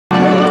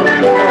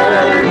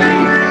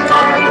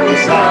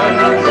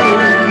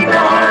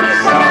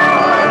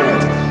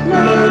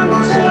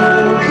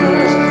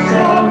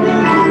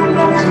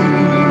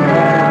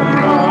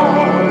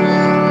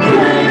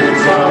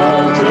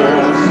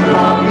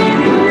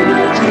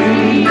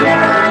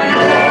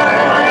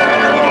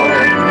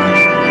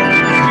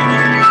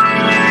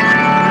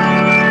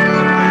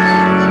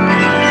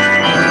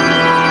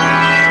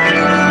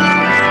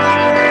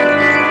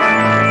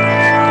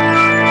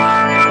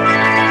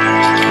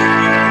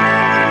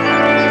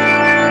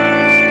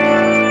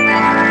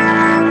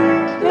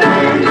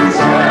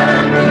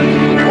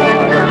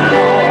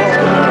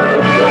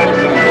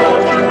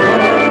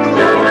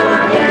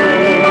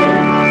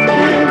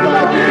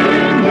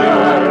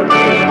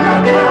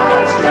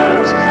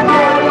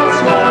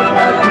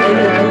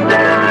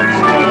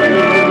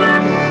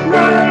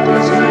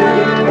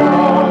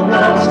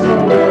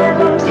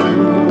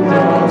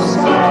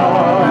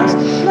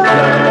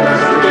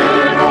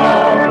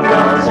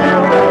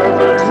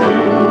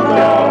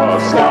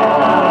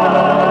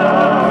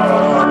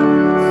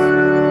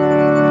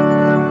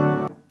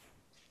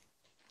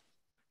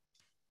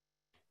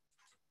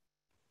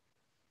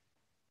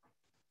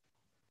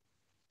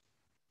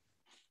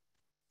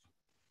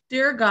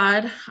Dear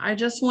God, I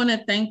just want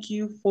to thank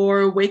you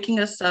for waking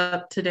us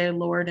up today,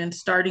 Lord, and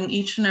starting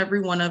each and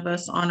every one of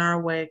us on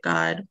our way,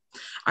 God.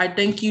 I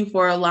thank you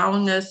for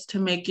allowing us to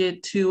make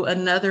it to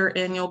another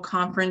annual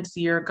conference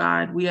year,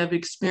 God. We have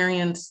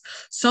experienced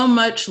so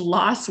much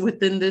loss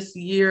within this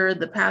year,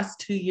 the past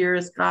 2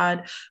 years,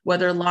 God,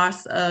 whether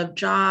loss of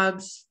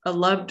jobs, a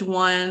loved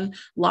one,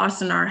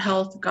 loss in our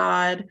health,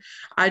 God.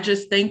 I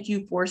just thank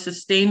you for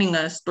sustaining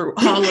us through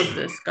all of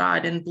this,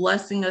 God, and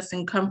blessing us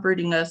and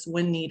comforting us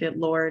when needed,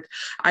 Lord.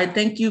 I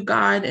thank you,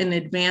 God, in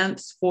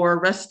advance for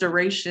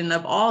restoration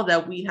of all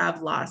that we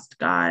have lost,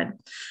 God.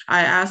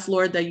 I ask,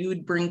 Lord, that you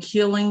would bring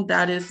healing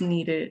that is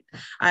needed.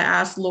 I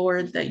ask,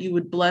 Lord, that you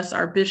would bless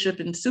our bishop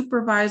and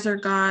supervisor,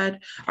 God,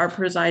 our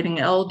presiding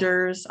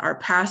elders, our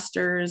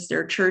pastors,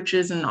 their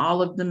churches, and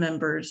all of the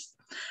members.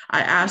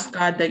 I ask,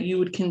 God, that you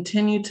would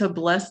continue to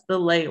bless the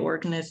lay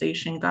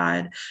organization,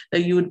 God,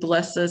 that you would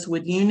bless us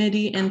with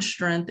unity and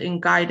strength and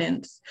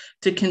guidance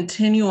to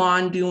continue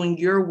on doing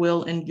your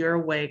will and your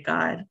way,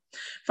 God.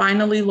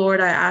 Finally, Lord,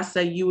 I ask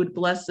that you would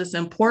bless this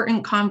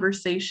important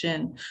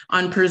conversation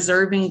on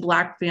preserving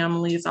Black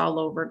families all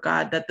over,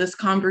 God, that this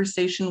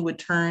conversation would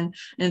turn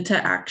into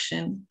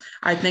action.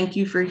 I thank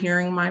you for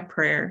hearing my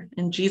prayer.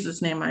 In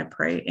Jesus' name I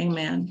pray,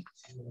 amen.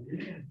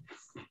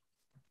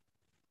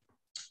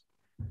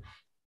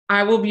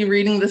 I will be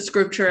reading the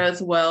scripture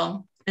as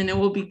well, and it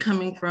will be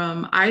coming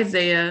from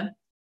Isaiah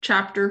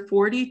chapter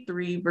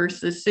 43,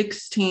 verses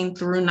 16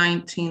 through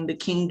 19, the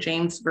King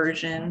James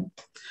Version.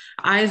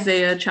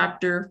 Isaiah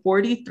chapter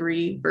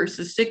 43,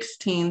 verses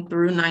 16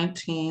 through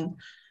 19.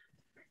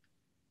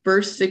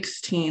 Verse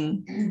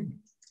 16.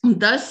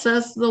 Thus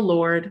says the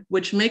Lord,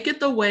 which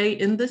maketh a way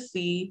in the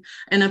sea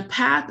and a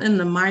path in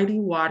the mighty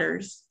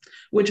waters,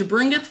 which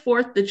bringeth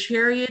forth the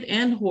chariot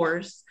and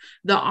horse,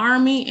 the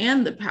army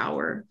and the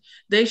power.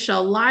 They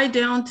shall lie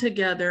down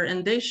together,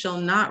 and they shall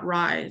not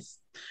rise.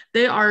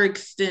 They are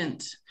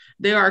extent.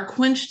 They are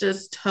quenched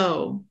as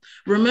tow.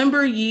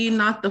 Remember ye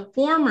not the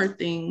former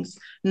things,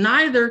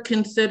 neither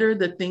consider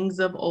the things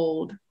of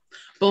old.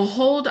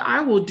 Behold,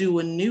 I will do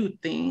a new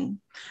thing.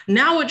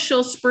 Now it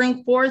shall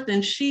spring forth,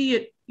 and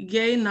ye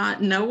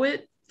not know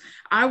it.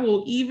 I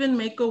will even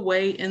make a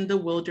way in the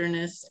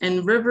wilderness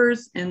and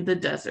rivers in the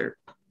desert.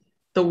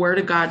 The word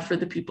of God for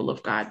the people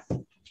of God.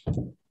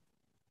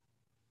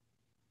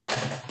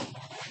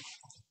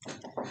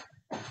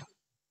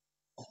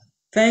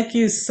 Thank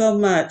you so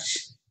much,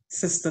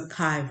 Sister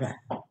Kyra.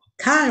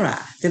 Kyra,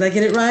 did I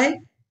get it right?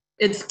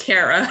 It's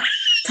Kara.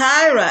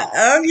 Kyra,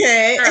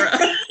 okay.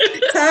 Kara.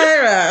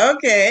 Kyra,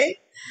 okay.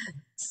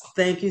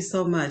 Thank you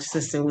so much,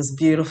 sister. It was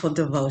beautiful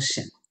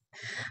devotion.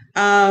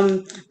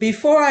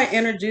 Before I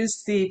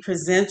introduce the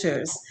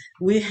presenters,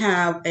 we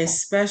have a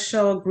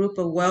special group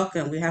of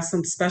welcome. We have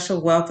some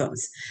special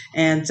welcomes,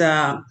 and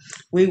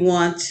we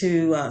want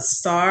to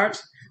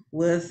start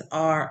with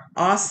our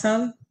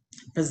awesome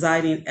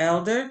presiding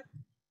elder,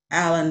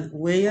 Alan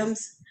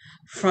Williams,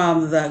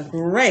 from the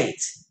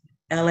great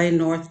LA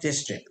North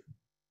District.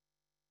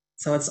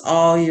 So it's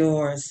all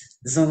yours,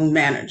 Zoom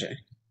manager.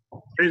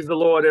 Praise the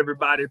Lord,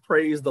 everybody.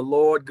 Praise the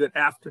Lord. Good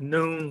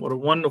afternoon. What a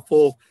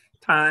wonderful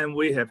time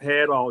we have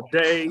had all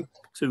day.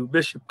 To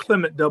Bishop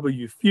Clement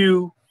W.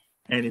 Few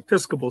and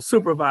Episcopal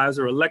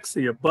Supervisor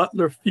Alexia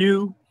Butler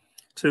Few,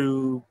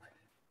 to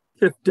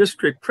 5th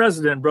District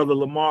President, Brother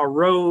Lamar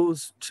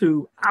Rose,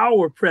 to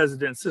our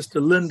President, Sister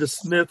Linda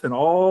Smith, and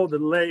all the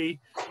lay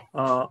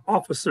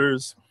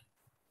officers.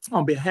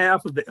 On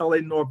behalf of the LA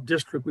North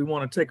District, we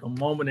want to take a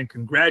moment and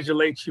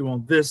congratulate you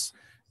on this,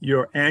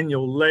 your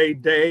annual lay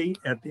day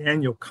at the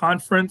annual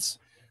conference.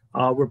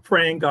 We're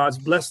praying God's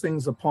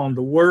blessings upon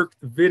the work,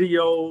 the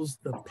videos,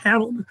 the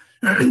panel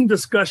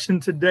discussion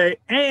today,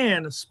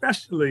 and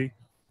especially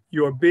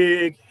your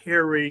big,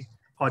 hairy,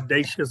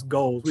 audacious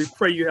goals. We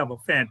pray you have a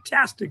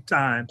fantastic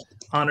time.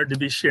 Honored to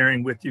be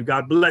sharing with you.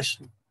 God bless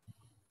you.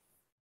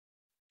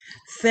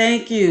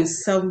 Thank you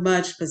so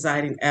much,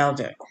 presiding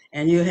elder.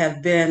 And you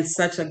have been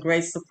such a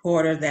great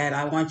supporter that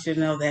I want you to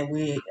know that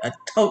we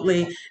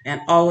totally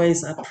and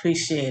always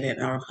appreciate it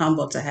and are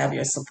humbled to have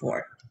your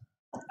support.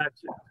 Gotcha.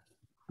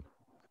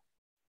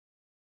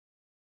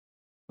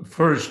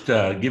 First,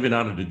 giving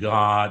honor to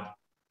God.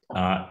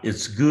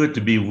 It's good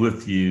to be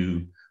with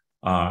you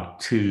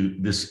to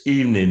this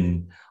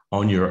evening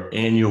on your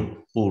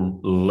annual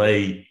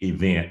lay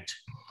event.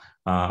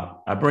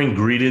 I bring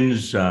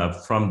greetings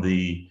from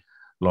the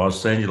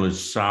Los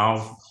Angeles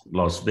South,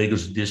 Las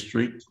Vegas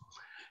district.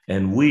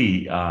 And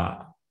we,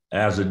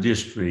 as a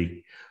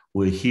district,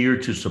 we're here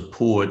to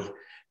support,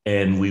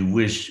 and we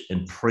wish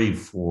and pray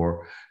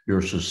for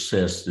your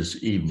success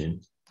this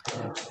evening.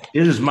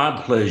 It is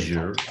my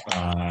pleasure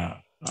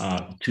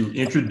to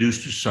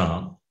introduce to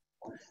some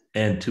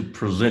and to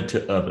present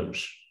to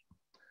others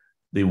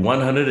the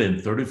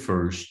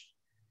 131st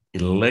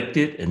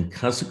elected and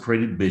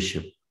consecrated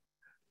bishop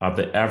of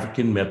the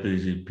African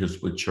Methodist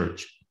Episcopal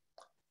Church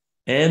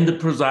and the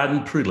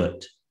presiding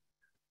prelate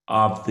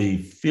of the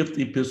 5th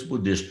Episcopal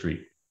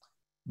District,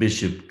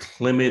 Bishop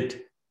Clement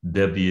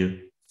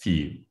W.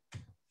 Few.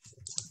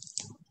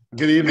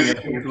 Good evening and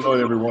praise the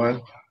Lord,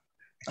 everyone.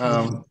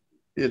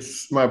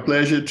 It's my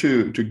pleasure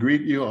to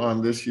greet you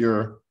on this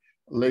your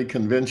late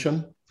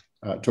convention,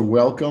 to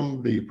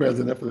welcome the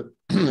president of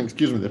the,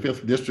 excuse me, the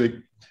 5th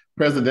District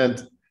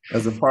President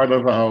as a part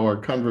of our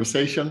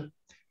conversation,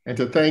 and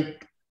to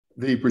thank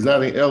the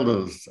presiding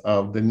elders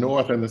of the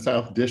North and the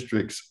South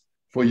Districts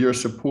for your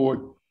support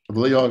of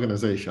the lay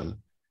organization.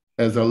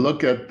 As I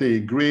look at the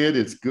grid,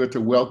 it's good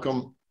to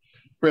welcome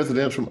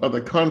presidents from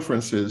other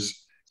conferences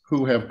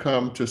who have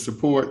come to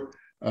support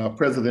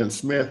President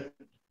Smith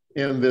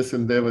in this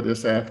endeavor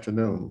this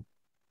afternoon.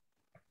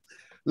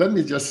 Let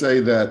me just say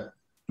that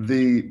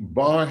the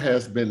bar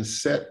has been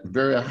set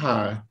very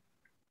high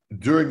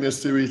during this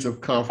series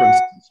of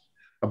conferences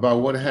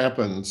about what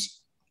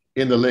happens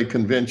in the late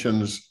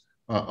conventions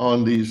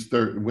on these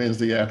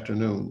Wednesday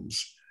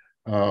afternoons.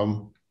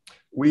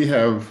 We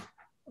have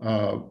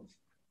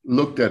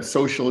looked at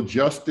social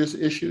justice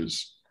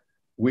issues.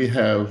 We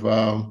have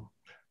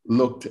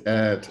looked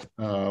at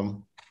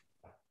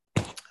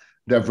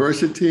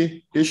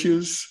diversity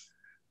issues.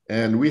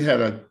 And we had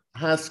a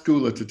high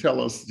schooler to tell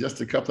us just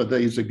a couple of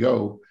days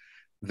ago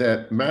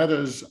that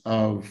matters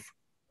of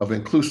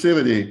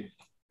inclusivity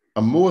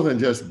are more than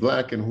just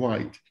black and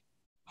white,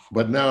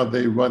 but now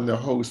they run the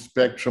whole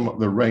spectrum of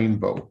the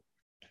rainbow.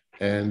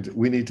 And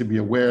we need to be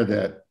aware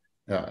that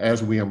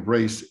as we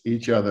embrace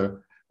each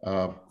other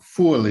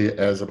fully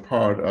as a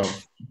part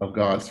of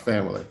God's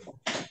family.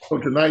 So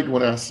tonight,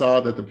 when I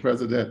saw that the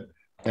president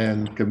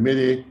and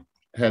committee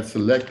had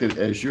selected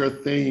as your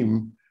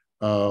theme,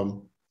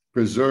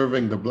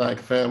 preserving the Black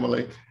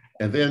family,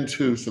 and then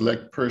to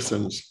select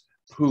persons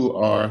who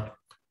are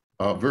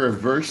very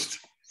versed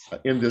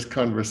in this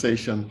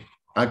conversation,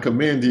 I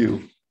commend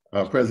you,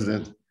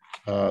 President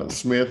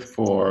Smith,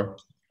 for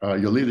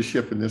your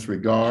leadership in this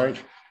regard.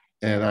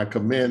 And I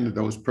commend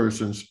those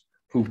persons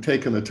who've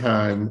taken the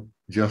time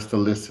just to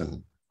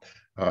listen.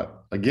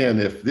 Again,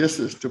 if this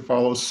is to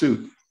follow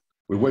suit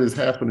with what has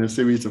happened in a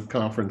series of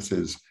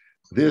conferences,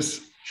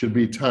 this should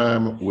be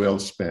time well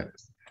spent.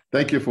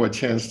 Thank you for a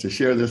chance to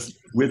share this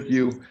with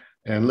you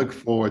and look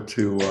forward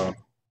to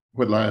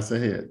what lies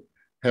ahead.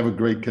 Have a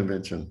great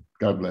convention.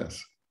 God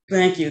bless.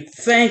 Thank you.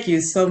 Thank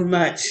you so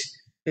much,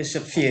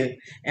 Bishop Pugh,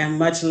 and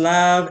much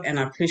love and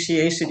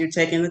appreciation you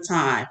taking the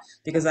time,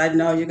 because I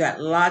know you got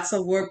lots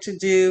of work to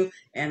do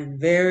and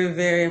very,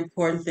 very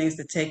important things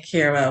to take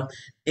care of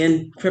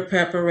in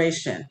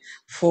preparation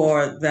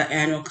for the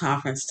annual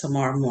conference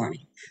tomorrow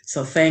morning.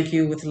 So thank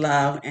you with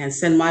love, and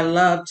send my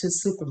love to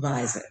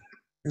Supervisor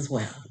as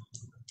well.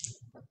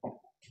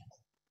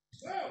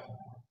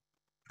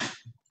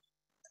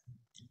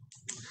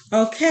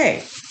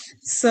 Okay,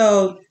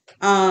 so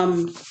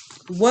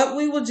what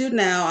we will do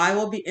now, I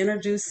will be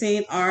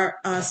introducing our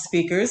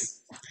speakers.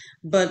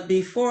 But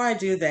before I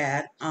do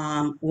that,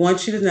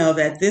 want you to know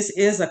that this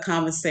is a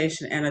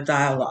conversation and a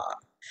dialogue.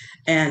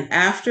 And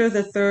after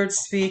the third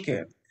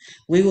speaker,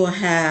 we will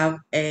have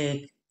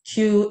a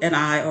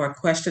Q&A, or a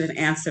question and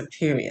answer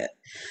period.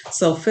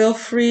 So feel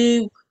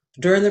free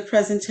during the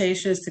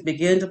presentations to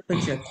begin to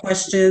put your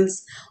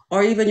questions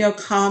or even your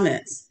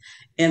comments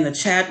in the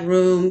chat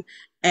room,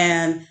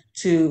 and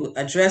to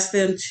address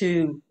them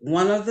to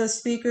one of the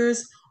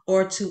speakers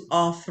or to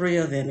all three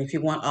of them if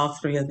you want all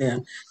three of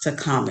them to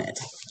comment.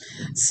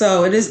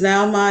 So it is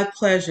now my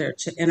pleasure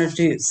to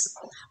introduce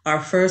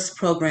our first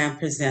program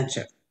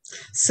presenter,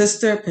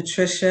 Sister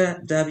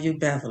Patricia W.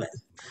 Bevelin,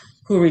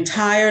 who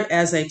retired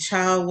as a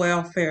child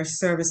welfare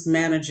service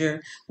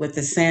manager with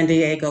the San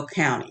Diego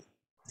County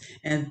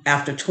and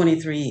after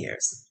 23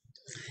 years.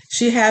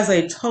 She has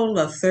a total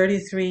of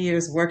 33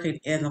 years working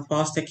in the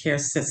foster care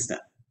system.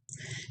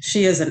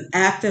 She is an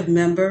active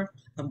member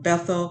of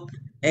Bethel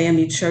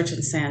AME Church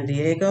in San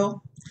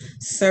Diego,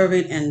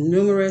 serving in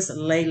numerous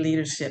lay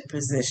leadership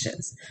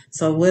positions.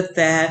 So with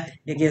that,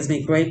 it gives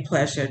me great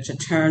pleasure to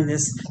turn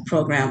this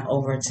program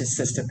over to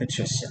Sister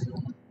Patricia.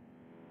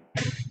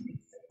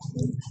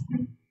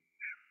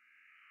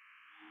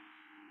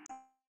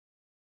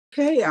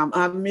 Okay, I'm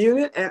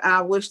unmuted, and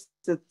I wish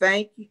to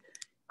thank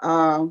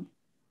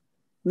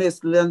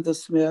Ms. Linda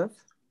Smith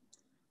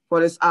for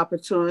this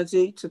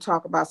opportunity to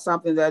talk about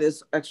something that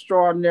is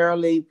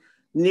extraordinarily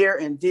near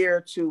and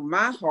dear to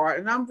my heart,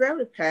 and I'm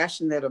very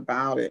passionate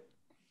about it.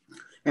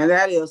 And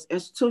that is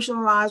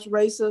institutionalized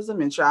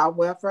racism in child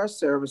welfare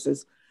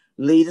services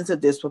leading to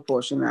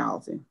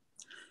disproportionality.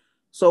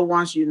 So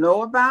once you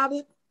know about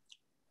it,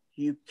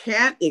 you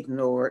can't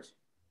ignore it,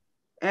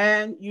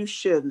 and you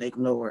shouldn't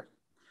ignore it.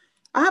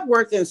 I've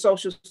worked in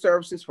social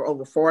services for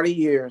over 40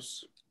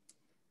 years.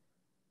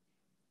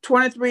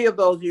 23 of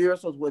those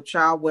years was with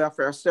child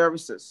welfare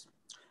services.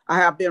 I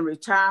have been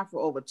retired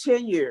for over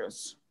 10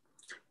 years.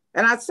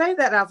 And I say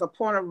that as a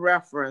point of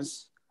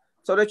reference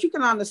so that you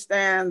can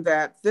understand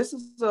that this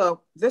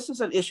is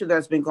an issue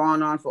that's been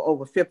going on for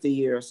over 50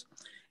 years.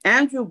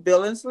 Andrew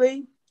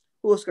Billingsley,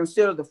 who is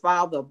considered the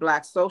father of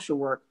Black social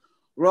work,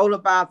 wrote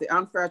about the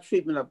unfair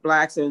treatment of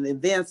Blacks in the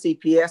then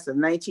CPS in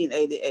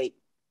 1988.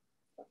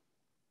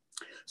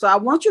 So I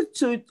want you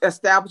to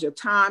establish a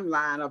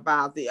timeline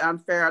about the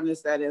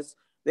unfairness that is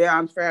There are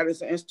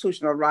unfairness and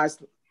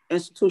institutionalized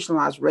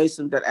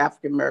racism that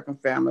African American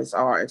families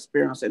are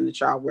experiencing in the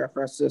child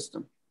welfare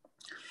system.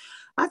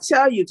 I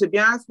tell you, to be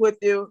honest with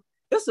you,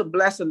 it's a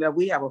blessing that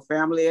we have a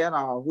family at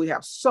all. We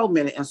have so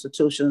many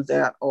institutions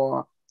that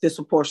are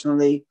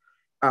disproportionately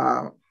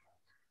have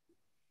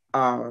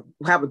a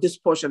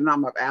disproportionate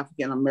number of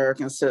African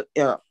American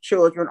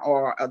children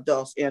or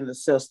adults in the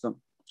system.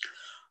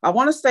 I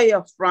want to say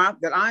up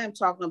front that I am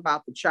talking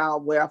about the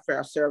child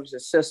welfare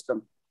services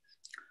system.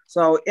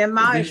 So in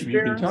my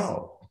experience,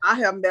 I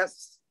have met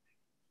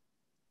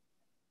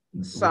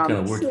what kind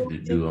of work did you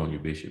do on your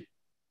bishop?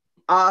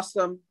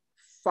 Awesome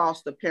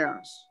foster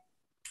parents.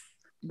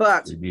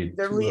 But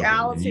the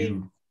reality,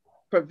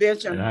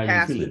 prevention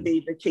has to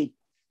be the key.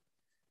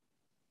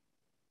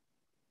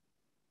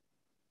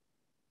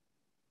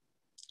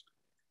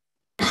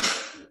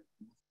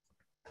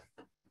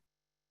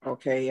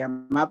 Okay,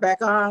 am I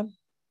back on?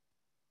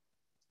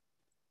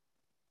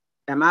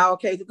 Am I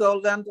okay to go,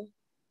 Linda?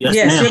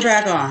 Yes, you're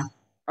back on.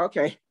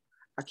 Okay.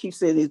 I keep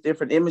seeing these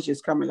different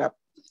images coming up.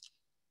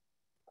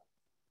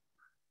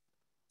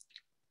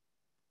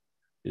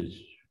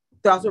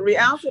 Because the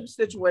reality of the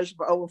situation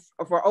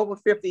for over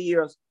 50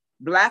 years,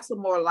 Blacks are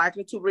more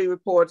likely to be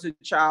reported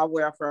to child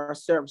welfare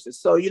services.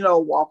 So, you know,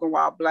 walking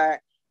while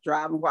Black,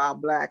 driving while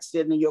Black,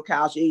 sitting in your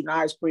couch, eating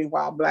ice cream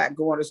while Black,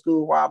 going to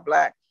school while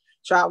Black.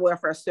 Child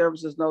welfare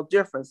services, no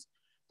difference.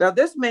 Now,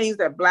 this means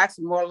that Blacks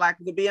are more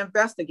likely to be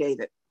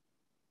investigated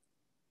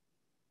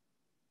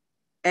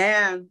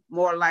and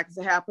more likely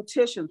to have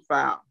petitions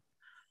filed.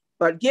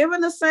 But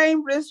given the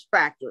same risk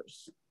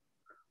factors,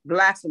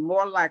 Blacks are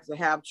more likely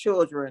to have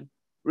children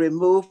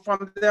removed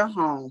from their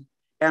home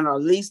and are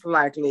least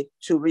likely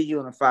to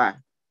reunify.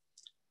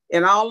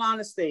 In all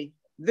honesty,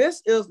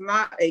 this is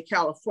not a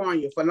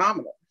California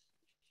phenomenon.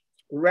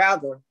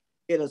 Rather,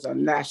 it is a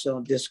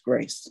national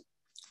disgrace.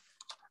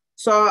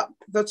 So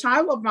the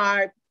title of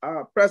my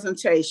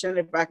presentation,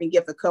 if I can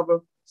get the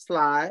cover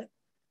slide.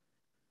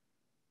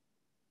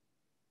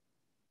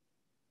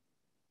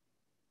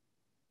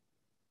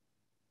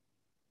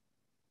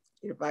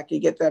 If I can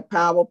get that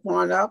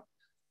PowerPoint up.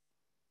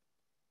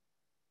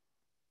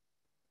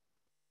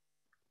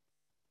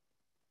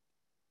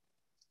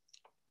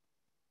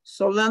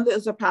 So Linda,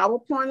 is the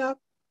PowerPoint up?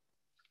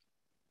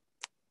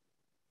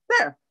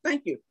 There,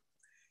 thank you.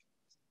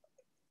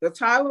 The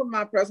title of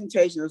my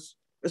presentation is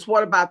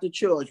What About the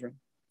Children?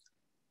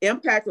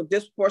 Impact of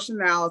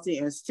Disproportionality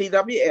in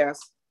CWS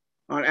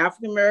on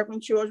African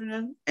American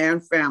children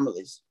and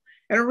families.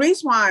 And the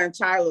reason why I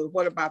entitled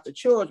What About the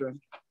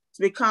Children is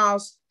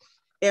because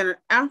in an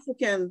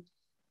African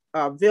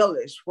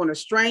village, when a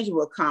stranger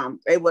would come,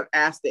 they would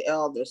ask the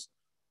elders,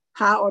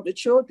 how are the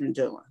children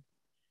doing?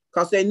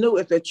 Because they knew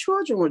if the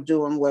children were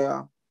doing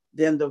well,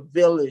 then the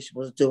village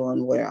was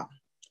doing well.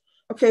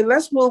 Okay,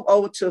 let's move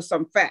over to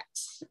some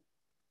facts.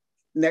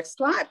 Next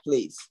slide,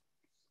 please.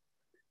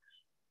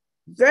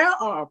 There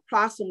are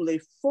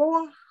approximately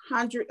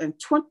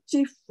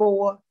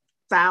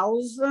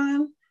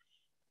 424,000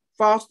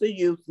 foster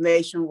youth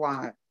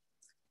nationwide.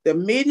 The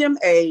median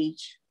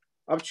age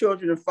of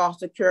children in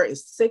foster care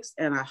is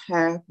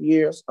 6.5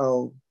 years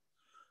old.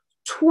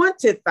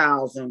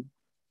 20,000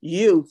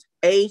 youth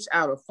age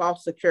out of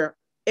foster care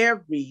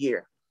every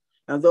year.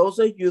 And those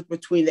are youth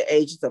between the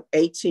ages of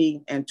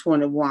 18 and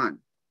 21.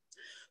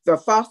 The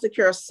foster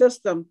care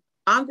system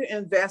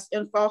underinvests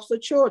in foster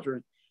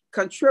children,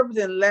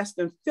 contributing less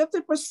than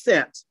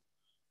 50%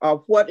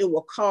 of what it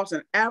will cost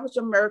an average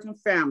American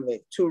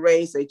family to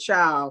raise a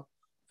child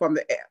from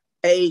the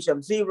age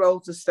of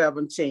 0 to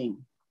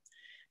 17.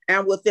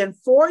 And within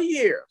 4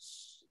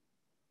 years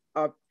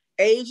of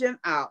aging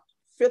out,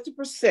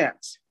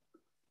 50%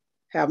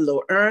 have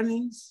low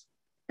earnings,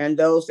 and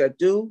those that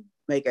do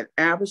make an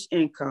average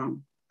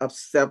income of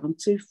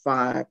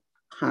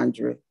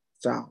 $7,500.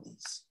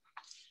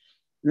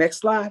 Next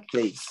slide,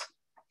 please.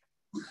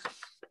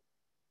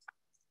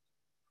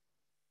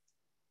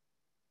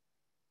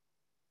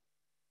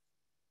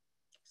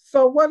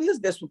 So what is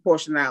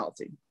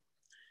disproportionality?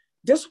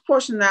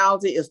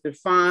 Disproportionality is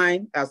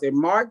defined as a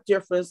marked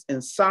difference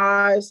in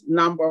size,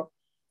 number,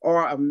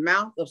 or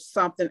amount of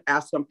something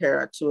as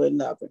compared to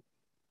another.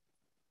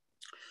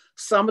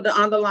 Some of the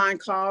underlying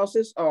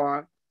causes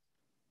are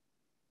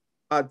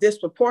a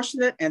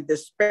disproportionate and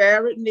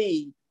disparate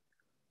need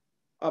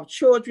of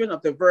children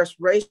of diverse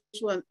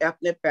racial and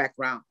ethnic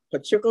background,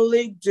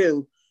 particularly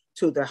due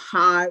to the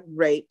high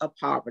rate of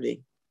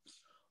poverty.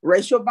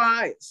 Racial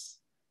bias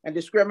and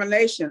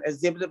discrimination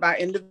exhibited by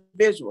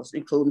individuals,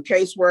 including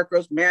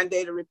caseworkers,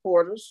 mandated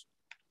reporters,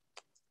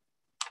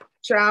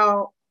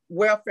 child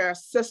welfare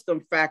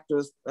system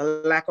factors,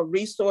 the lack of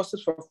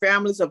resources for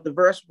families of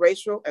diverse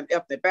racial and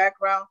ethnic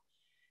background,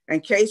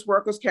 and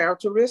caseworkers'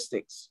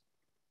 characteristics.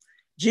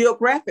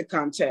 Geographic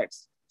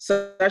context,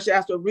 such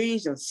as the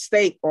region,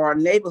 state, or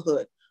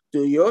neighborhood.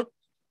 Do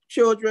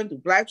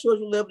Black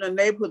children live in a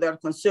neighborhood that are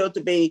considered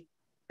to be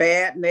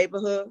bad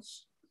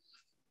neighborhoods?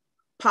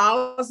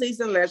 Policies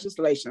and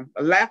legislation,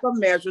 a lack of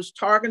measures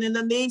targeting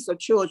the needs of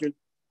children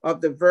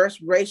of diverse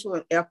racial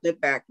and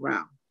ethnic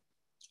background.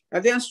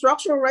 And then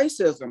structural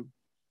racism,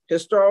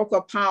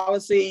 historical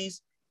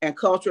policies, and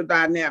cultural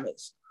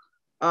dynamics.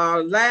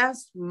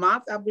 Last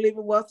month, I believe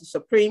it was, the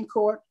Supreme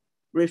Court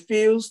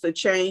refused to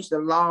change the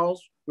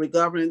laws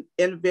regarding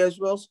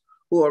individuals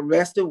who are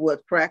arrested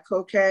with crack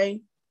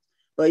cocaine.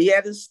 But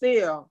yet and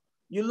still,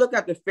 you look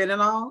at the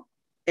fentanyl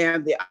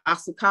and the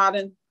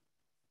Oxycontin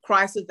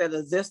crisis that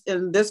exists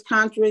in this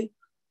country,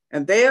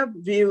 and they are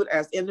viewed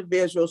as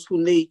individuals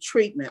who need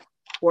treatment,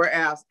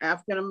 whereas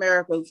African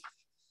Americans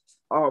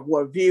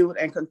were viewed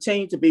and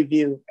continue to be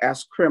viewed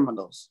as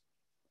criminals.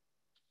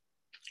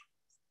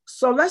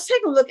 So let's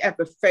take a look at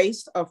the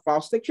face of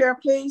foster care,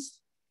 please.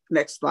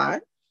 Next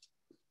slide.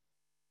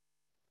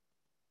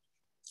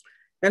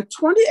 In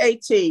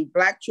 2018,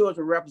 Black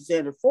children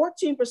represented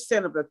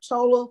 14% of the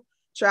total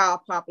child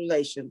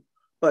population,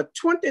 but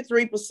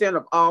 23%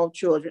 of all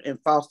children in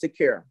foster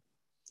care.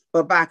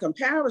 But by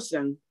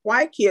comparison,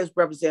 white kids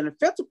represented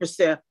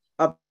 50%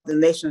 of the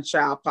nation's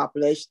child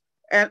population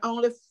and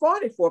only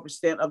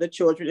 44% of the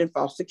children in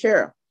foster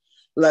care.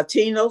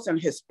 Latinos and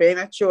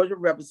Hispanic children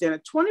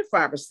represented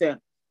 25%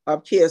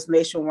 of kids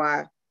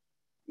nationwide,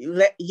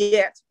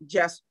 yet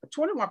just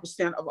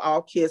 21% of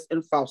all kids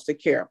in foster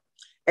care.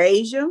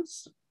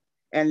 Asians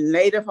and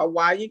Native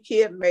Hawaiian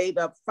kids made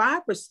up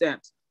 5%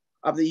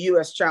 of the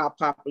US child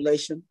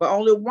population, but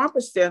only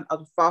 1% of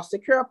the foster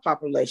care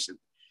population.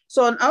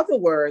 So in other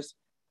words,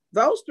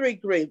 those three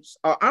groups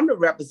are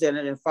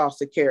underrepresented in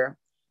foster care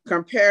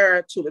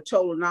compared to the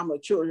total number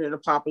of children in the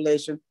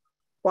population,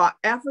 while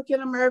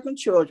African-American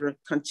children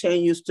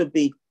continues to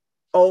be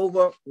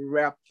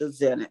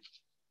overrepresented.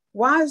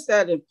 Why is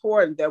that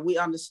important that we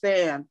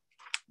understand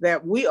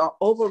that we are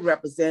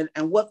overrepresented,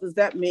 and what does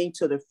that mean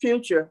to the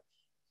future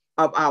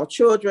of our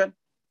children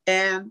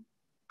and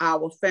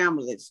our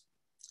families?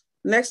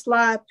 Next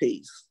slide,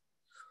 please.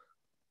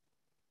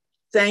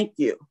 Thank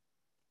you.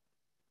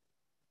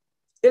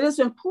 It is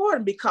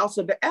important because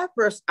of the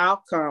adverse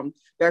outcome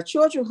that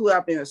children who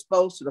have been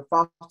exposed to the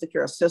foster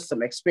care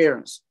system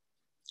experience.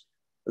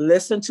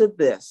 Listen to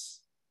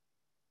this.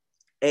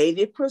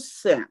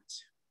 80%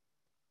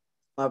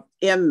 of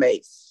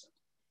inmates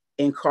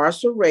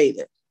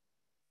incarcerated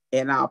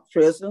in our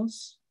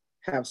prisons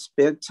have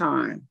spent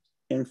time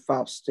in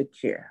foster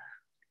care.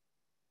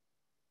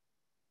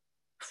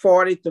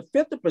 40 to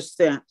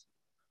 50%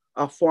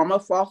 of former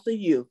foster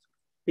youth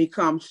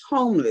become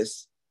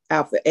homeless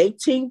after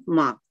 18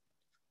 months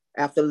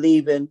after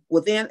leaving,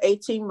 within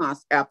 18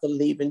 months after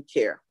leaving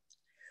care.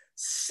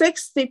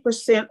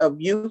 60%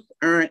 of youth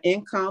earn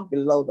income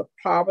below the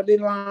poverty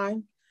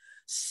line.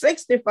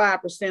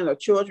 65% of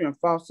children in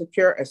foster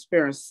care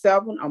experience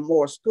 7 or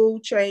more school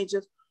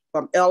changes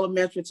from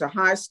elementary to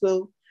high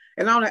school.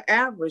 And on an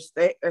average,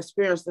 they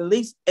experience at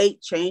least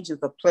 8 changes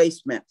of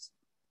placements.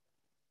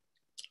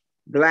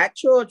 Black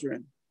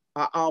children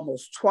are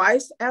almost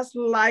twice as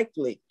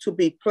likely to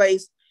be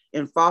placed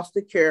in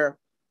foster care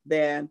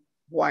than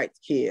white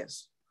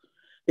kids.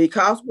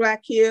 Because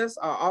Black kids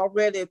are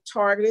already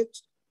targeted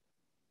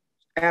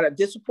at a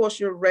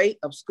disproportionate rate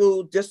of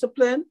school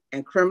discipline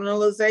and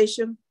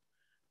criminalization,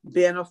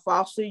 being a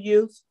foster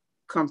youth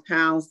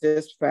compounds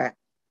this fact.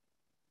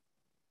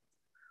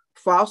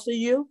 Foster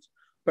youth,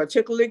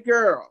 particularly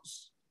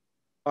girls,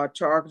 are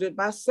targeted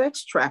by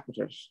sex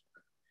traffickers,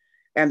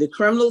 and the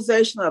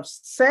criminalization of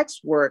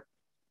sex work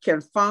can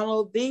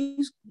funnel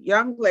these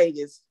young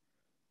ladies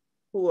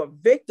who are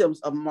victims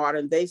of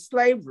modern day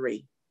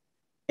slavery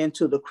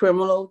into the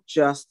criminal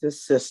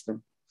justice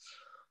system.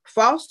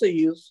 Foster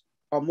youth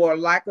are more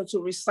likely to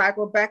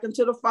recycle back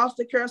into the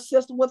foster care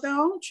system with their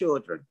own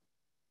children.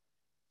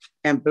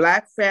 And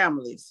Black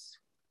families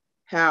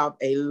have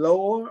a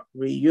lower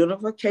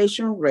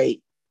reunification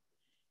rate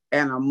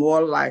and are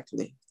more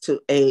likely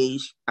to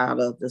age out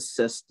of the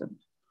system.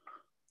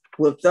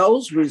 With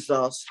those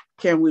results,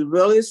 can we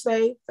really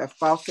say that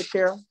foster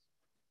care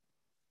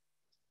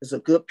is a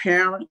good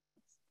parent?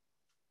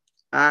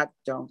 I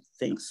don't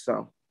think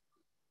so.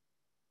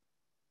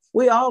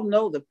 We all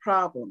know the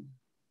problem.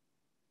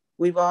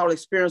 We've all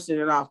experienced it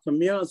in our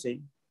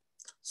community.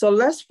 So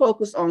let's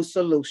focus on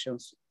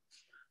solutions.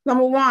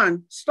 Number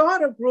 1,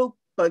 start a group,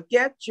 but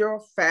get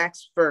your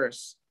facts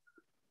first.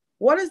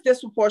 What does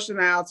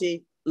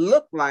disproportionality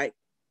look like?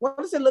 What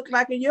does it look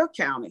like in your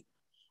county?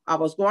 I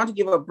was going to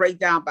give a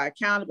breakdown by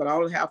county, but I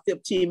only have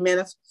 15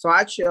 minutes. So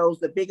I chose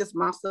the biggest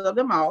monster of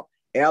them all,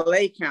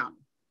 LA County.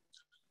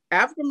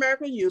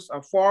 African-American youth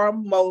are far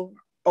more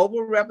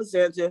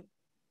overrepresented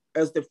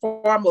as the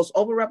far most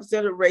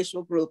overrepresented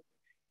racial group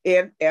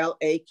in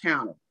LA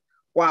County.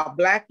 While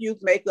Black youth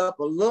make up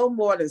a little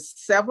more than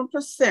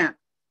 7%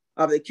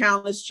 of the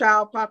county's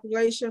child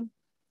population,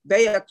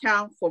 they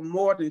account for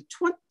more than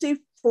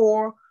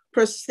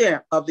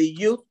 24% of the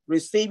youth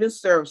receiving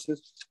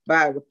services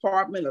by the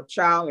Department of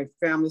Child and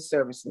Family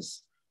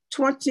Services.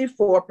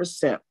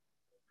 24%.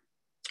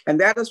 And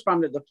that is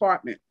from the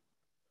department.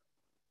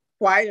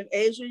 White and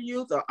Asian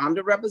youth are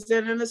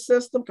underrepresented in the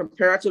system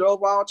compared to the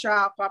overall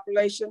child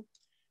population.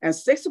 And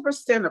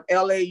 60% of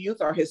LA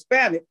youth are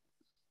Hispanic,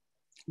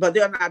 but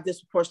they're not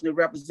disproportionately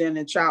represented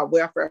in child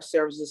welfare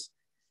services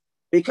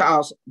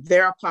because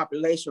their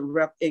population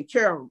rep in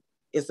care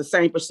is the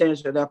same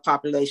percentage of their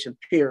population,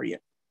 period.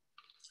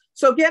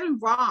 So get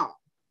involved.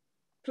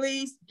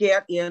 Please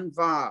get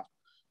involved.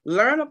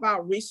 Learn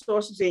about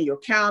resources in your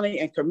county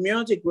and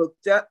community group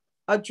that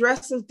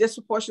addresses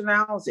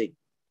disproportionality.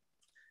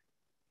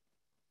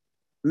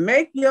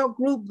 Make your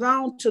group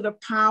known to the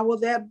power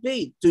that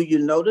be. Do you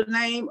know the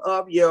name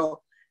of your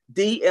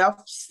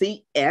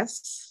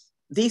DCFS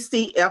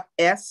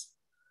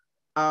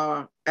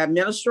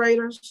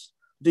administrators?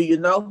 Do you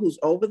know who's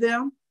over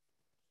them?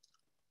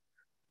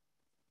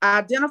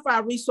 Identify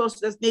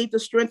resources that need to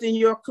strengthen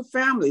your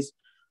families.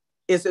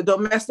 Is it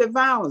domestic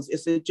violence?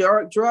 Is it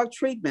drug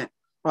treatment?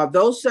 Are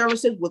those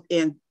services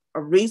within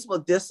a reasonable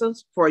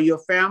distance for your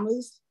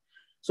families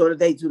so that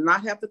they do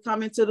not have to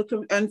come into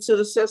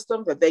the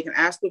system, that they can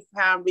actually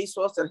find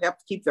resources that help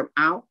to keep them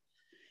out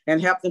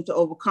and help them to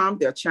overcome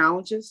their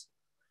challenges?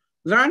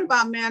 Learn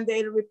about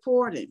mandated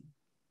reporting.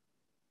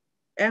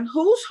 And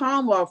whose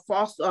home of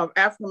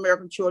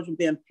African-American children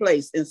being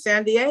placed? In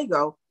San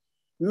Diego,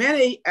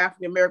 many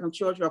African-American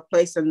children are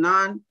placed in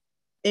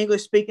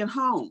non-English speaking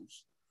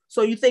homes.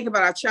 So you think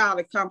about a child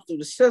that comes through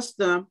the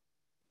system,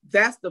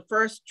 that's the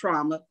first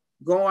trauma,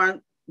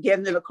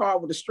 getting in a car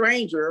with a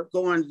stranger,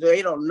 going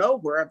they don't know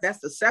where, that's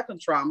the second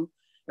trauma.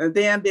 And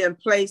then being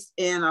placed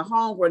in a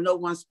home where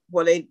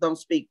they don't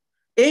speak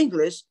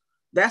English,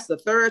 that's the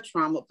third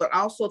trauma. But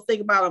also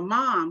think about a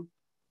mom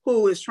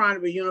who is trying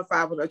to be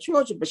unified with her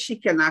children, but she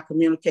cannot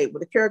communicate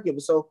with the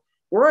caregiver. So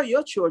where are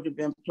your children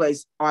being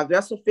placed? Are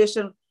there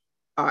sufficient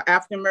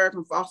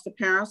African-American foster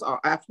parents or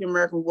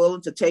African-American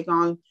willing to take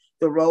on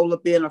the role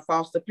of being a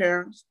foster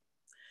parent?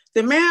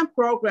 Demand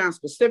programs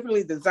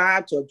specifically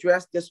designed to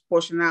address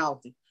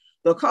disproportionality.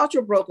 The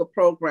Culture Broker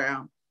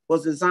program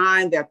was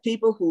designed that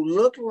people who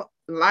look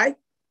like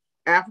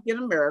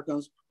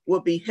African-Americans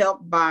will be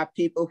helped by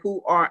people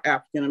who are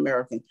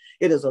African-American.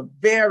 It is a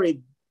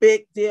very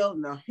big deal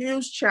and a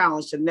huge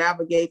challenge to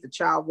navigate the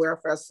child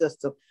welfare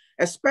system,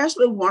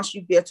 especially once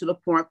you get to the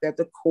point that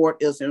the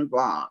court is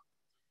involved.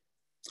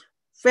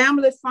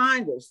 Family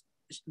finders.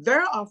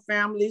 There are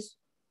families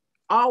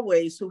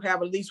always who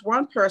have at least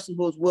one person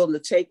who is willing to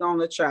take on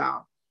the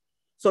child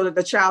so that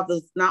the child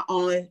does not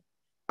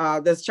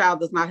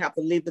have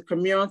to leave the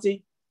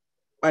community,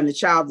 and the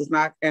child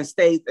can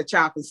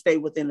stay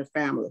within the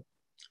family.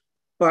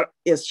 But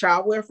is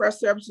child welfare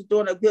services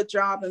doing a good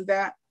job in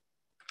that?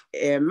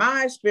 In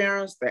my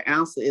experience, the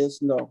answer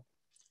is no.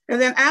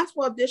 And then ask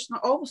for additional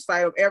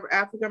oversight of every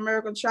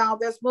African-American child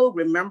that's moved.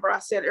 Remember I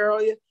said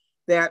earlier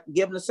that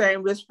given the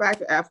same risk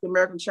factor,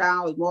 African-American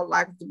child is more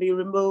likely to be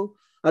removed.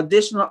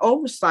 Additional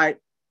oversight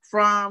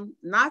from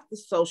not the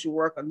social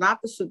worker, not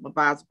the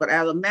supervisor, but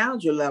at a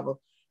manager level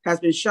has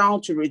been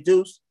shown to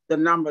reduce the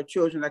number of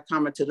children that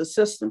come into the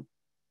system.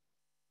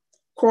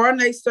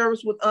 Coordinate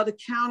service with other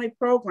county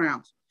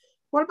programs.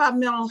 What about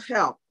mental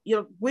health?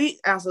 We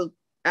as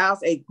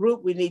a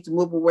group, we need to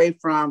move away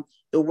from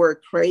the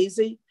word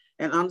crazy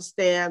and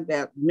understand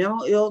that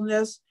mental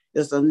illness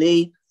is a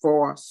need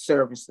for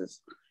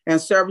services,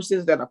 and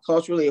services that are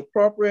culturally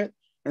appropriate,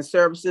 and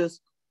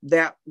services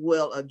that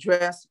will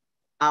address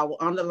our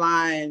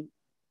underlying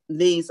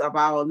needs of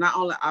not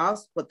only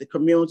us, but the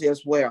community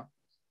as well.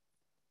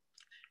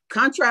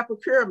 Contract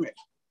procurement.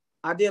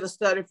 I did a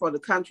study for the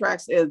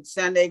contracts in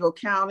San Diego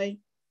County.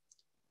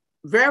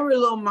 Very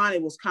little money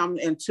was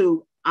coming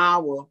into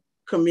our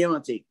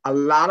community. A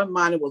lot of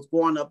money was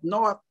going up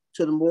north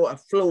to the more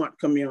affluent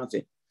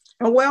community.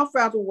 And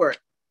welfare to work.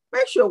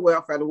 Make sure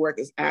welfare to work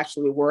is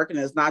actually working.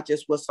 It's not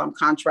just with some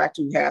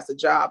contractor who has a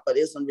job, but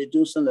isn't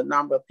reducing the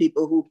number of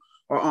people who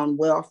are on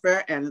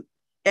welfare. And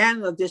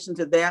in addition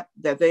to that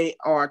they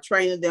are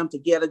training them to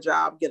get a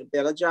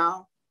better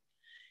job.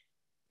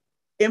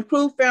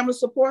 Improve family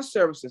support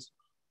services.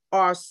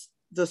 Are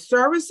the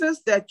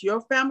services that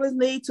your families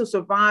need to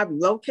survive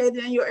located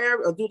in your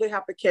area, or do they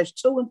have to catch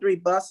 2 and 3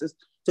 buses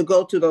to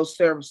go to those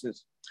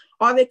services?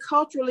 Are they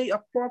culturally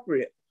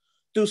appropriate?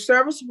 Do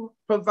service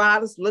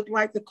providers look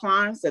like the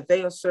clients that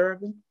they are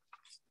serving?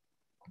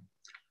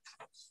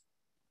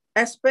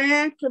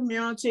 Expand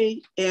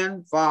community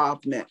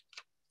involvement.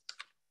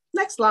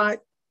 Next slide.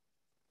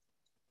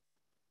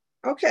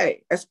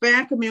 Okay,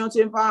 expand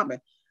community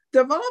involvement.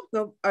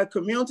 Develop a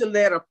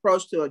community-led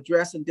approach to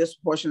addressing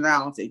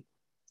disproportionality.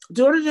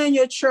 Do it in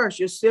your church,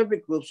 your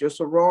civic groups, your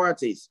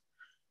sororities.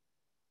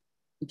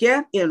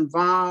 Get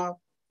involved.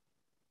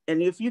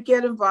 And if you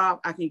get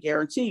involved, I can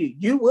guarantee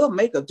you will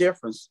make a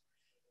difference.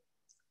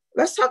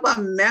 Let's talk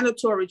about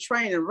mandatory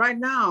training. Right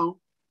now,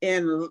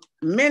 in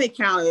many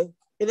counties,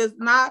 it is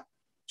not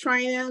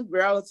training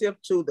relative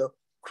to the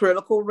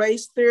critical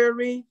race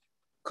theory,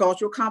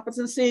 cultural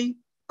competency,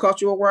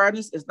 cultural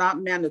awareness is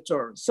not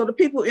mandatory. So the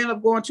people who end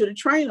up going to the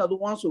training are the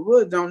ones who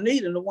really don't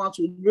need it, and the ones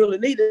who really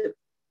need it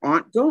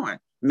aren't going.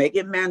 Make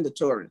it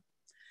mandatory.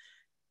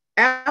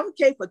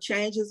 Advocate for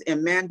changes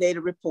in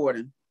mandated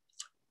reporting.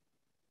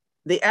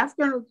 The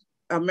African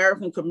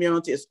American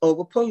community is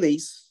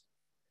over-policed.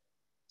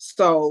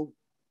 So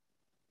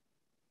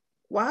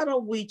why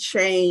don't we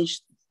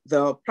change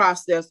the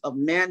process of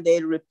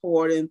mandated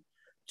reporting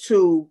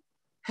to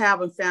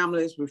having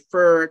families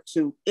referred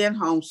to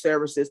in-home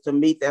services to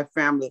meet their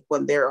family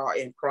when they are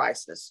in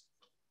crisis.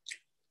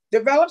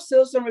 Develop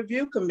Citizen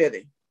Review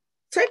Committee.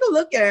 Take a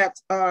look at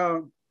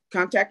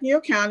contacting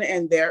your county,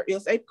 and there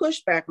is a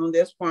pushback on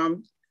this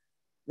from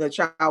the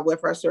Child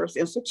Welfare Service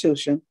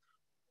institution.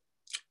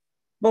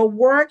 But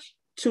work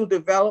to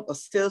develop a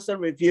Citizen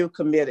Review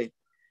Committee.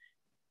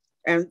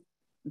 And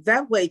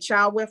that way,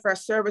 Child Welfare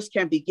Service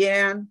can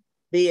begin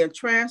being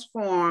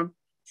transformed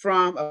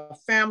from a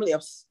family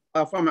of,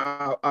 from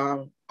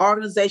an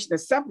organization that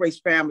separates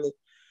family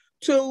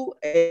to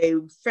a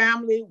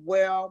family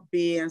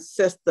well-being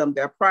system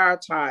that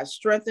prioritizes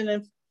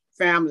strengthening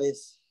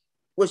families,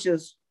 which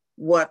is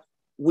what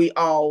we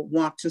all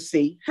want to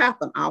see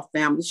happen, our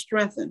families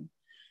strengthened.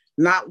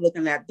 Not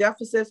looking at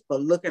deficits,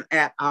 but looking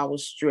at our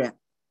strength.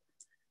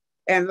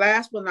 And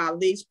last but not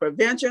least,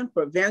 prevention,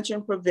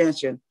 prevention,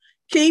 prevention.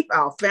 Keep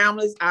our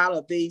families out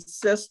of these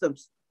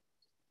systems.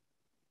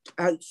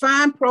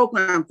 Find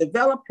programs,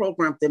 develop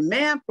programs,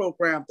 demand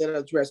programs that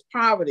address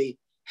poverty,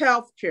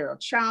 healthcare,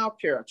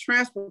 childcare,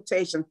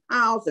 transportation,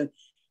 housing,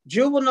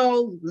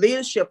 juvenile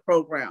leadership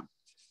program.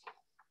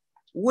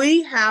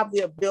 We have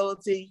the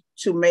ability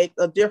to make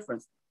a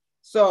difference.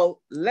 So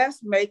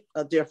let's make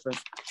a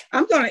difference.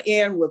 I'm going to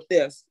end with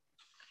this.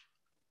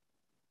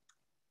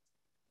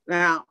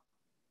 Now,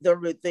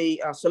 the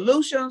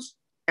solutions,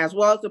 as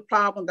well as the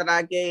problem that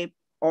I gave,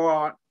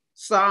 are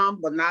some,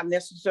 but not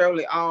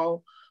necessarily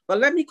all. But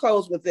let me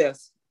close with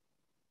this.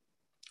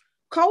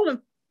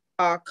 Colin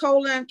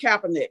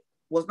Kaepernick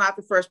was not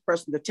the first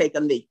person to take a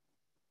knee.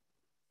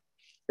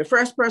 The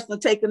first person to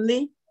take a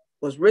knee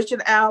was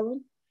Richard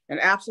Allen and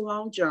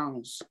Absalom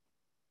Jones.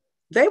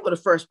 They were the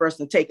first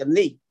person to take a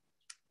knee,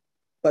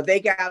 but they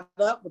got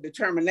up with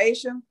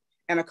determination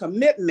and a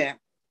commitment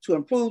to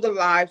improve the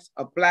lives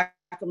of Black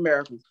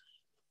Americans.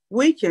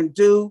 We can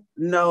do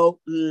no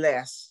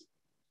less.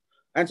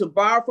 And to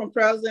borrow from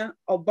President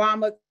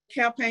Obama's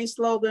campaign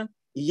slogan,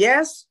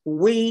 yes,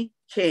 we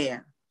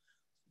can.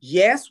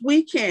 Yes,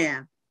 we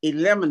can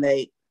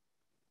eliminate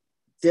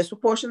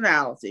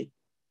disproportionality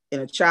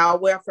in the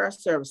child welfare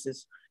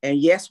services. And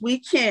yes, we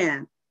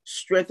can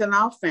strengthen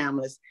our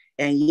families.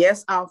 And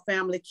yes, our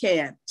family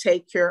can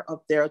take care of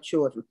their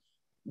children,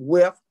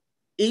 with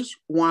each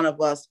one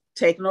of us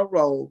taking a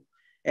role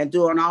and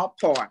doing our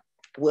part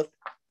with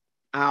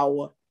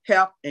our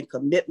help and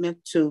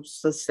commitment to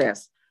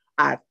success.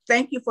 I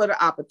thank you for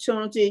the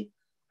opportunity.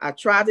 I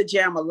tried to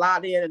jam a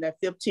lot in that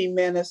 15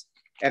 minutes,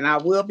 and I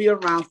will be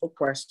around for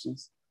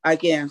questions.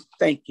 Again,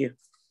 thank you.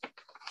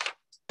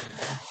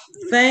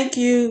 Thank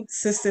you,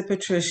 Sister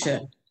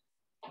Patricia.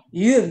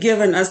 You have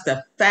given us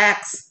the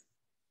facts.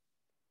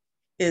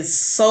 It's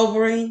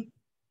sobering,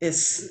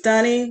 it's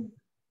stunning,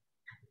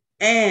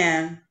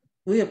 and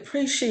we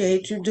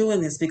appreciate you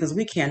doing this because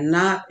we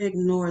cannot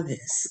ignore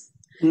this.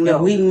 No.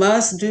 And we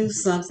must do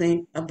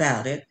something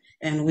about it,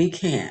 and we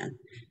can.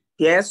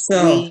 Yes,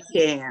 we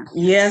can.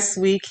 Yes,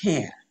 we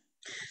can.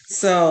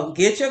 So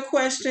get your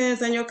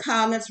questions and your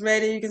comments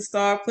ready. You can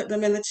start putting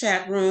them in the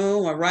chat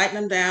room or writing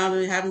them down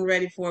and have them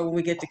ready for when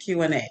we get to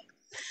Q&A.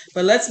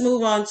 But let's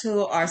move on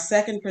to our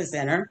second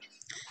presenter,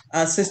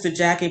 Sister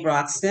Jackie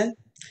Broxton,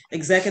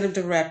 Executive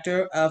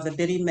Director of the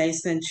Biddy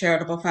Mason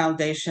Charitable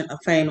Foundation of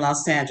Fame,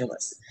 Los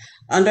Angeles.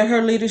 Under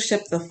her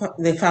leadership,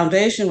 the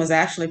foundation was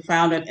actually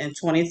founded in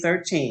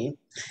 2013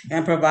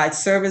 and provides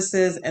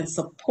services and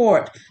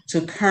support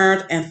to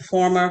current and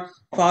former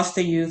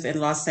foster youth in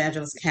Los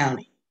Angeles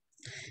County.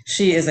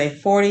 She is a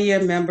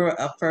 40-year member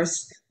of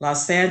First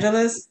Los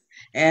Angeles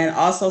and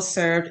also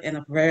served in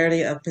a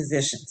variety of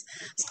positions.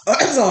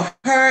 So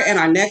her and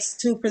our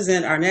next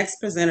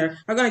presenter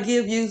are going to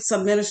give you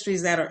some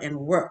ministries that are in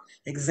work,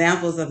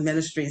 examples of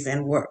ministries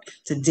in work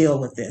to deal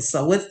with this.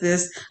 So with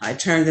this, I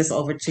turn this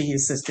over to you,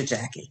 Sister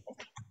Jackie.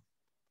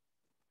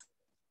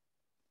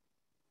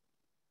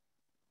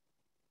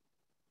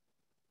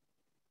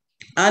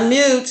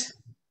 Unmute.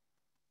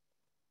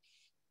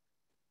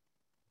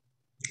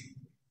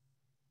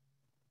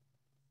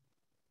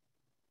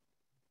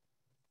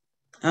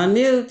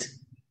 Unmute.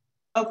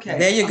 Okay.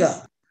 There you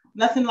go.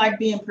 Nothing like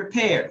being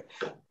prepared.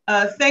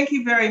 Thank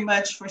you very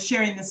much for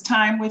sharing this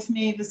time with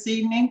me this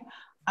evening.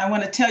 I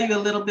want to tell you a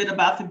little bit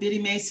about the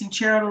Biddy Mason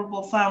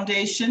Charitable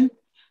Foundation.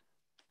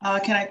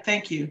 Can I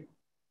thank you?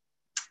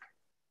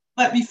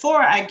 But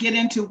before I get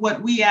into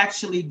what we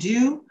actually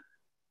do,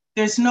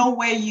 there's no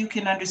way you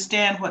can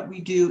understand what we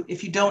do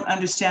if you don't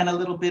understand a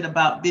little bit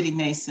about Biddy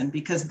Mason,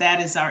 because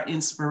that is our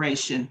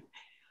inspiration.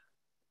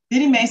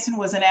 Biddy Mason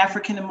was an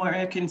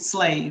African-American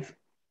slave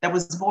that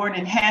was born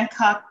in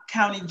Hancock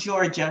County,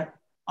 Georgia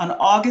on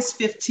August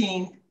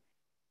 15,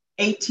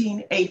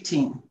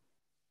 1818.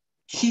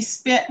 She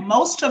spent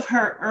most of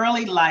her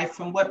early life,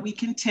 from what we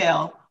can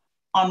tell,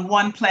 on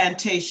one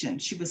plantation.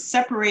 She was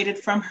separated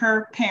from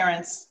her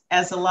parents,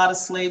 as a lot of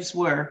slaves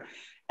were,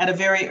 at a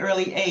very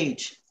early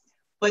age.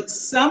 But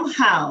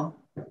somehow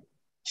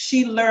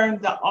she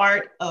learned the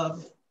art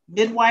of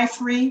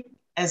midwifery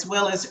as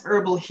well as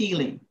herbal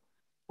healing,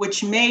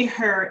 which made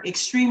her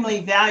extremely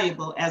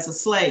valuable as a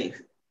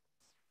slave.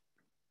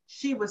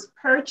 She was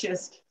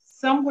purchased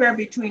somewhere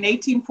between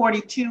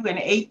 1842 and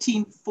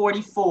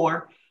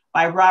 1844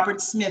 by Robert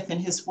Smith and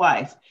his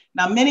wife.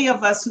 Now, many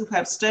of us who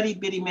have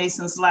studied Biddy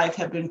Mason's life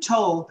have been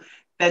told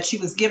that she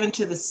was given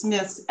to the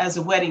Smiths as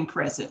a wedding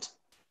present.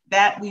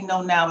 That we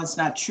know now is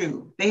not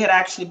true. They had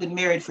actually been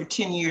married for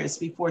 10 years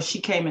before she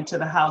came into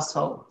the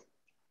household.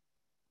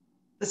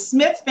 The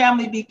Smith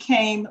family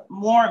became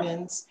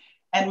Mormons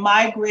and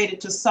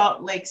migrated to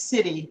Salt Lake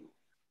City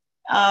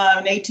in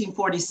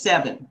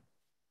 1847.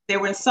 They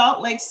were in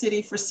Salt Lake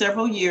City for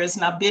several years.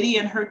 Now, Biddy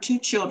and her two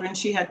children,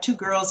 she had two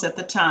girls at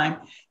the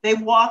time, they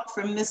walked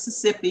from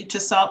Mississippi to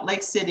Salt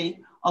Lake City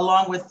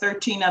along with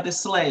 13 other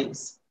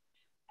slaves.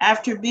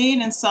 After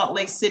being in Salt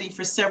Lake City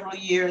for several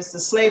years, the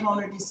slave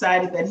owner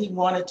decided that he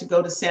wanted to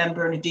go to San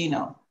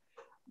Bernardino.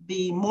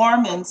 The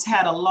Mormons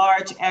had a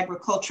large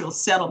agricultural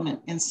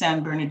settlement in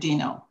San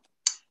Bernardino.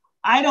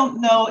 I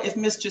don't know if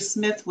Mr.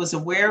 Smith was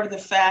aware of the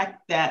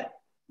fact that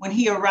when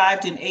he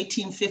arrived in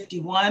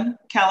 1851,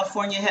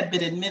 California had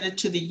been admitted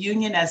to the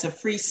Union as a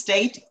free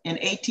state in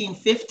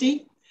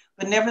 1850,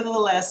 but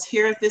nevertheless,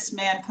 here this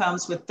man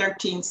comes with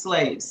 13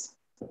 slaves.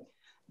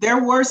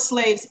 There were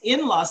slaves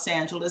in Los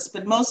Angeles,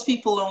 but most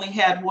people only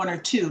had one or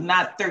two,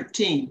 not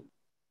 13.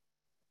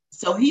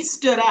 So he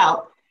stood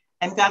out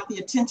and got the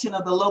attention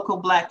of the local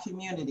Black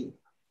community.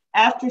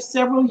 After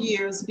several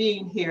years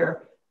being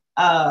here,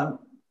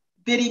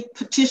 Biddy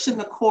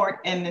petitioned the court,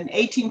 and in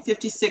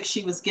 1856,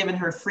 she was given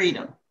her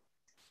freedom.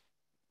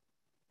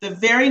 The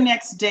very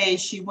next day,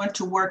 she went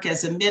to work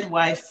as a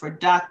midwife for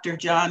Dr.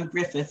 John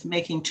Griffith,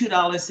 making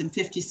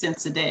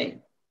 $2.50 a day.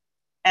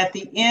 At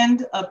the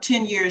end of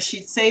 10 years,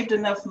 she'd saved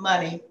enough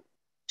money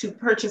to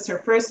purchase her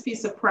first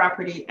piece of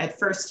property at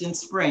First and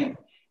Spring.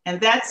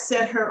 And that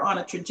set her on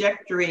a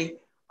trajectory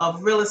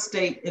of real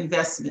estate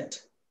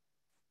investment.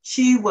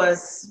 She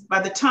was,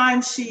 by the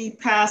time she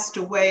passed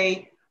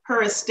away,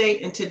 her estate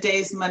in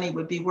today's money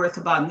would be worth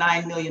about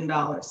 $9 million.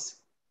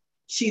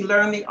 She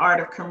learned the art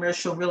of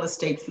commercial real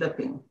estate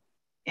flipping.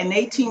 In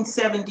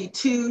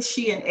 1872,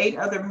 she and 8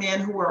 other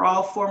men who were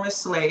all former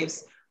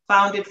slaves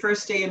founded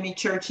First AME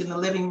Church in the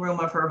living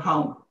room of her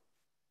home.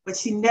 But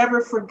she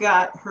never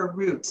forgot her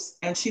roots,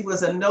 and she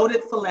was a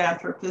noted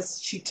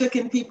philanthropist. She took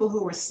in people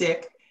who were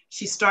sick.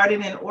 She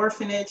started an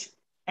orphanage,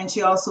 and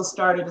she also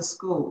started a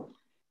school.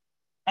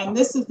 And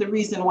this is the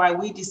reason why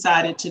we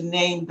decided to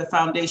name the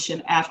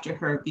foundation after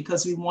her,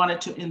 because we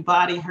wanted to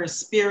embody her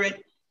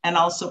spirit and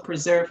also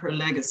preserve her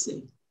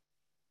legacy.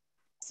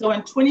 So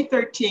in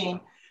 2013,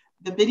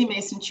 the Biddy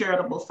Mason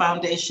Charitable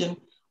Foundation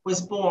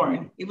was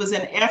born. It was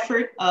an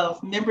effort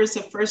of members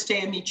of First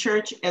AME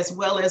Church as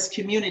well as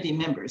community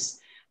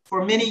members.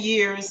 For many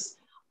years,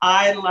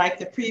 I, like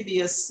the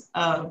previous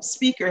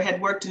speaker,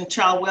 had worked in the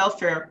child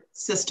welfare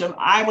system.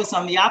 I was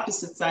on the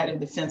opposite side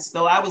of the fence,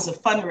 though. I was a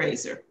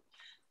fundraiser.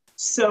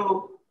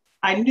 So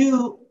I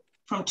knew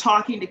from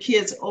talking to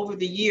kids over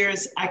the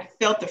years, I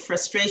felt the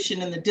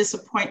frustration and the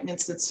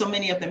disappointments that so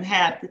many of them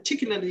had,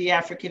 particularly the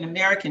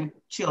African-American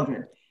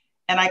children.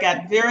 And I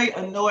got very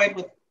annoyed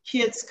with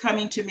kids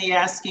coming to me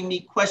asking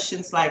me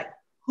questions like,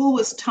 who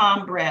was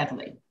Tom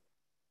Bradley?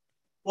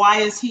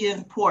 Why is he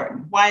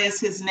important? Why is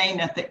his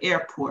name at the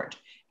airport?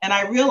 And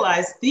I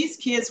realized these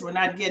kids were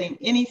not getting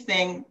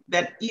anything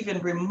that even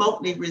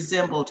remotely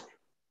resembled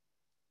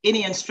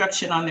any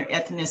instruction on their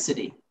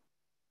ethnicity.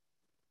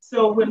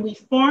 So when we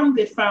formed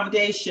the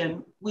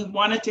foundation, we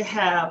wanted to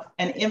have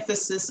an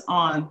emphasis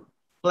on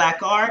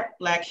Black art,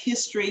 Black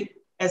history,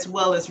 as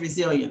well as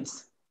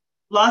resilience.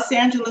 Los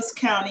Angeles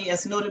County,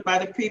 as noted by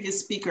the previous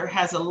speaker,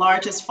 has the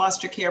largest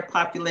foster care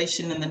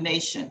population in the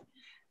nation.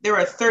 There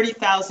are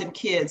 30,000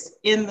 kids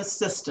in the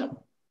system.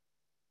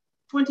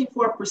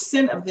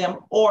 24% of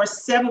them, or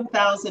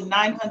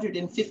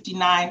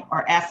 7,959,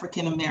 are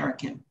African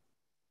American.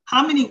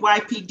 How many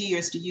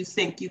YPDers do you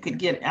think you could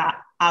get out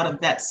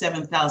of that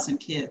 7,000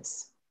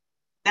 kids?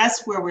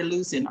 That's where we're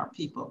losing our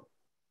people,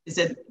 is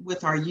it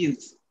with our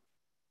youth.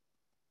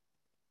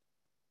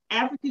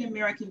 African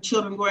American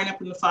children growing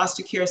up in the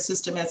foster care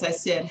system, as I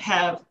said,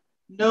 have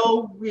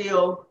no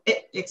real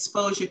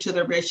exposure to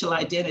their racial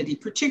identity,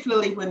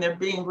 particularly when they're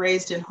being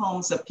raised in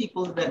homes of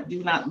people that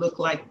do not look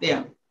like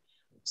them.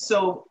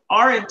 So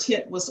our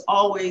intent was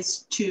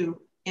always to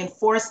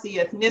enforce the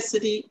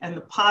ethnicity and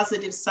the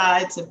positive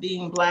sides of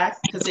being Black,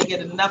 because they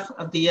get enough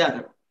of the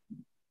other.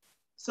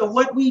 So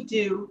what we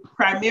do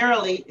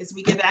primarily is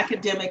we give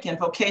academic and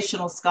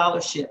vocational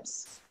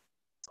scholarships.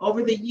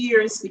 Over the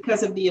years,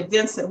 because of the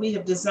events that we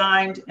have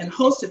designed and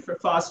hosted for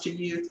foster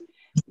youth,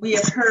 we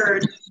have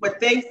heard what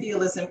they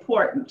feel is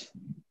important.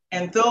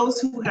 And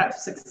those who have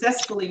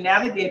successfully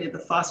navigated the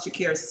foster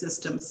care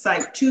system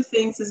cite 2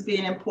 things as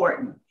being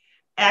important: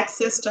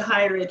 access to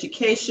higher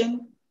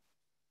education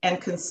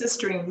and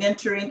consistent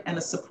mentoring and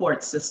a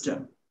support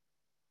system.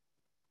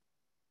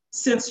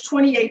 Since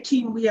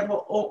 2018, we have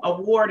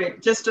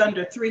awarded just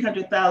under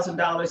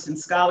 $300,000 in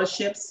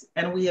scholarships,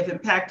 and we have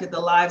impacted the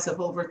lives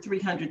of over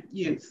 300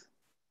 youth.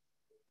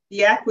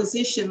 The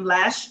acquisition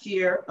last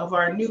year of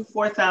our new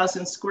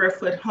 4,000 square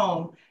foot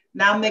home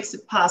now makes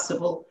it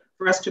possible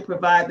for us to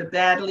provide the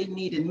badly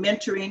needed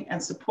mentoring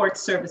and support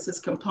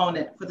services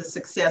component for the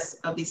success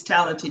of these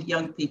talented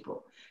young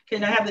people.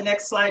 Can I have the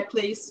next slide,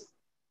 please?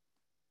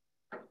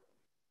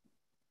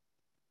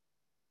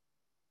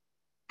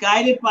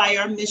 Guided by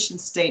our mission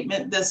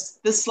statement, this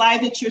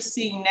slide that you're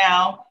seeing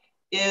now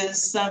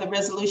is the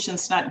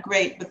resolution's not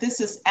great, but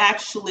this is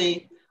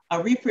actually a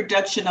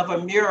reproduction of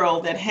a mural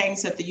that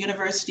hangs at the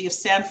University of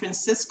San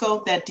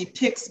Francisco that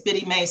depicts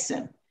Biddy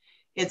Mason.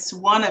 It's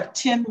one of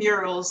 10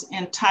 murals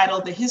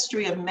entitled The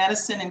History of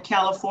Medicine in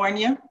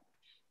California.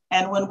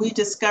 And when we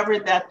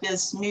discovered that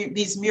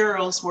these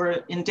murals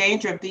were in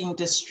danger of being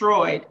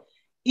destroyed,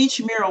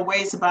 each mural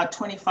weighs about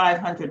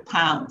 2,500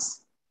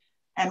 pounds.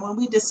 And when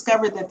we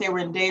discovered that they were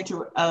in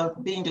danger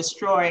of being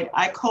destroyed,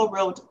 I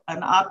co-wrote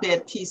an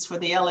op-ed piece for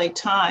the LA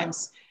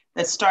Times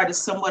that started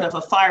somewhat of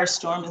a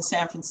firestorm in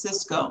San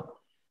Francisco.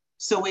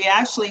 So we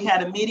actually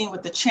had a meeting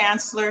with the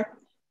chancellor,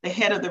 the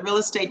head of the real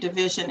estate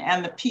division,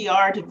 and the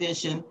PR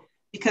division,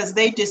 because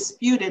they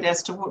disputed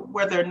as to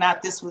whether or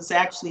not this was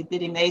actually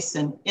Biddy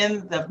Mason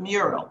in the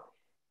mural.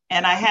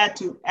 And I had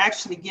to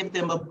actually give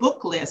them a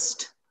book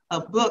list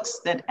of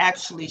books that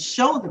actually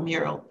show the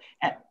mural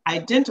and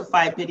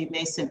identify Biddy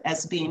Mason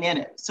as being in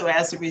it. So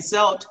as a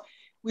result,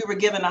 we were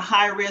given a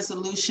high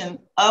resolution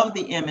of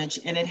the image,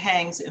 and it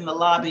hangs in the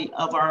lobby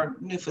of our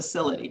new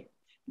facility.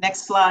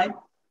 Next slide.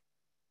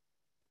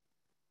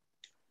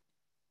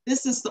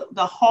 This is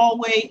the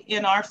hallway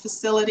in our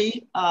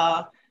facility.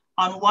 On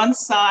one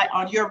side,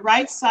 on your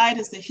right side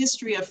is the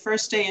history of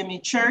First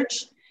AME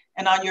Church,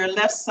 and on your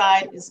left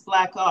side is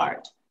Black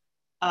art.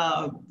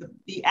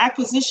 The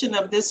acquisition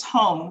of this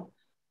home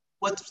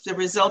was the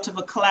result of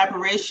a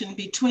collaboration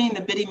between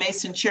the Biddy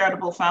Mason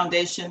Charitable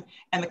Foundation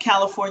and the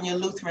California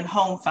Lutheran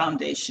Home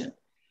Foundation.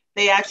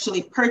 They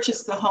actually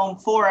purchased the home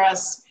for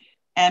us,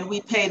 and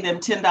we pay them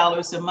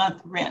 $10 a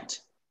month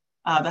rent.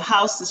 The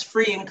house is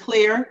free and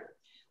clear.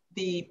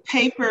 The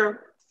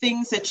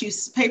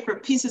pieces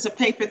of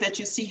paper that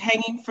you see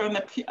hanging from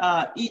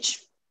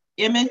each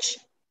image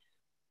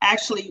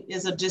actually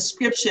is a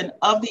description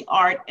of the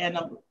art and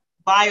a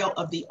bio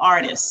of the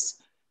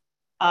artist.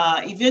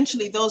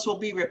 Eventually, those will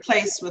be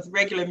replaced with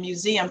regular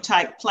museum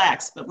type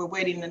plaques, but we're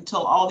waiting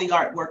until all the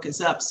artwork is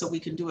up so we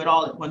can do it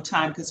all at one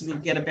time because we'll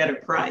get a better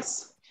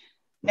price.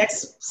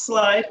 Next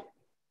slide.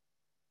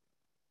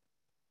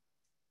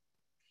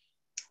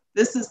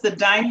 This is the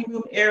dining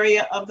room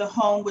area of the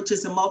home, which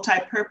is a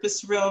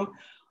multi-purpose room.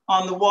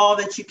 On the wall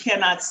that you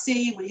cannot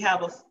see, we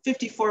have a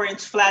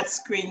 54-inch flat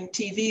screen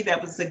TV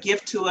that was a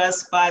gift to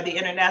us by the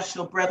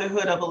International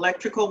Brotherhood of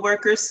Electrical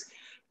Workers,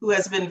 who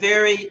has been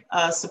very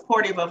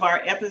supportive of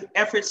our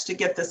efforts to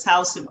get this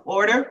house in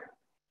order.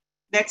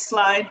 Next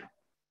slide.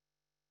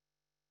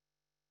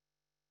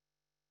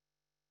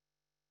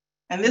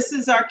 And this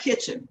is our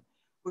kitchen.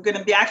 We're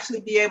going to actually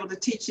be able to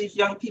teach these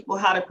young people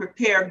how to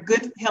prepare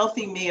good,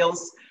 healthy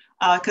meals,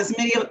 because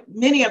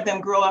many of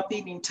them grow up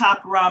eating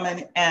top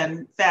ramen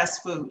and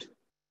fast food.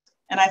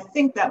 And I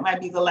think that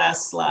might be the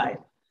last slide.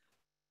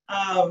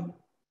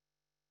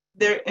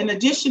 In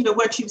addition to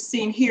what you've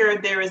seen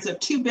here, there is a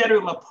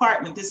 2-bedroom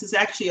apartment. This is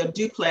actually a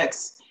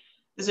duplex.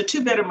 There's a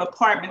 2-bedroom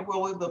apartment where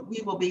we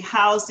will be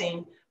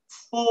housing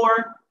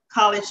 4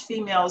 college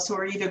females who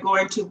are either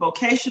going to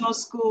vocational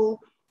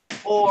school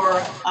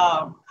or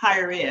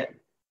higher ed.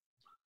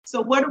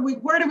 So where do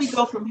we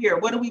go from here?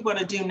 What do we want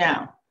to do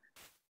now?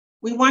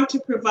 We want to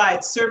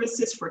provide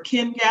services for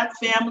kin gap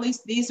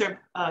families. These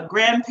are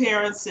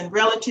grandparents and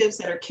relatives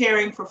that are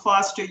caring for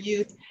foster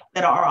youth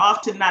that are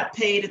often not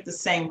paid at the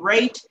same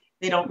rate.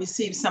 They don't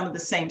receive some of the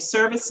same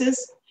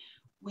services.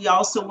 We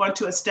also want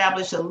to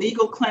establish a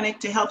legal clinic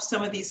to help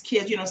some of these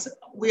kids. You know,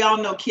 we all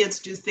know kids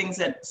do things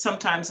that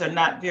sometimes are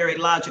not very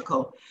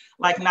logical,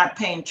 like not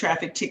paying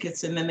traffic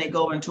tickets and then they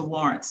go into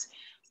warrants.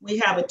 We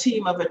have a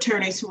team of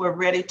attorneys who are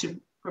ready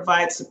to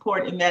provide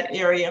support in that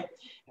area.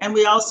 And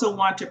we also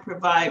want to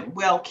provide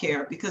well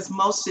care because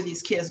most of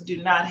these kids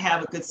do not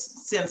have a good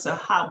sense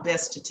of how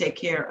best to take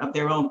care of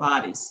their own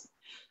bodies.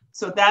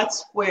 So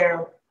that's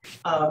where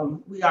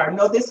we are.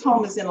 No, this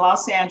home is in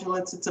Los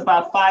Angeles. It's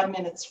about 5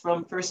 minutes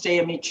from First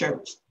AME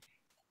Church.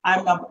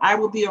 I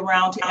will be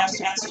around to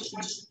answer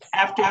questions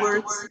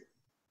afterwards.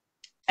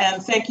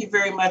 And thank you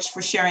very much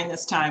for sharing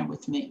this time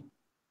with me.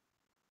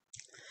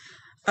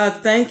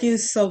 Thank you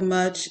so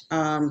much,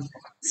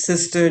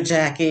 Sister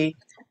Jackie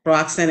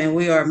Broxton, and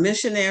we are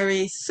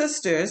missionary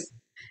sisters,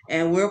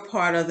 and we're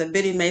part of the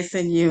Biddy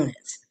Mason unit.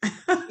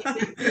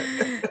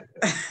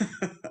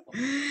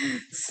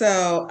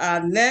 So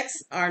our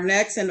next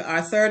and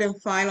our third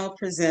and final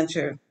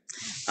presenter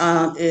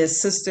is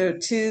Sister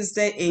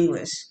Tuesday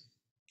English,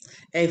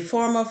 a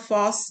former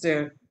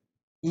foster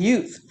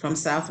youth from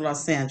South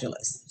Los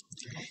Angeles.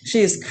 She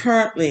is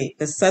currently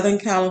the Southern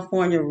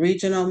California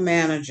Regional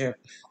Manager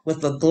with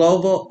the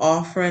Global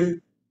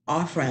Offering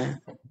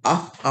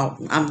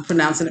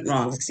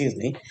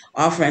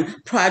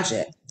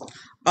Project,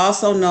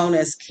 also known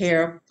as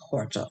Care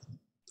Portal.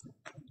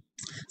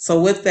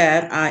 So with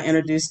that, I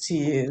introduce to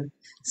you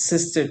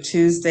Sister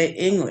Tuesday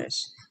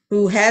English,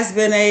 who has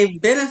been a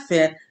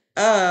benefit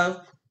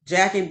of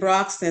Jackie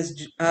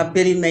Broxton's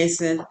Biddy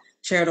Mason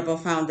Charitable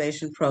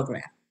Foundation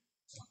program.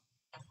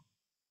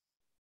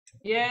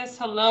 Yes,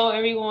 hello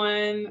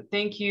everyone.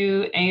 Thank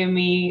you,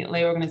 AME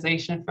Lay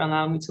Organization, for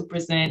allowing me to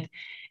present.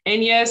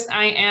 And yes,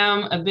 I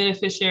am a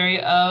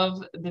beneficiary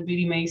of the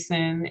Biddy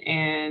Mason,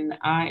 and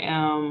I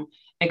am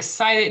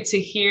excited to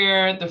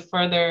hear the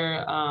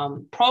further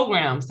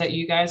programs that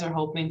you guys are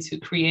hoping to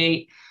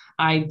create.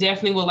 I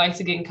definitely would like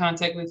to get in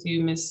contact with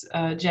you, Miss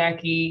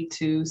Jackie,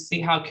 to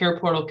see how Care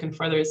Portal can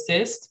further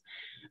assist.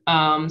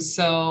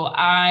 So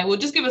I will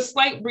just give a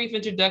slight brief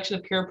introduction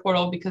of Care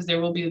Portal because there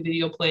will be a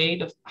video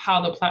played of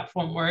how the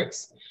platform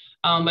works.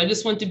 I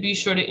just want to be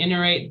sure to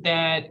iterate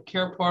that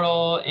Care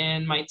Portal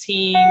and my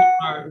team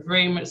are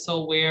very much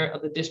so aware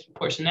of the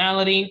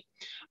disproportionality.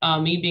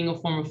 Me being a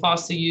former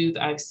foster youth,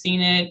 I've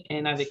seen it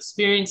and I've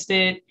experienced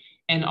it,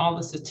 and all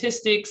the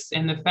statistics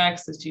and the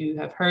facts that you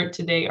have heard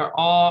today are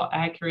all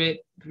accurate,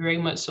 very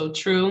much so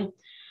true.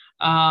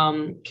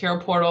 Care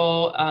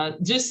Portal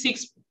just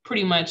seeks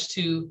pretty much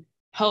to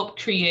help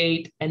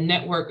create a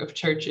network of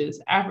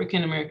churches,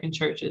 African-American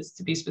churches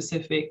to be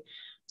specific,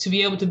 to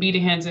be able to be the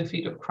hands and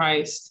feet of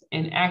Christ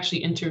and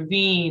actually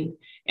intervene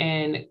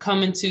and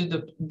come into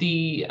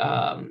the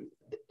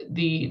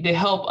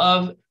help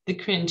of the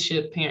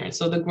kinship parents,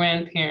 so the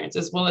grandparents,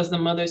 as well as the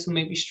mothers who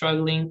may be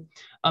struggling,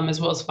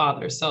 as well as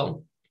fathers.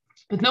 So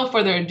with no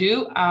further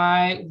ado,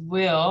 I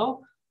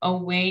will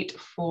await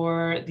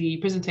for the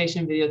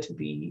presentation video to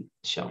be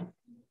shown.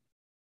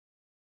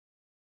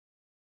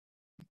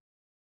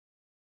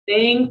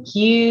 Thank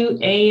you,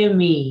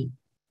 AME,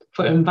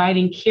 for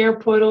inviting Care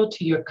Portal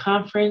to your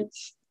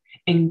conference,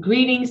 and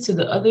greetings to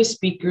the other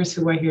speakers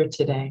who are here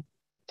today.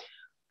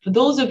 For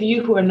those of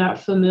you who are not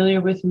familiar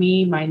with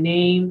me, my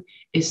name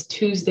is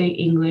Tuesday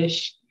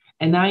English,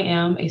 and I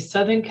am a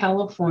Southern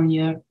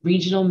California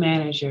Regional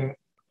Manager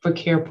for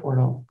Care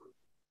Portal.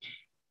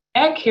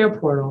 At Care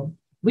Portal,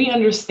 we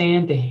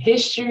understand the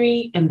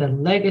history and the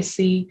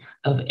legacy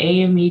of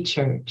AME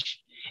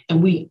Church,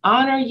 and we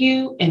honor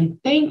you and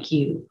thank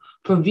you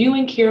for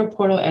viewing Care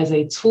Portal as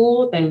a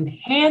tool that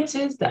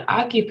enhances the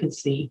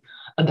occupancy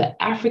of the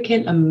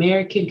African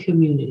American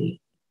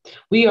community.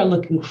 We are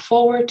looking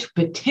forward to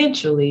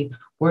potentially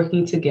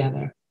working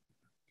together.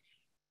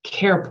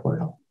 Care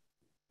Portal.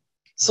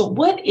 So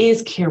what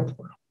is Care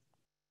Portal?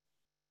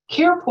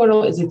 Care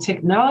Portal is a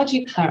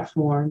technology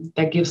platform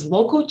that gives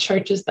local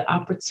churches the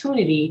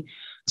opportunity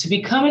to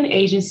become an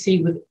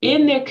agency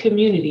within their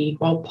community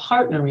while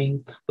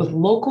partnering with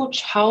local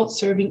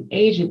child-serving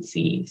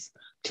agencies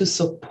to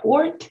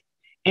support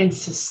and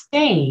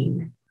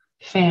sustain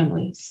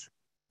families.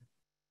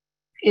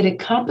 It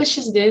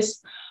accomplishes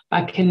this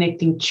by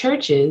connecting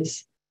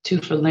churches to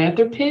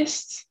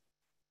philanthropists,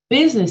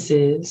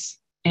 businesses,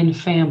 and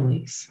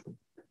families.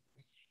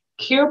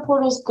 Care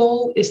Portal's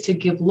goal is to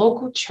give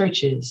local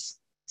churches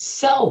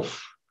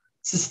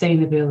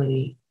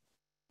self-sustainability,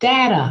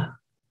 data,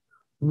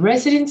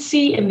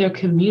 residency in their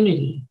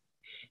community,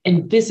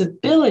 and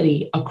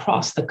visibility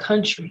across the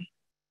country.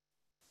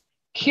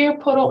 Care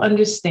Portal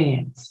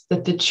understands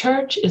that the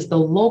church is the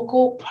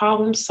local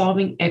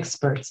problem-solving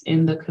experts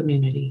in the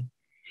community,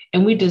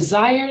 and we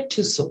desire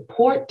to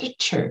support the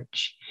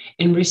church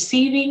in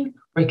receiving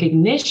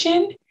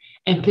recognition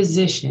and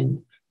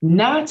position,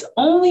 not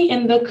only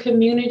in the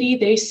community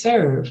they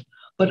serve,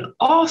 but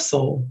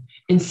also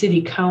in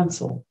City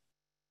Council.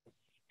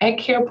 At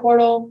Care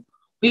Portal,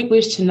 we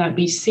wish to not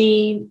be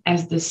seen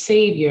as the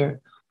savior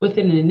with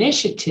an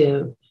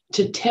initiative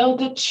to tell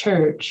the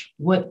church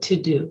what to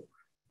do.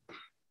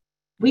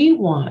 We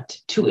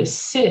want to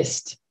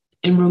assist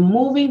in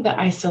removing the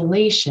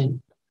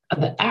isolation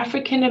of the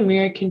African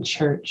American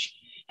church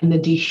and the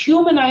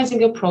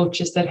dehumanizing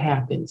approaches that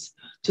happens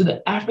to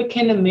the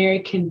African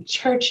American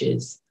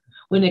churches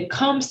when it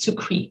comes to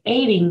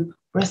creating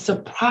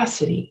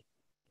reciprocity.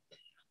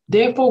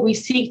 Therefore, we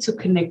seek to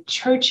connect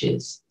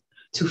churches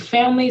to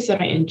families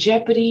that are in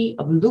jeopardy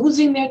of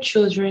losing their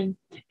children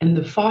in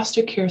the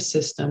foster care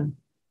system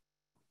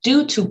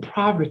due to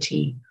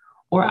poverty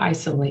or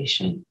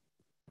isolation.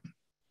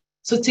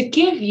 So to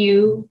give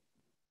you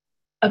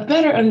a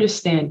better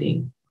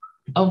understanding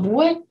of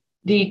what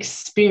the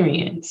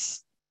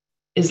experience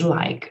is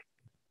like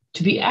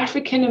to be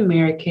African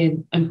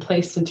American and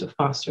placed into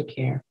foster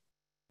care,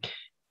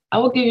 I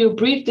will give you a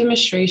brief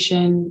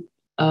demonstration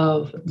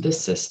of the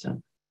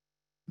system.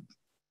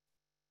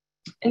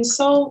 And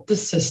so the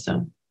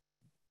system.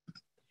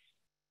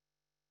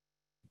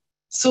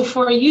 So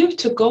for a youth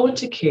to go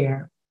into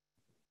care,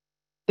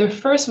 there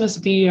first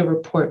must be a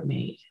report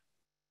made.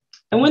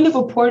 And when the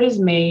report is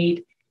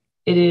made,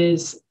 it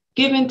is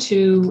given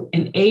to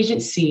an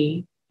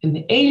agency, and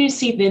the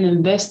agency then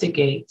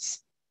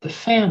investigates the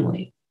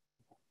family.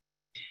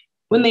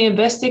 When they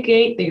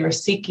investigate, they are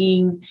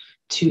seeking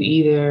to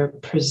either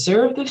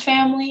preserve the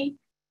family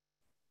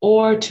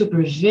or to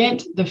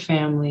prevent the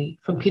family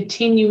from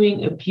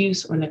continuing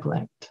abuse or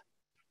neglect.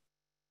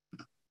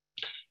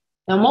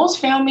 Now, most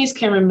families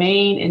can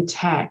remain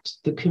intact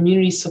through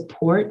community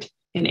support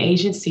and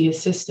agency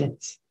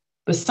assistance,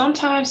 but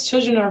sometimes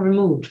children are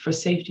removed for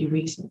safety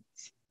reasons.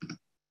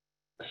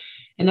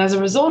 And as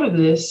a result of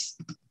this,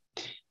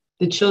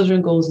 the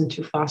children goes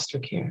into foster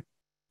care.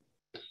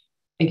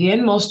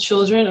 Again, most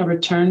children are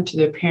returned to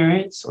their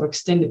parents or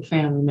extended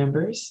family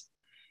members,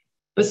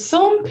 but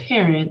some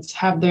parents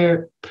have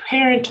their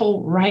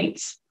parental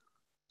rights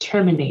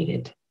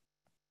terminated.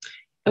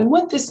 And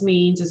what this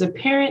means is a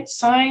parent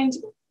signs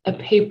a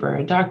paper,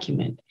 a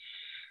document,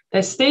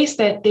 that states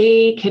that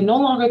they can no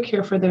longer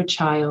care for their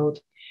child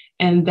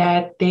and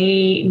that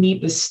they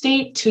need the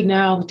state to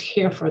now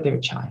care for their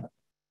child.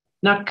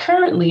 Now,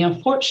 currently,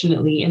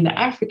 unfortunately, in the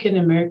African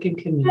American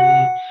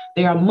community,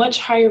 there are much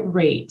higher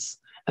rates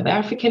of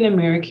African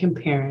American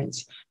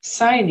parents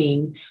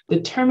signing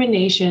the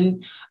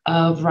termination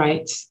of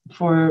rights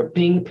for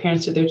being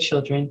parents of their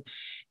children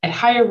at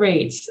higher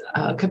rates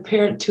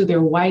compared to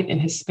their white and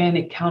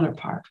Hispanic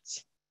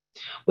counterparts.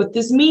 What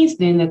this means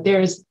then that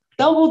there's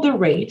double the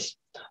rate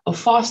of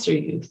foster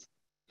youth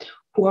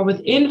who are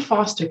within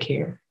foster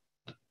care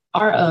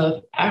are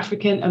of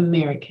African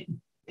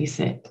American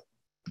descent.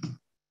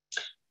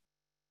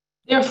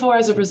 Therefore,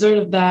 as a result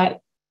of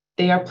that,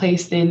 they are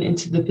placed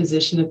into the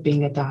position of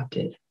being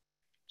adopted.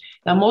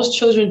 Now, most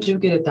children do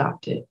get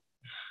adopted,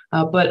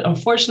 but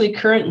unfortunately,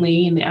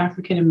 currently in the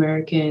African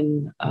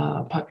American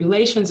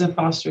populations in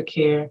foster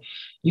care,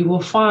 you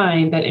will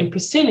find that in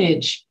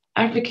percentage,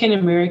 African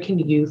American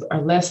youth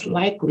are less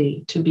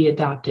likely to be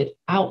adopted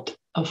out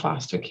of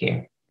foster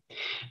care,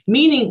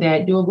 meaning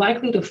that you're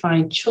likely to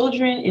find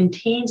children and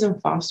teens in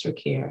foster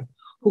care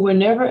who were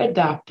never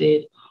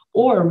adopted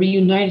or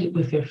reunited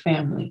with their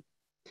family.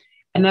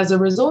 And as a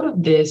result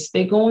of this,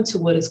 they go into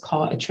what is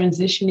called a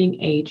transitioning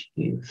age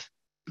youth.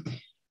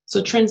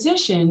 So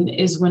transition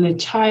is when a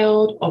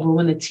child or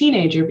when a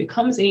teenager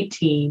becomes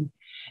 18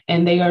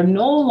 and they are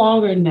no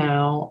longer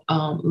now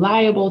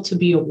liable to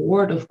be a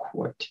ward of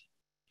court,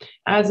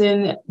 as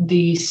in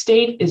the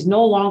state is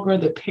no longer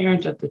the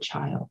parent of the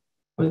child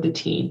or the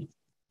teen.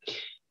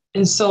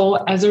 And so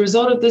as a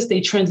result of this, they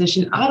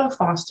transition out of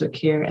foster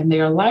care and they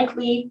are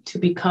likely to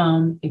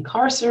become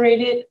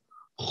incarcerated,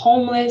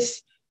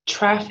 homeless,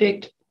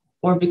 trafficked,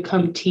 or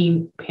become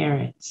teen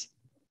parents.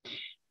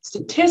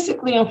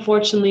 Statistically,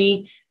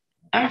 unfortunately,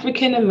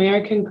 African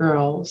American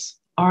girls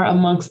are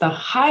amongst the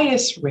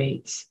highest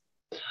rates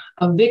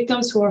of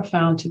victims who are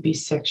found to be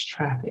sex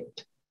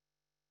trafficked.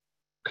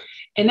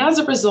 And as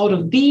a result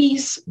of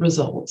these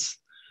results,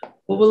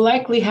 what will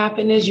likely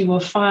happen is you will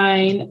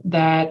find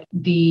that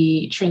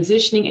the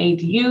transitioning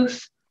age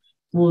youth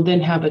will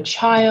then have a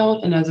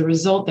child, and as a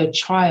result, that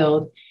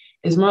child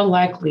is more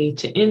likely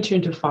to enter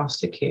into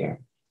foster care.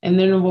 And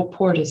then a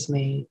report is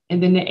made,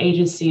 and then the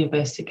agency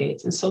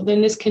investigates. And so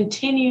then this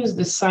continues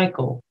the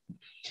cycle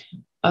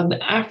of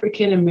the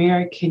African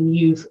American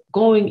youth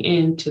going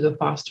into the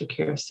foster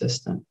care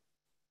system.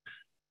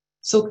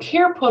 So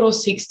Care Portal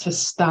seeks to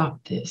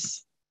stop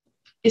this.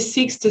 It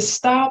seeks to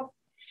stop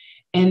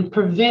and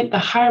prevent the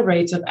high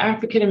rates of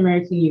African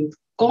American youth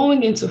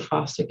going into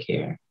foster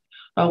care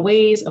by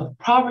ways of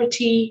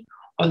poverty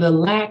or the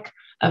lack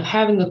of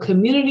having a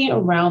community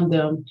around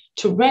them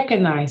to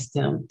recognize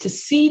them, to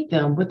see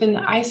them within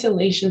the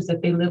isolations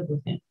that they live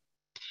within.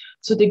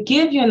 So to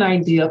give you an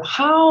idea of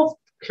how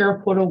Care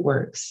Portal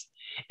works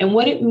and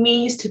what it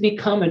means to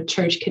become a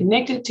church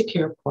connected to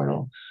Care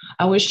Portal,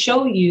 I will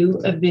show you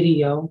a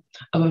video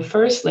of a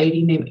first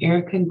lady named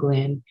Erica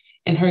Glenn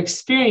and her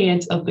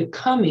experience of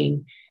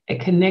becoming a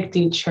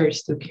connecting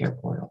church through Care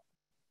Portal.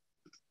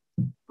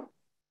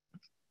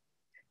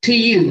 To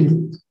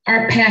you,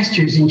 our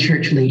pastors and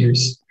church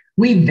leaders,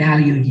 we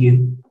value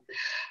you.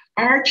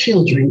 Our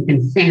children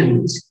and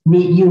families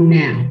need you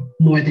now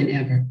more than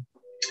ever.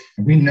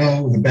 We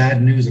know the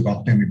bad news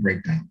about family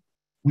breakdown.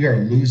 We are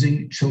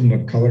losing children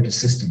of color to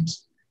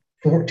systems.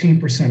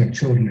 14% of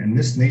children in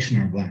this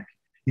nation are Black,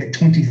 yet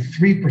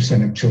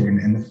 23% of children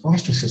in the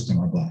foster system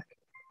are Black.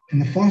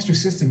 And the foster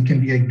system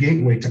can be a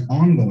gateway to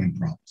ongoing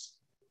problems.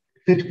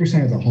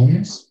 50% of the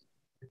homeless,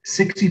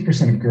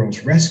 60% of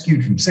girls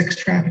rescued from sex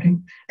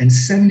trafficking, and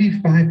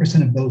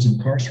 75% of those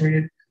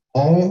incarcerated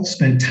all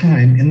spend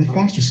time in the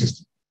foster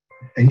system.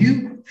 And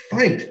you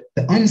fight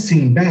the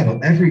unseen battle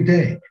every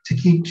day to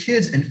keep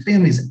kids and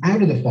families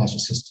out of the foster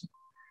system.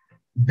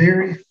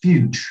 Very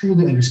few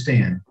truly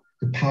understand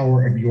the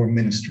power of your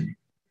ministry.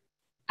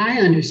 I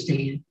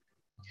understand.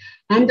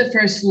 I'm the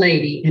first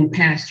lady and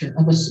pastor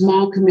of a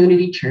small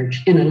community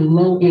church in a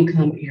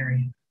low-income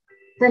area.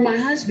 For my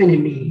husband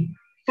and me,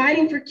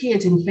 fighting for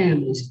kids and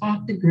families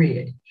off the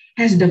grid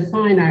has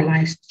defined our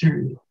life's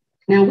journey.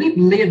 Now, we've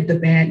lived the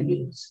bad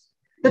news,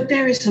 but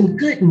there is some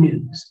good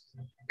news.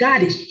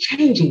 God is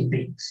changing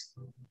things.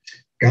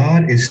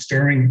 God is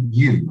stirring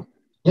you,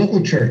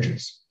 local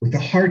churches, with the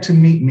heart to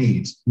meet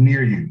needs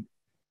near you.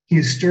 He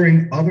is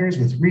stirring others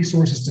with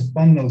resources to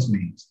fund those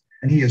needs.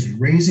 And he is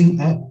raising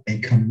up a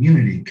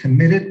community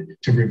committed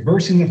to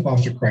reversing the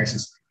foster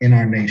crisis in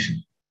our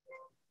nation.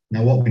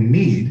 Now, what we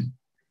need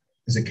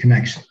is a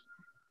connection.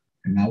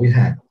 And now we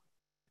have it.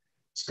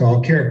 It's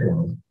called Care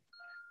Portal.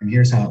 And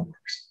here's how it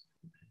works.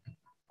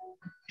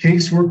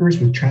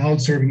 Caseworkers with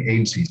child serving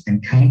agencies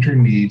encounter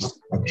needs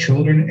of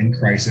children in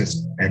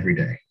crisis every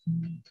day.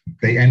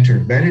 They enter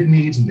vetted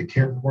needs in the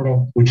care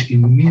portal, which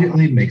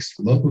immediately makes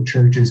local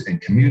churches and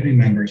community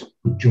members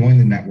who join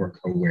the network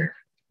aware,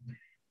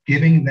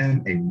 giving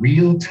them a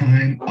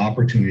real-time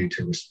opportunity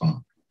to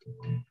respond.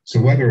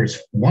 So whether it's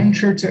one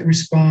church that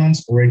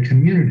responds or a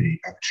community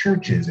of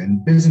churches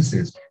and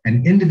businesses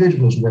and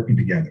individuals working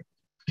together,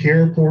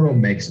 Care Portal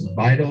makes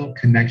vital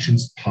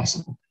connections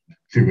possible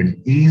through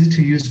an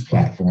easy-to-use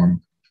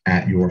platform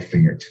at your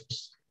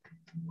fingertips.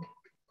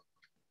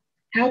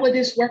 How will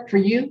this work for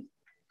you?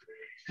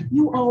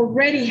 You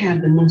already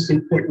have the most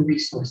important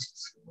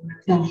resources: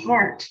 the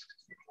heart,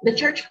 the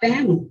church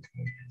family,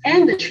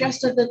 and the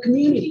trust of the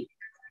community.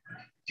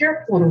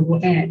 Care Portal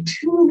will add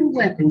 2 new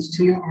weapons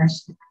to your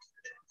arsenal.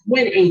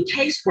 When a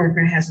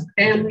caseworker has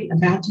a family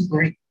about to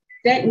break,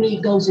 that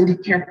need goes into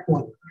Care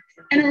Portal,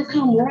 and it'll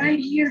come right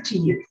here to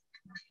you.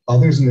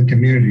 Others in the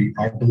community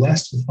are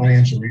blessed with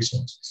financial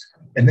resources,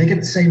 and they get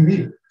the same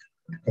need.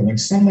 But when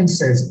someone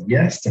says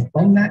yes to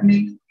fund that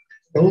need,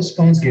 those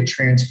funds get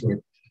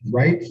transferred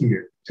right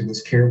here to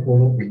this Care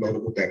Portal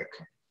reloadable debit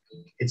card.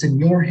 It's in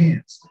your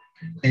hands,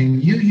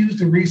 and you use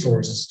the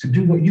resources to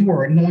do what you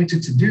are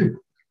anointed to do.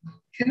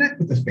 Connect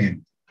with the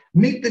family,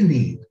 meet the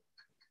need,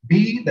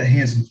 be the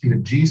hands and feet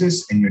of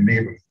Jesus in your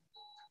neighborhood.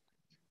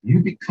 You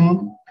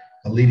become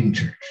a leading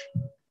church,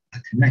 a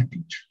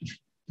connecting church.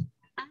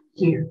 I'm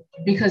here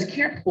because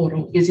Care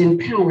Portal is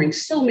empowering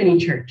so many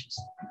churches,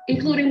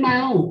 including my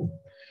own.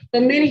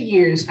 For many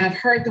years, I've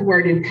heard the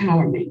word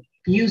empowerment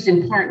used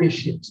in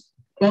partnerships,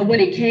 but when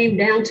it came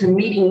down to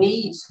meeting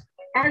needs,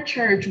 our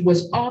church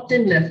was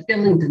often left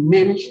feeling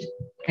diminished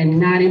and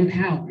not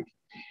empowered.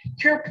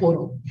 Care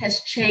Portal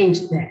has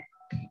changed that.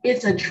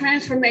 It's a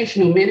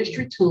transformational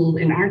ministry tool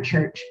in our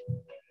church,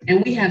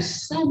 and we have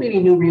so many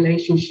new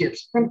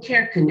relationships from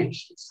care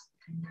connections,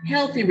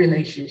 healthy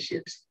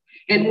relationships,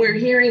 and we're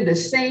hearing the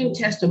same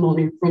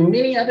testimony from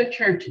many other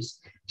churches,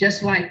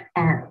 just like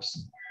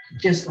ours,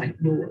 just like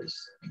yours.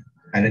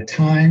 At a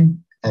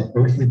time of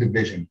earthly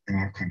division in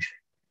our country,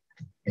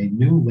 a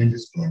new wind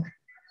is blowing.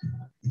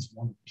 It's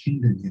one of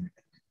kingdom unity.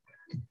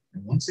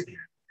 And once again,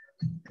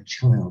 a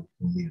child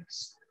will lead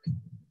us.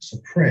 So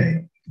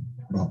pray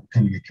about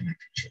becoming a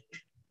connected church.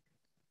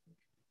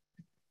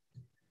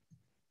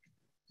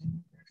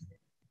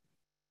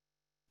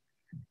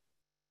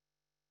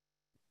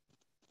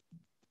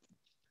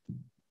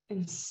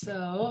 And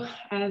so,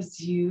 as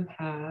you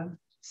have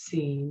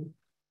seen,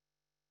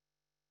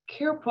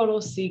 Care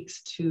Portal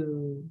seeks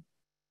to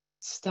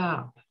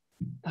stop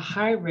the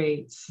high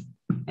rates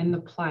and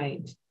the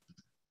plight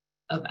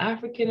of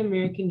African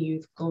American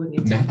youth going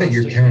into Not that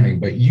you're counting,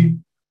 but you.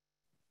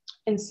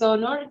 And so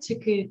in order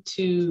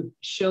to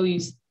show you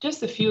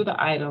just a few of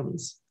the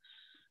items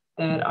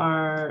that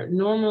are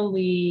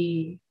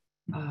normally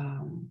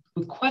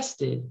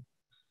requested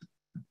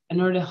in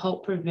order to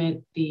help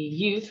prevent the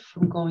youth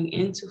from going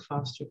into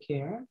foster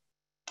care,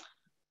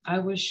 I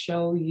will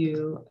show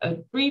you a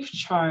brief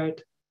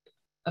chart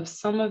of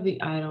some of the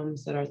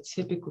items that are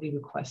typically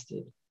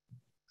requested.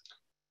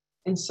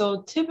 And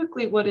so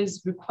typically what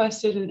is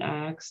requested and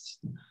asked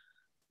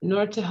in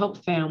order to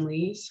help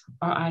families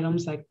are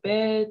items like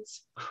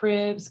beds,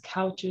 cribs,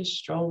 couches,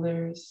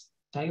 strollers,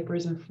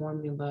 diapers, and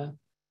formula.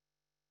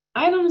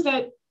 Items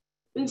that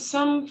in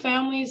some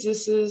families,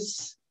 this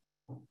is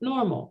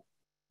normal.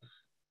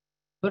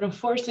 But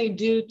unfortunately,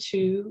 due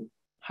to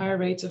higher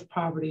rates of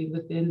poverty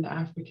within the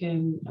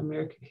African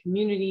American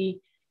community,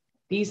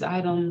 these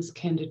items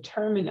can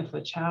determine if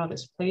a child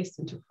is placed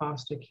into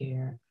foster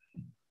care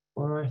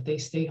or if they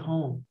stay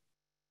home.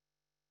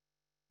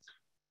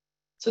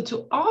 So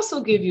to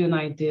also give you an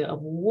idea of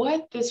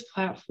what this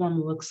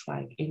platform looks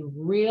like in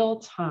real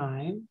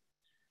time,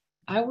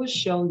 I will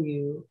show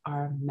you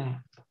our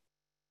map.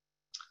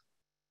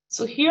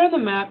 So here on the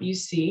map, you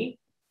see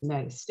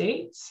United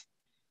States,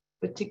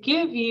 but to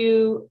give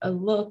you a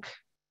look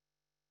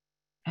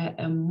at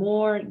a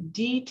more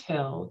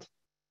detailed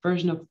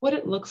version of what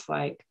it looks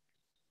like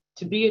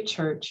to be a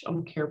church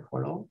on Care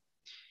Portal,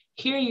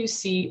 here you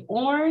see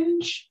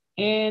orange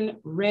and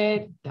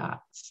red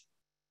dots.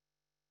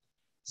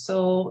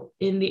 So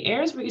in the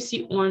areas where you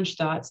see orange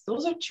dots,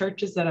 those are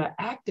churches that are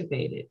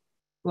activated,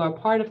 who are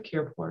part of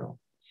Care Portal.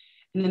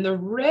 And in the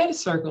red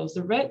circles,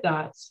 the red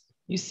dots,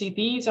 you see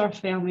these are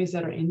families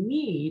that are in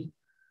need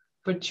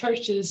for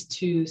churches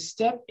to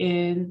step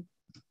in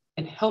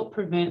and help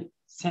prevent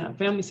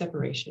family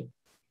separation.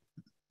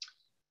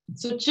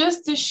 So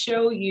just to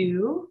show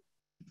you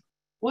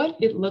what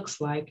it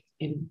looks like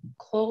in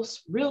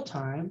close real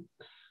time,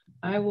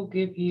 I will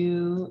give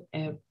you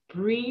a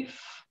brief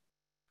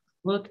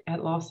look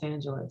at Los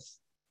Angeles.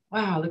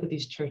 Wow, look at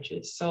these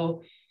churches.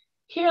 So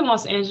here in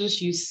Los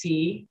Angeles, you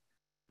see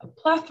a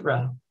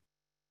plethora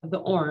of the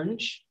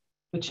orange,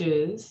 which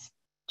is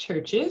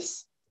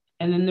churches.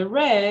 And then the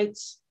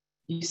reds,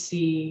 you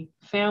see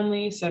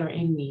families that are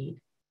in need.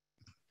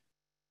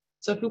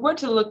 So if we were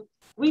to look a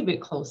wee bit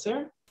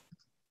closer,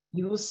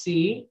 you will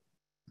see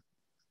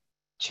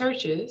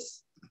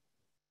churches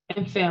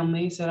and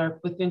families that are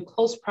within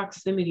close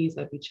proximities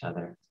of each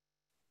other.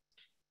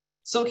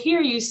 So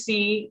here you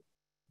see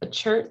a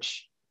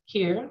church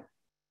here.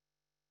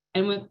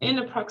 And within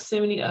the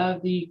proximity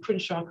of the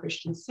Crenshaw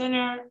Christian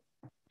Center,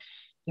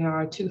 there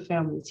are 2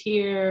 families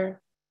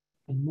here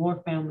and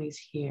more families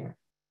here.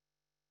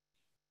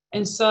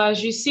 And so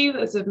as you see,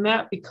 as the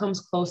map becomes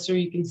closer,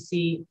 you can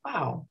see,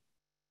 wow,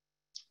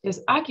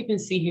 there's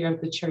occupancy here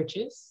of the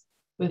churches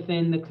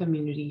within the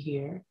community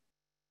here,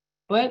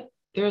 but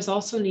there's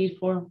also need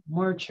for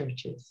more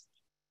churches.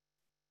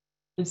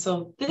 And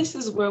so this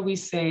is where we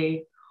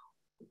say,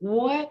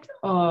 what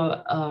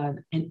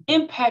an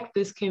impact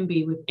this can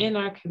be within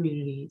our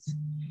communities.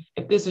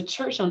 If there's a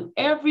church on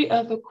every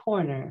other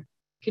corner,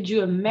 could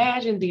you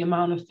imagine the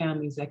amount of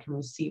families that can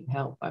receive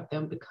help by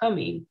them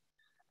becoming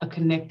a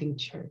connecting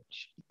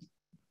church?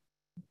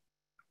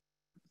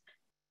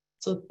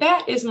 So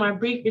that is my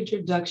brief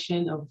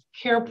introduction of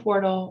Care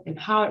Portal and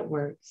how it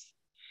works.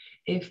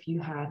 If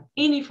you have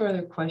any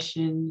further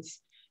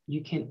questions,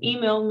 you can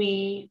email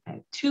me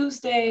at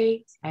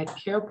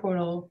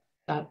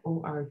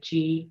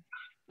tuesday@careportal.org.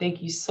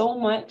 Thank you so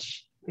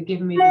much for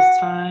giving me this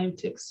time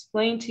to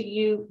explain to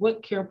you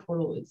what Care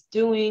Portal is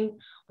doing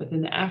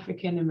within the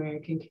African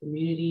American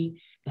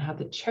community and how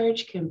the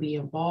church can be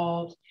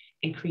involved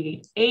and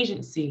create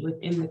agency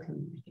within the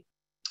community.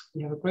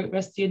 You have a great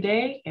rest of your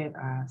day, and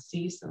I'll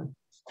see you soon.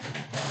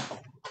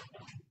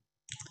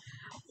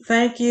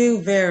 Thank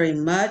you very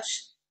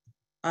much,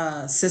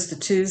 Sister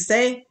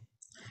Tuesday.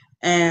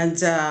 And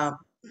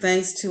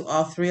thanks to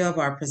all 3 of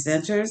our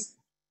presenters.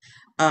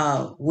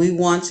 We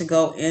want to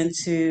go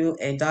into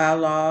a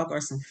dialogue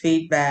or some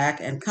feedback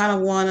and kind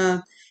of want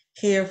to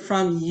hear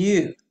from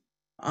you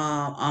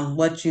on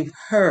what you've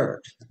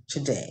heard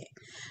today.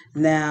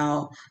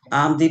 Now,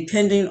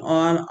 depending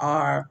on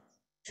our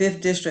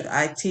 5th District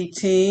IT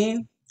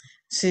team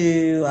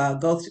to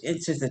go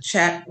into the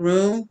chat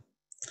room,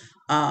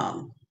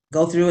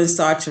 go through and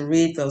start to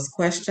read those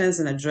questions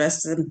and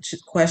address them to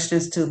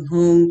questions to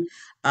whom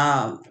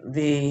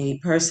the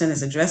person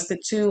is addressed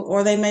it to,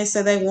 or they may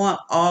say they want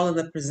all of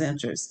the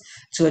presenters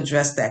to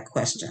address that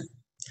question.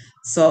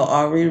 So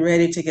are we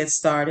ready to get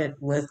started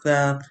with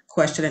the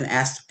question and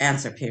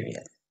answer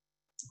period?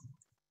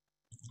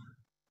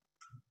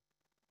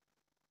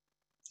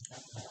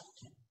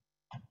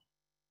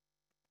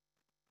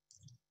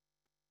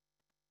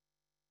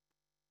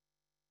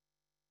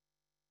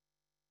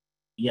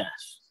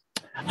 Yes.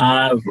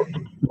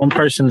 One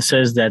person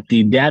says that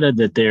the data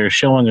that they're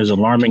showing is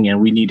alarming and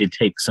we need to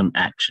take some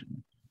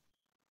action.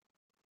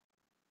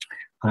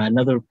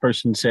 Another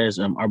person says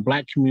our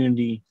Black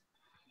community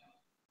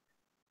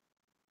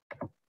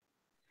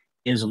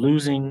is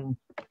losing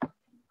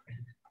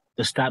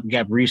the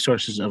stopgap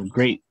resources of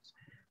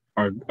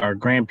our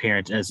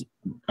grandparents as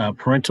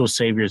parental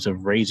saviors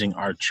of raising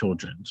our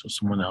children. So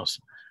someone else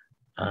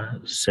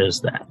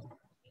says that.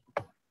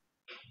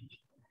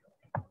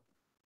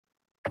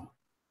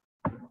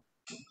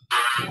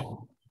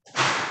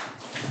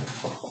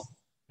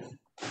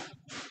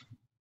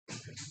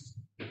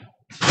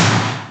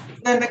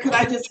 Linda, could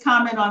I just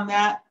comment on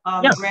that?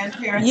 Yeah.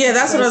 Grandparents. Yeah,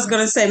 that's what I was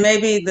going to say.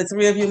 Maybe the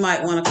 3 of you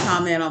might want to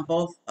comment on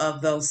both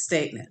of those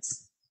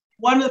statements.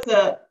 One of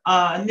the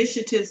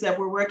initiatives that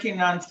we're working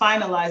on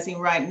finalizing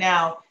right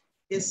now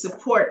is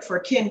support for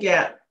kin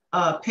gap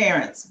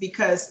parents,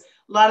 because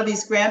a lot of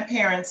these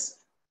grandparents,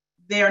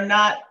 they're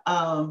not,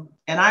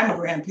 and I'm a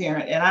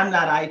grandparent and I'm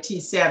not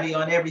IT savvy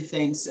on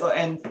everything. So,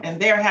 and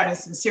they're having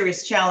some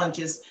serious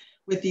challenges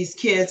with these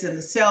kids and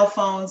the cell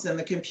phones and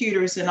the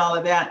computers and all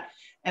of that.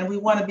 And we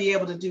want to be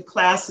able to do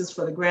classes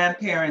for the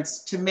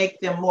grandparents to make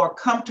them more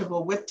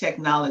comfortable with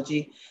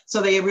technology so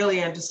they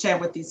really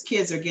understand what these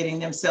kids are getting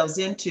themselves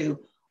into.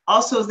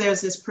 Also, there's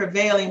this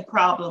prevailing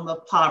problem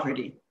of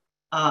poverty.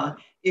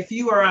 If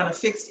you are on a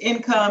fixed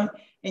income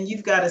and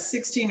you've got a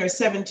 16 or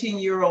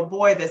 17-year-old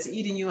boy that's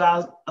eating you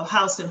out of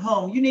house and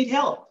home, you need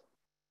help.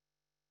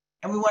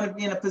 And we want to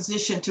be in a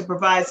position to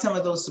provide some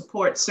of those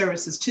support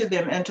services to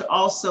them, and to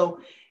also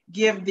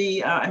give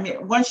the,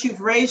 once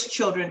you've raised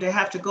children, to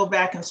have to go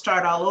back and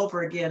start all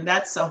over again,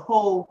 that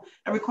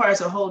requires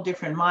a whole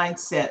different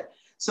mindset.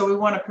 So we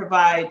want to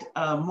provide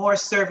more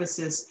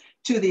services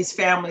to these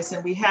families.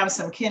 And we have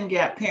some kin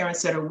gap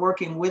parents that are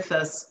working with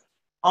us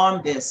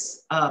on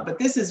this. But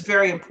this is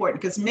very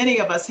important because many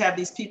of us have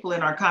these people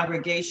in our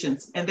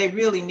congregations and they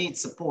really need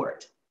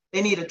support.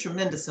 They need a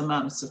tremendous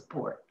amount of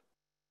support.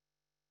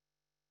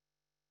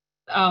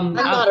 I'm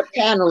not a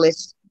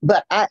panelist,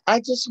 but I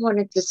just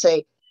wanted to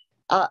say,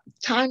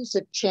 times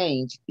have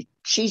changed.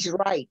 She's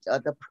right.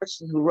 The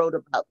person who wrote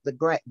about the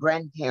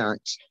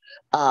grandparents,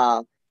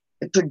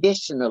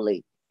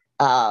 traditionally,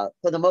 for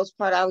the most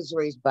part, I was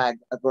raised by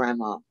a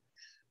grandma.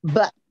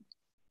 But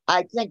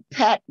I think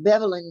Pat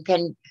Bevelin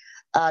can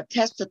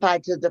testify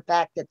to the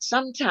fact that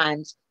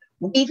sometimes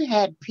we've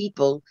had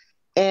people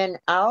in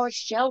our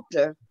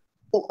shelter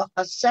who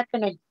are 2nd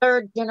and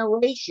 3rd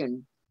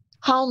generation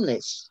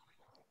homeless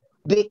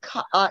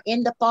because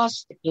in the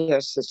foster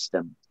care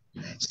system.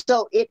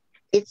 So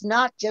it's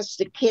not just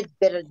the kids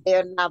that are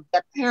there now,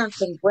 their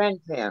parents and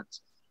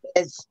grandparents.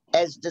 as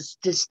the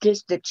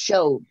statistics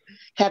showed,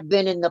 have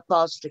been in the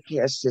foster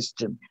care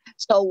system.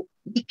 So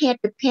we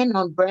can't depend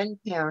on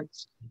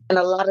grandparents in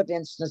a lot of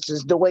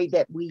instances the way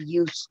that we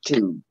used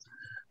to.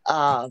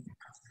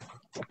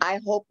 I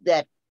hope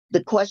that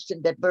the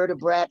question that Berta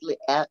Bradley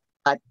asked,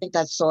 I think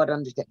I saw it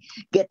on the,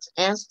 gets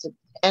answered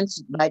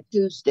by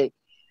Tuesday.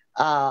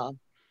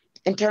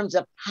 In terms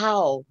of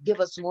how,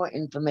 give us more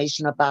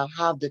information about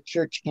how the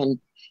church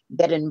can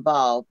get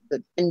involved,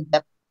 the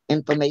in-depth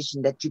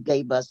information that you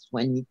gave us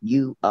when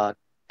you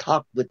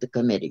talked with the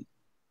committee.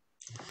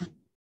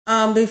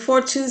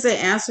 Before Tuesday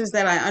answers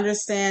that, I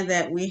understand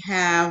that we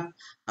have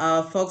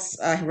folks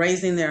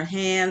raising their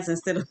hands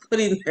instead of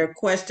putting their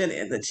question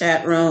in the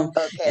chat room.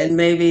 Okay. And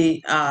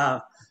maybe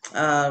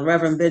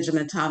Reverend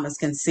Benjamin Thomas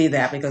can see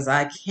that because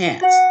I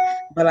can't.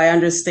 But I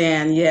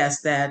understand,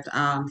 yes, that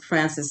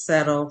Francis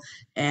Settle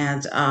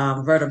and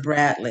Verta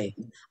Bradley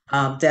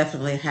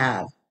definitely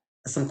have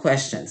some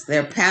questions.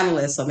 They're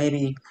panelists, so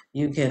maybe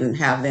you can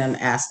have them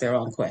ask their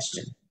own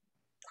question.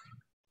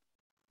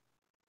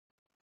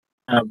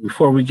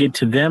 Before we get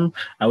to them,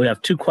 we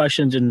have two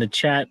questions in the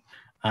chat,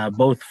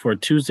 both for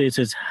Tuesday. It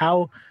says,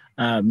 how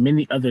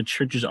many other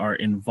churches are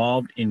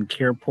involved in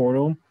Care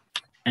Portal?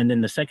 And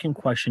then the second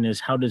question is,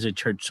 how does a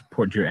church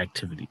support your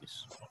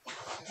activities?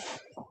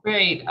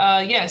 Great.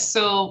 Yes.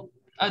 So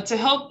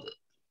to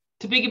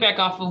piggyback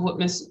off of what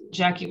Ms.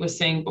 Jackie was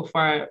saying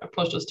before I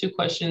approach those two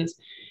questions,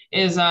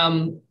 is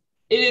it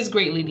is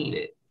greatly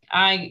needed.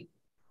 As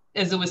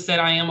it was said,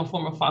 I am a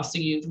former foster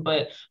youth,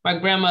 but my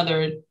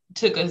grandmother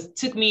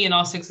took me and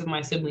all 6 of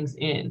my siblings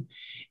in,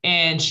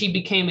 and she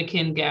became a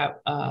Kin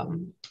Gap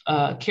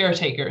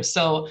caretaker.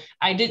 So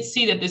I did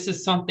see that this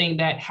is something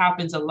that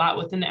happens a lot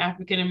within the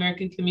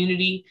African-American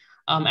community.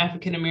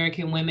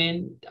 African-American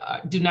women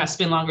do not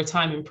spend longer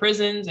time in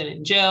prisons and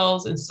in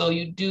jails. And so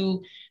you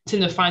do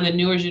tend to find the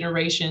newer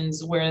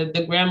generations where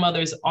the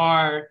grandmothers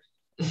are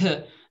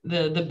the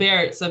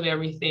Barretts of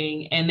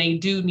everything, and they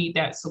do need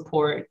that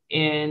support.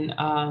 And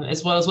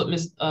as well as what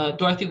Ms.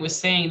 Dorothy was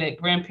saying, that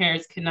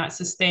grandparents cannot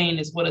sustain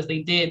as well as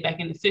they did back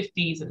in the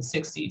 50s and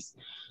 60s.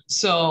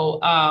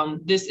 So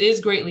this is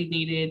greatly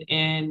needed,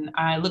 and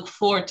I look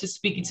forward to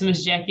speaking to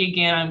Ms. Jackie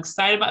again. I'm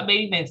excited about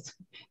the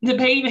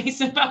Baby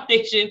Mason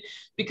Foundation,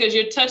 because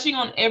you're touching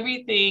on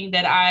everything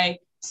that I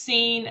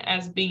seen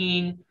as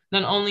being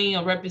not only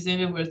a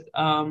representative with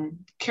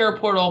Care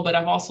Portal, but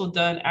I've also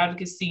done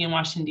advocacy in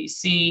Washington,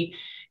 D.C.,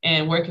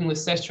 and working with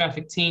sex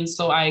trafficked teens.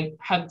 So I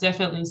have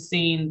definitely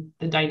seen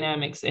the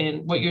dynamics,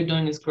 and what you're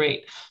doing is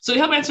great. So to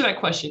help answer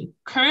that question,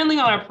 currently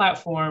on our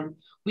platform,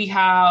 we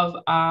have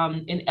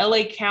in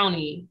LA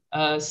County,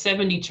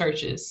 70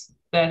 churches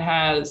that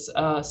has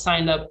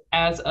signed up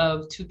as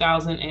of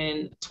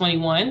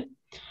 2021.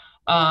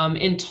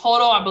 In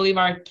total, I believe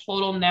our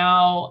total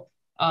now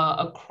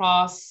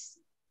across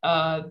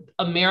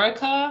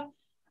America,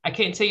 I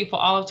can't tell you for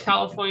all of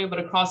California, but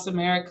across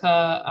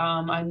America,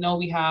 I know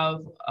we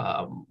have,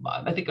 I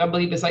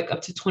believe it's like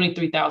up to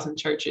 23,000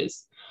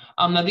 churches.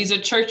 Now these are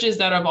churches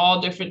that are of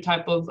all different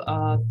type of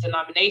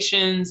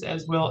denominations,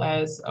 as well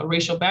as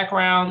racial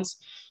backgrounds.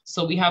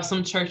 So we have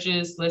some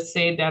churches, let's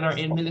say, that are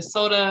in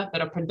Minnesota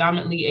that are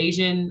predominantly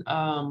Asian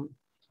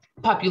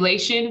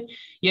population,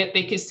 yet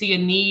they could see a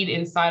need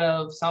inside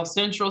of South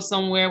Central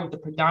somewhere with a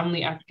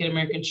predominantly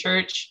African-American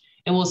church,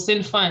 and we'll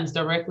send funds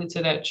directly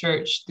to that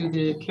church through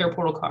the Care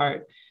Portal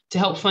card to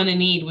help fund a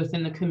need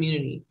within the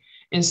community.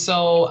 And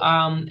so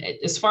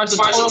as far as the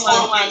total,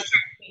 I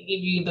can't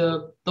give you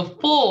the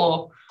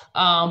full,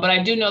 but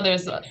I do know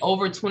there's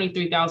over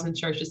 23,000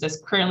 churches that's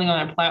currently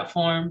on our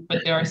platform,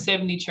 but there are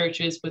 70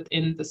 churches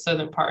within the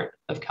southern part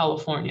of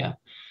California.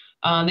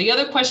 The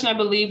other question, I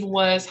believe,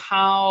 was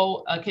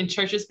how can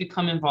churches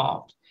become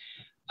involved?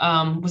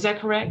 Was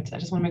that correct? I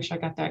just want to make sure I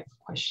got that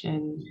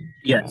question.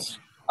 Yes.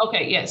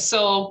 Okay, yes.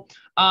 So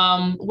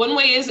one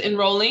way is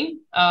enrolling.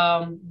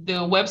 The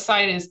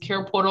website is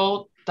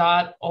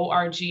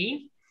careportal.org.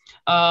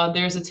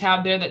 There's a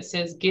tab there that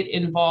says Get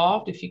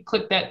Involved. If you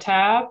click that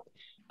tab,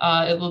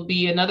 it will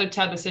be another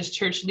tab that says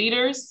Church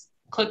Leaders.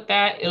 Click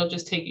that, it'll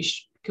just take you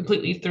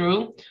completely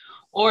through.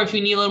 Or if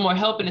you need a little more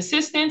help and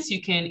assistance,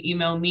 you can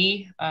email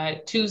me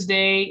at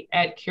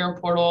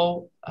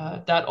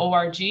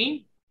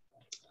tuesday@careportal.org.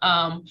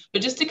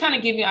 But just to kind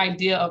of give you an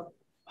idea of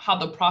how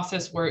the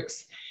process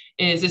works,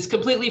 is it's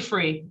completely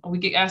free. We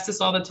get asked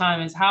this all the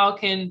time, is how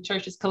can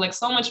churches collect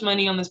so much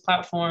money on this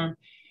platform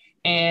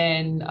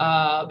and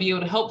be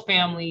able to help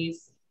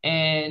families,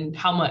 and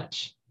how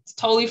much? It's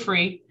totally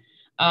free.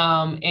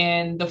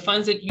 And the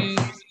funds that you use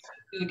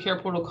through the Care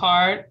Portal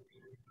card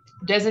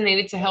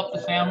designated to help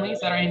the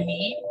families that are in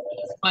need.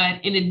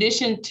 But in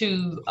addition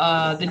to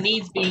the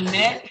needs being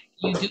met,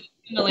 you do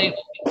accumulate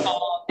what we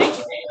call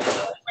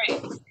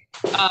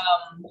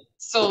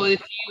so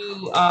if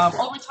you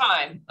over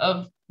time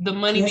of the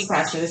money yes,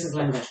 Pastor, this is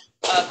Linda.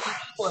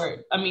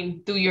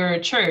 Through your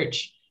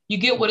church, you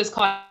get what is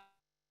called.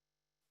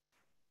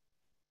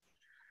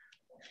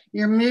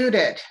 You're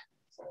muted.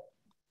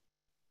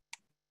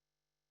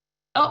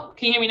 Oh,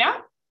 can you hear me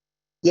now?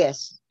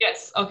 Yes.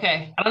 Yes.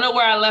 Okay. I don't know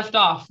where I left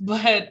off,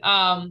 but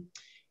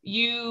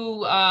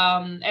you,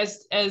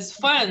 as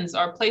funds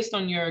are placed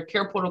on your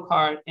Care Portal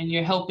card and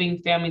you're helping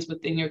families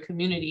within your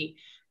community,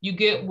 you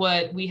get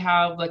what we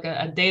have like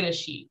a data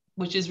sheet,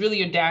 which is really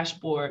your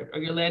dashboard or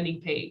your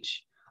landing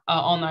page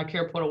on our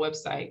Care Portal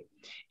website.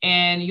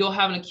 And you'll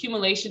have an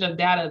accumulation of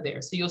data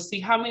there. So you'll see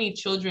how many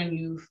children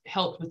you've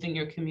helped within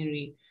your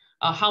community,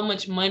 how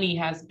much money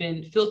has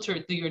been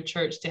filtered through your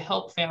church to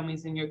help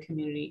families in your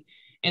community.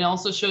 And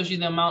also shows you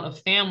the amount of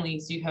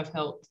families you have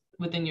helped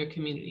within your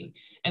community.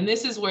 And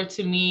this is where,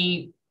 to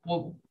me,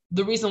 well,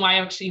 the reason why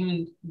I actually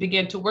even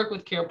began to work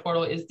with Care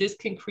Portal is this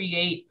can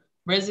create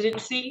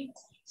residency.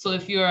 So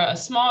if you're a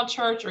small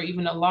church or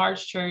even a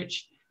large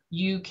church,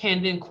 you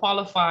can then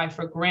qualify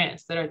for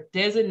grants that are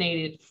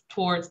designated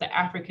towards the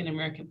African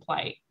American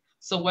plight.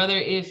 So whether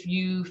if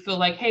you feel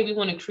like, hey, we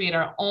want to create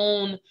our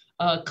own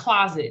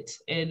closet,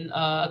 and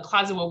a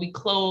closet where we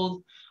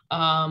clothe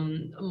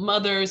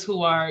mothers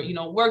who are,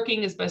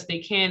 working as best they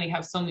can. They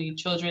have so many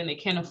children, they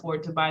can't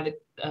afford to buy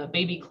the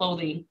baby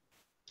clothing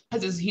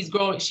because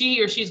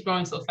she or she's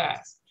growing so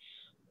fast.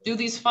 Through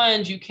these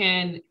funds, you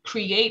can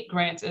create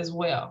grants as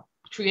well.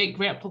 Create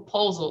grant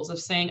proposals of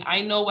saying,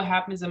 I know what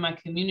happens in my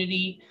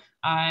community.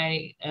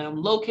 I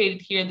am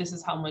located here. This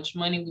is how much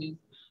money we've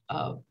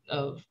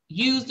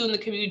used in the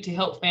community to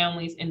help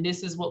families, and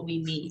this is what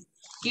we need.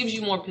 Gives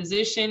you more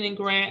position in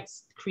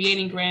grants,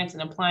 creating grants,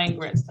 and applying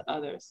grants to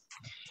others.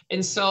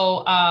 And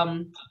so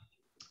I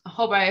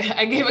hope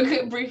I gave a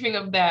good briefing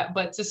of that.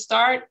 But to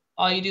start,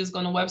 all you do is go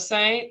on the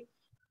website,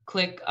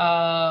 click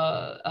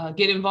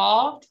get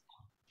involved.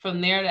 From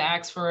there to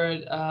ask for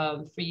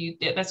you.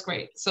 Yeah, that's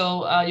great.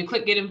 So you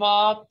click get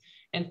involved,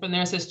 and from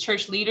there it says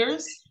church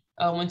leaders.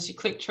 Once you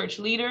click church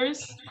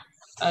leaders,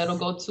 it'll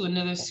go to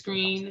another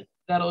screen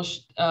that'll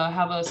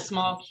have a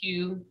small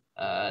queue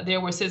there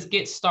where it says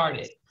get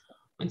started.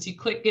 Once you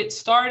click get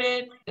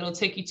started, it'll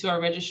take you to our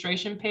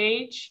registration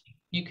page.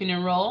 You can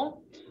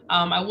enroll.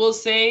 I will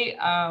say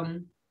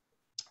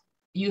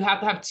you have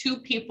to have 2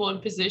 people in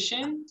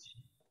position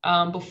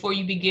before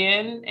you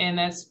begin. And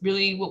that's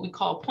really what we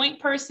call a point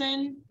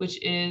person, which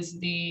is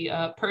the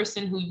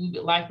person who you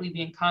would likely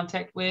be in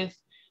contact with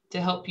to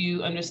help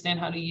you understand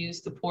how to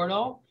use the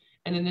portal.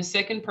 And then the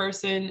second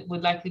person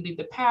would likely be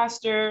the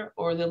pastor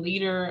or the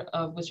leader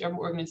of whichever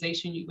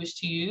organization you wish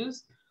to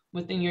use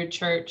within your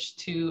church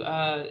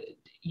to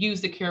use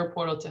the Care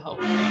Portal to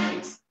help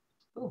families.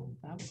 Oh,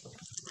 that was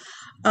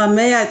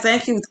May I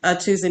thank you,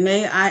 Tuesday?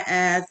 May I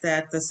add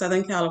that the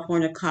Southern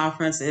California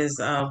Conference is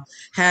are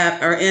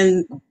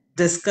in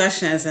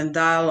discussions and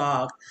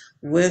dialogue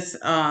with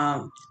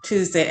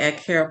Tuesday at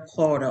Care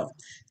Portal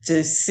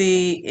to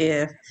see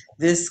if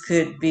this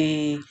could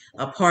be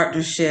a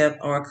partnership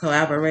or a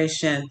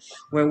collaboration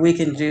where we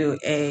can do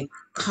a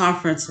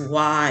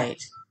conference-wide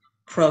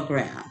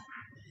program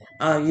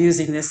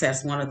using this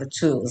as one of the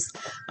tools.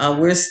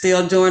 We're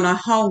still doing our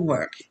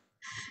homework,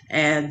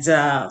 and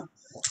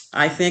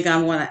I think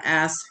I'm going to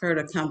ask her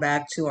to come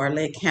back to our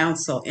lake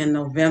council in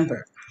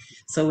November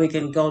so we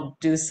can go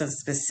do some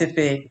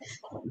specific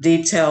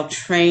detailed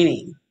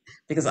training,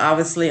 because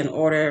obviously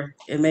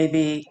it may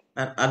be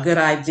a good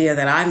idea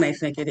that I may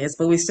think it is,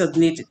 but we still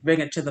need to bring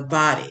it to the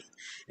body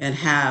and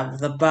have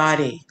the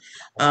body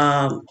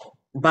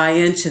buy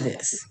into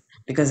this,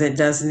 because it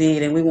does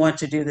need, and we want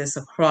to do this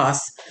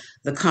across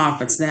the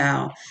conference.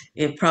 Now,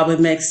 it probably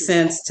makes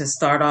sense to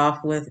start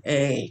off with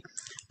a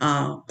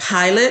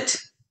pilot.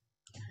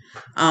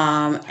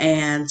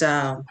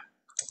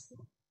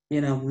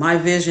 My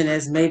vision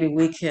is maybe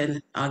we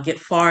can get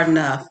far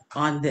enough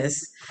on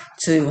this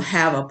to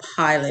have a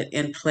pilot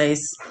in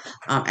place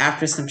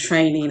after some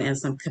training and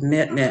some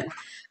commitment.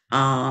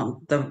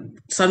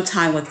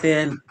 Sometime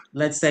within,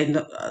 let's say,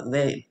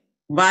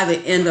 by the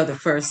end of the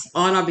first,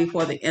 on or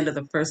before the end of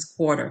the first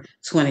quarter,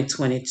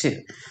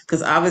 2022.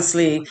 Because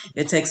obviously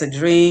it takes a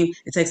dream,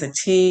 it takes a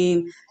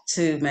team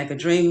to make a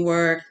dream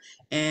work,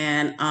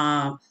 and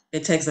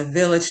it takes a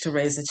village to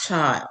raise a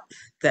child.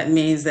 That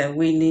means that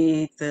we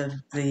need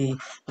we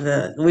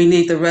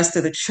need the rest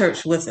of the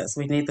church with us.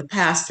 We need the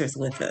pastors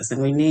with us,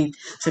 and we need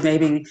to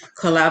maybe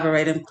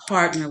collaborate and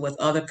partner with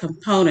other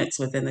components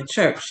within the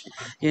church.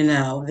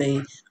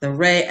 The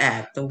Ray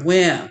Act, the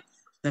WIM,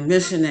 the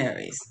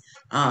missionaries,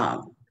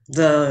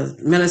 the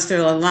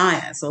Ministerial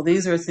Alliance. So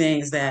these are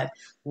things that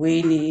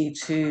we need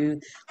to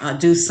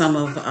do some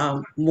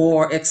of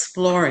more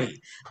exploring.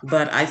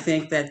 But I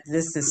think that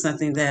this is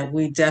something that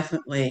we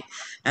definitely,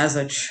 as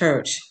a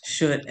church,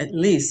 should at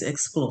least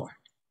explore.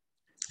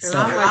 So,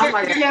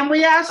 can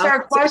we ask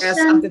our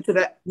question?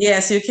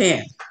 Yes, you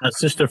can.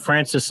 Sister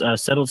Frances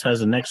Settles has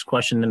the next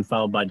question, then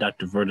followed by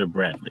Dr. Verda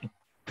Bradley.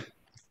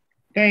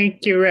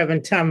 Thank you,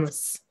 Reverend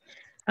Thomas.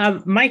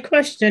 My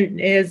question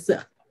is,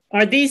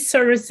 are these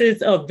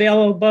services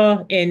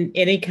available in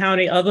any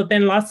county other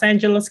than Los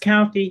Angeles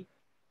County?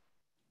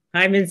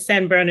 I'm in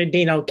San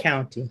Bernardino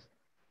County.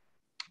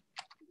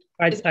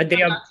 Are they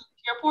Care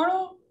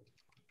Portal?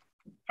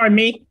 Pardon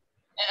me?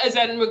 Is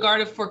that in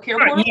regard for Care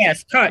Portal?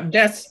 Yes,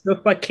 that's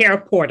for Care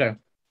Portal.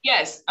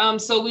 Yes.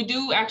 So we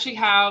do actually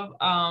have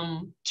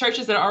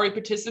churches that are already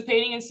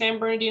participating in San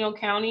Bernardino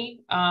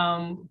County.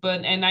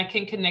 And I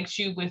can connect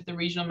you with the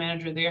regional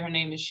manager there. Her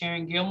name is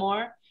Sharon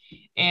Gilmore.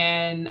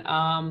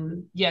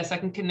 And yes, I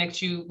can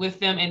connect you with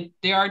them. And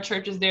there are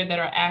churches there that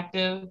are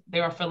active.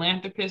 There are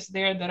philanthropists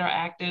there that are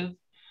active.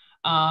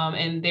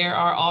 And there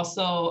are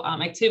also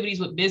activities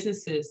with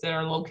businesses that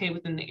are located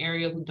within the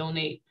area who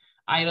donate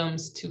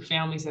items to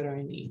families that are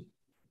in need.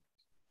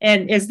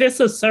 And is this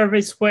a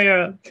service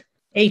where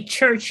a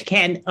church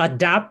can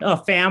adopt a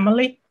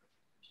family?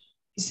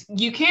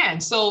 You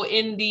can. So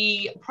in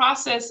the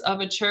process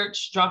of a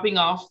church dropping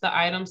off the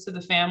items to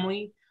the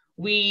family,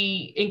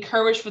 we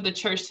encourage for the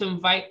church to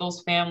invite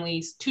those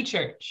families to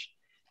church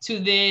to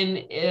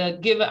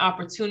then give an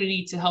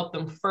opportunity to help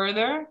them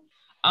further.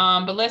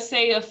 But let's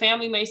say a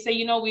family may say,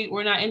 you know,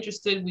 we're not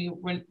interested.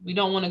 We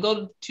don't want to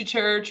go to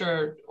church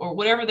or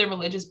whatever their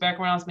religious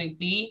backgrounds may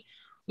be.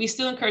 We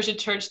still encourage the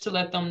church to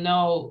let them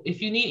know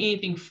if you need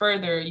anything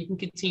further, you can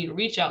continue to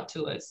reach out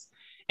to us.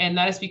 And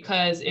that is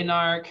because in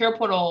our Care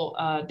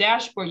Portal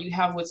dashboard, you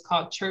have what's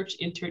called church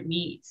entered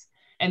needs.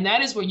 And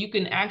that is where you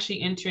can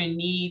actually enter in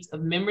needs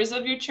of members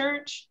of your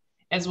church,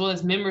 as well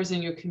as members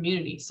in your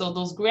community. So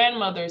those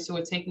grandmothers who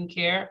are taking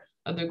care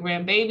of their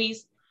grandbabies,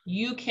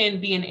 you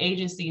can be an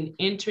agency and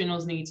enter in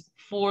those needs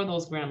for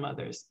those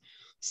grandmothers.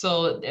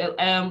 So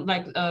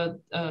like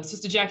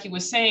Sister Jackie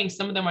was saying,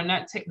 some of them are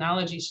not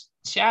technology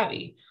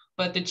savvy,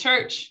 but the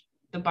church,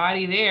 the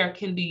body there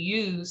can be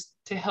used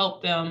to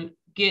help them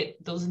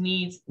get those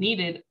needs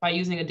needed by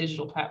using a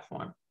digital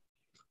platform.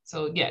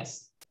 So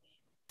yes.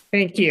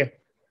 Thank you.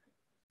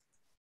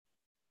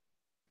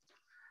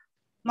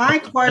 My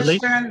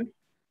question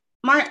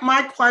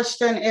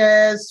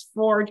is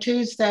for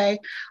Tuesday.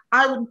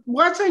 I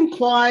wasn't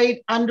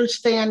quite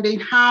understanding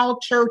how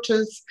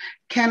churches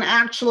can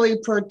actually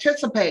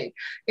participate.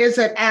 Is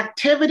it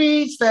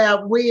activities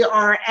that we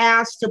are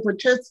asked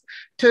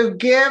to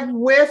give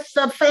with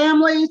the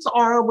families,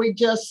 or are we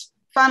just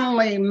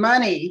funneling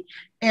money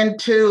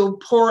into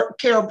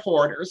care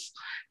porters?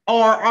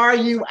 Or are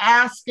you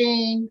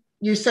asking,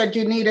 you said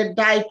you needed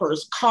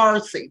diapers, car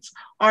seats.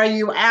 Are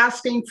you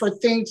asking for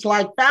things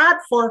like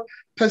that for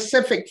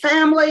Pacific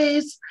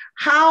families?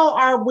 How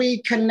are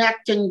we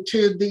connecting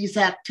to these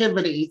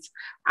activities?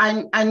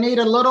 I need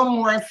a little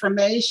more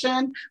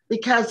information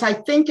because I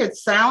think it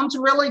sounds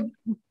really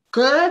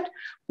good.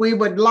 We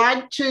would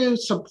like to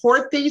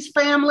support these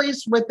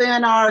families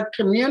within our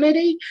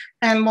community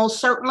and most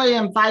certainly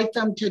invite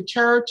them to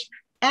church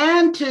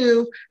and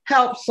to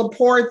help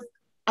support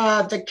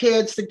the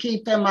kids to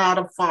keep them out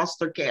of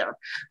foster care.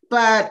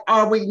 But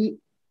are we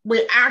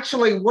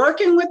actually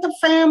working with the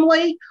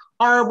family,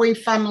 or are we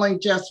funneling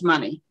just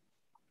money?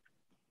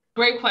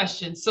 Great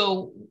question.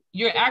 So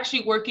you're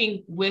actually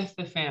working with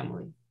the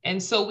family.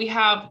 And so we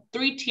have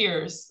 3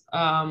 tiers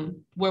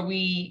where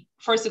we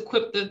first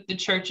equip the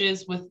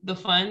churches with the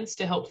funds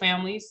to help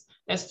families.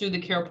 That's through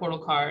the Care Portal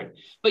card.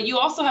 But you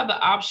also have the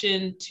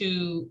option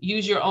to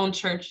use your own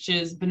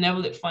church's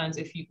benevolent funds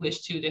if you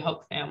wish to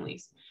help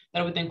families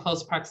that are within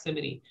close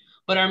proximity.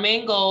 But our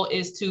main goal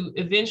is to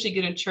eventually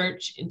get a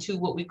church into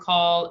what we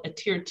call a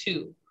tier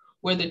 2,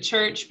 where the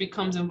church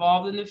becomes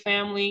involved in the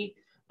family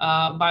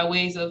by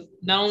ways of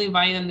not only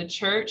inviting them to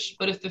church,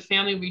 but if the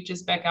family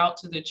reaches back out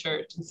to the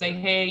church and say,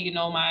 hey, you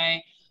know,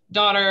 my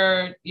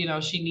daughter, you know,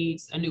 she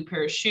needs a new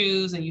pair of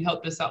shoes and you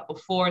helped us out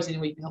before, is there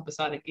any way you can help us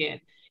out again?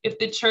 If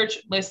the church,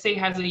 let's say,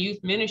 has a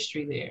youth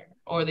ministry there,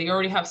 or they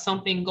already have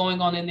something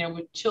going on in there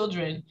with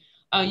children,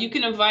 you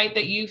can invite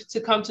that youth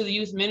to come to the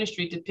youth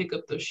ministry to pick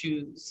up those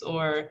shoes,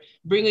 or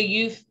bring a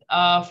youth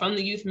from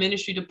the youth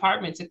ministry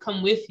department to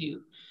come with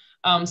you.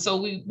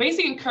 So we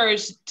basically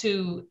encourage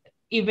to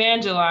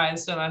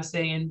evangelize, shall I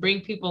say, and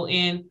bring people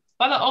in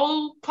by the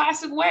old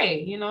classic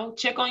way, you know,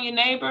 check on your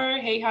neighbor.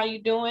 Hey, how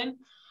you doing?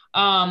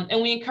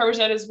 And we encourage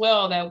that as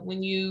well, that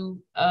when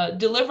you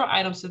deliver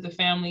items to the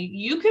family,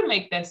 you can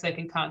make that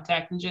second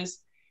contact and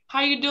just, how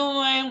you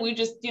doing? We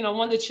just, you know,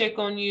 wanted to check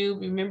on you.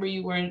 Remember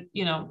you were,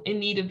 you know, in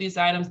need of these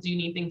items. Do you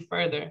need anything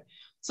further?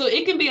 So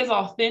it can be as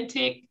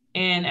authentic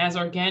and as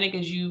organic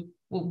as you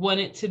would want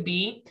it to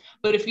be.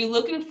 But if you're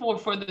looking for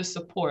further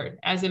support,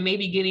 as in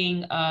maybe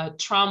getting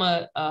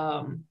trauma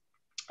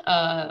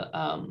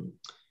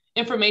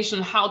information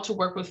on how to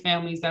work with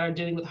families that are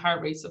dealing with high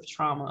rates of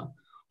trauma,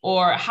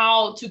 or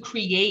how to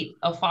create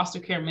a foster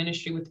care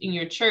ministry within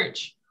your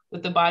church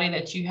with the body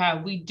that you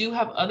have, we do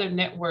have other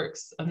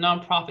networks of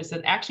nonprofits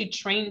that actually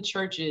train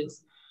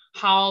churches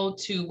how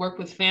to work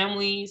with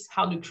families,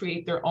 how to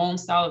create their own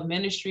style of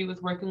ministry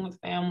with working with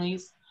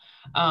families.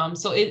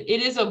 So it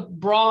is a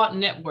broad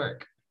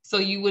network. So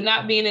you would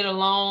not be in it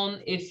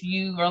alone. If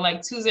you are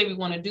like, Tuesday, we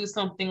want to do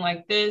something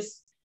like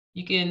this,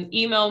 you can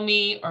email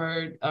me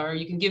or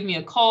you can give me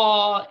a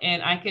call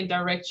and I can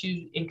direct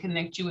you and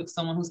connect you with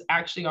someone who's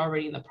actually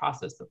already in the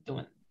process of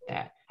doing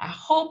that. I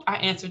hope I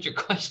answered your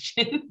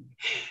question.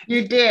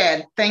 You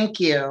did. Thank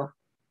you.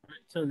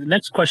 So the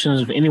next question is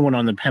if anyone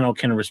on the panel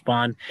can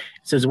respond.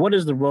 It says, what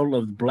is the role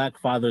of Black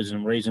fathers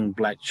in raising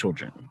Black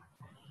children?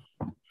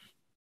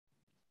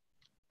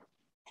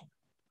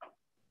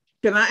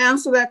 Can I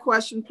answer that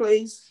question,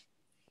 please?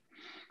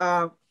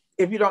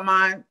 If you don't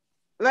mind.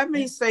 Let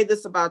me say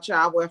this about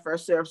child welfare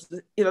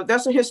services. You know,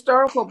 there's a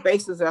historical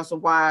basis as to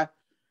why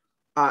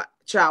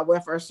child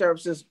welfare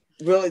services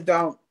really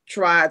don't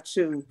try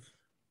to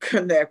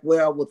connect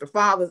well with the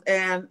fathers.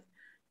 And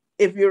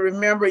if you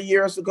remember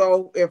years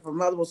ago, if a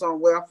mother was on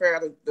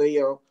welfare,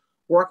 the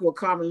worker would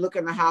come and look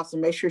in the house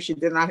and make sure she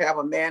did not have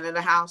a man in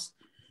the house.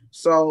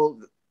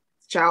 So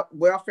child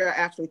welfare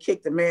actually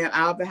kicked the man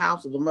out of the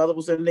house if the mother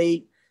was in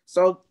need.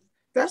 So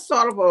that's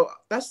sort of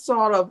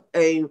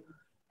a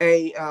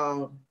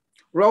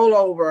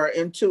rollover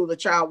into the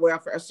child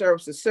welfare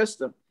services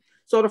system.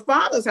 So the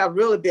fathers have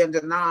really been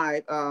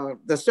denied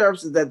the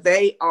services that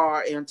they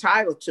are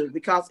entitled to,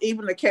 because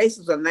even the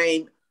cases are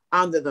named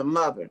under the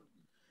mother.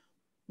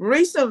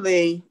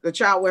 Recently, the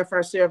child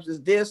welfare services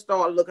did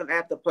start looking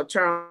at the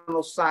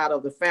paternal side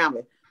of the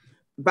family.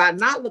 By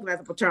not looking at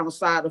the paternal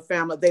side of the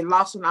family, they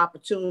lost an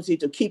opportunity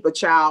to keep a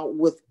child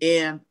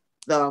within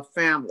the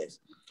families.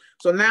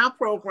 So now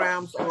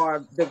programs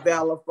are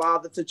developed,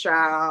 father to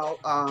child,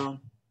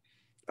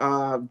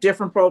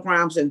 different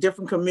programs in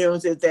different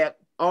communities that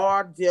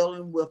are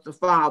dealing with the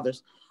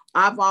fathers.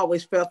 I've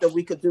always felt that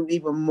we could do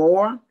even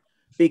more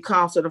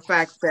because of the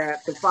fact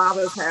that the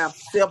fathers have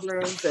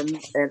siblings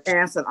and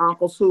aunts and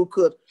uncles who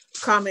could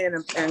come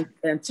in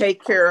and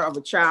take care of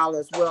a child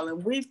as well.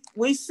 And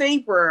we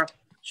see where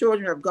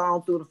children have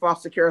gone through the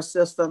foster care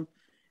system,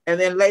 and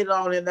then later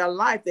on in their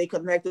life, they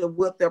connected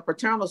with their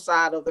paternal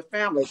side of the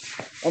family.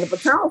 And the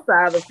paternal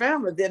side of the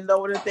family didn't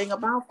know anything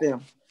about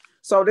them.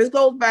 So this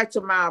goes back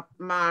to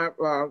my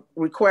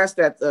request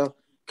that the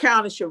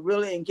county should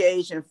really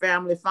engage in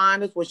Family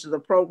Finders, which is a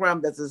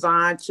program that's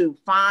designed to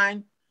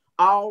find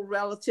all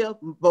relatives,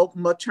 both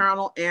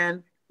maternal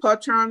and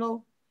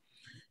paternal.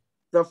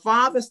 The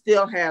father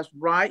still has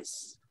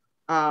rights.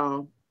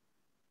 The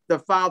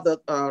father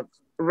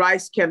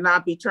rights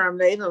cannot be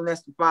terminated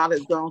unless the father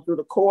has gone through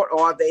the court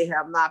or they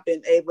have not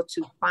been able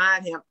to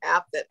find him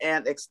after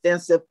an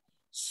extensive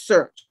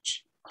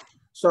search.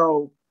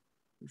 So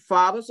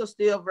fathers are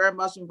still very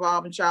much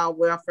involved in child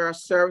welfare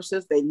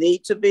services. They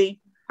need to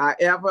be.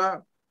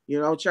 However, you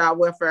know, child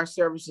welfare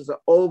services is an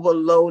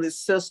overloaded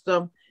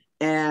system,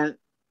 and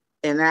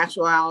in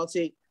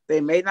actuality,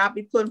 they may not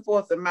be putting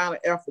forth the amount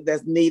of effort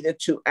that's needed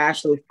to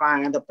actually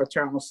find the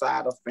paternal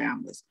side of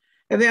families.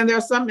 And then there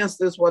are some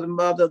instances where the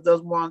mother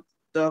doesn't want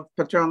the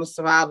paternal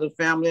side of the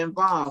family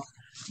involved.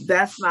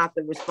 That's not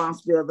the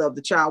responsibility of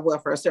the child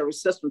welfare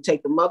service system to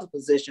take the mother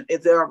position.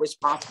 It's their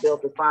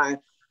responsibility to find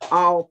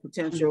all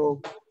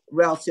potential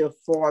relatives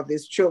for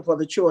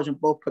the children,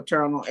 both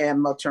paternal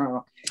and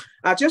maternal.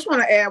 I just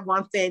want to add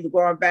one thing,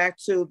 going back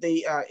to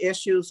the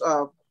issues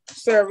of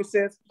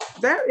services.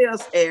 There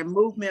is a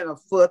movement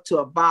afoot to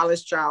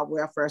abolish child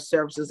welfare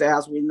services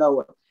as we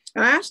know it.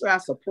 And actually, I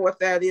support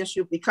that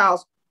issue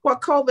because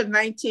what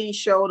COVID-19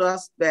 showed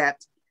us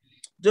that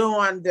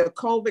during the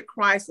COVID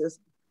crisis,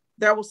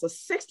 there was a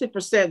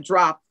 60%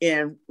 drop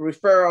in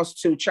referrals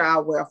to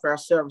child welfare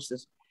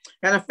services.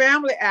 And the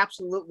family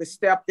absolutely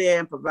stepped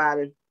in,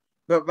 provided.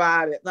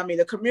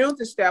 The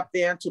community stepped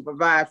in to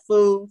provide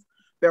food.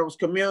 There was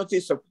community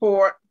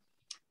support,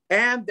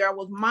 and there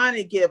was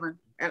money given.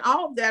 And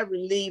all of that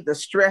relieved the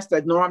stress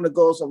that normally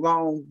goes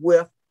along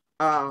with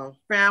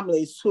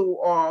families who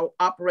are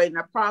operating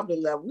at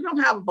poverty level. We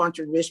don't have a bunch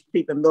of rich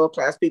people,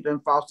 middle-class people in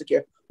foster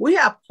care. We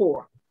have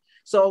poor.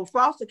 So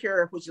foster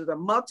care, which is a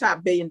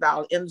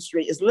multi-billion-dollar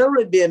industry, is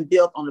literally being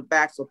built on the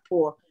backs of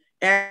poor,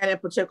 and in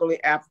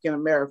particularly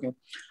African-American.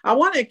 I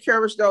want to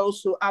encourage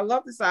those who, I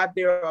love this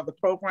idea of the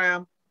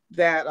program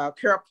that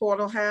Care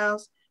Portal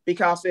has,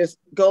 because it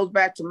goes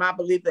back to my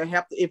belief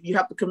that if you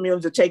help the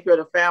community to take care of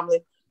the family,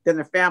 then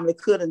the family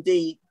could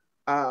indeed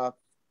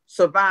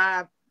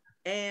survive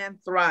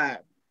and thrive.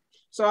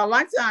 So I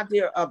like the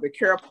idea of the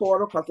Care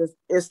Portal because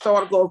it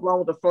sort of goes along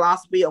with the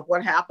philosophy of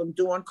what happened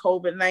during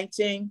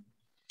COVID-19.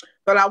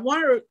 But I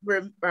want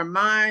to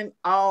remind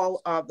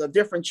all of the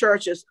different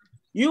churches,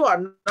 you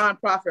are a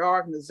nonprofit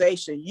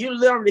organization. You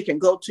literally can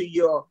go to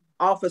your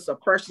office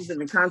of purchasing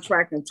and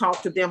contract and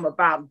talk to them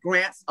about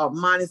grants or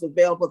monies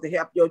available to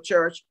help your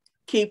church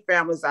keep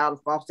families out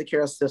of foster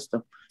care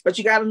system. But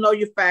you got to know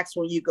your facts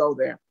when you go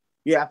there.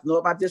 You have to know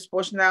about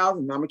disproportionality,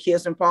 the number of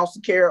kids in foster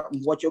care,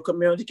 what your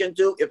community can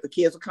do. If the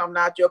kids are coming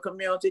out your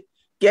community,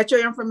 get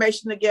your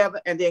information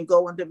together and then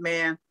go and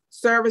demand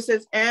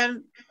services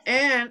and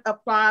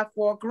apply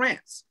for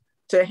grants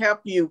to help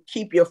you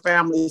keep your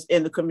families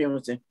in the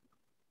community.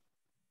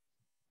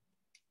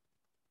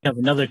 I have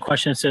another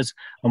question that says,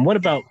 what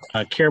about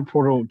Care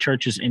Portal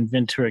churches in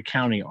Ventura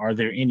County? Are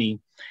there any?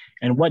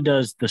 And what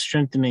does the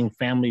Strengthening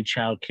Family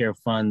Child Care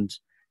Fund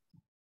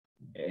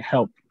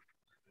help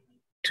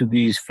to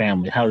these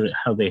families?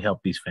 How they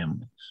help these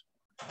families?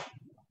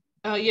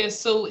 Yes,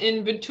 so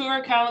in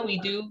Ventura County, we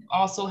do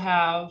also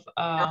have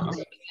a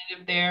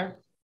representative there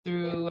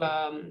through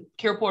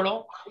Care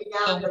Portal.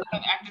 So we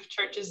have active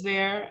churches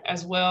there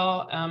as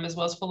well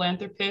as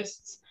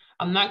philanthropists.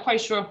 I'm not quite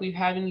sure if we've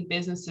had any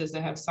businesses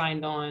that have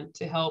signed on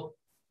to help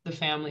the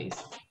families.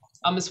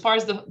 As far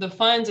as the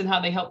funds and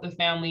how they help the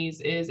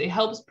families is it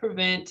helps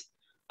prevent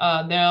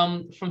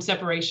them from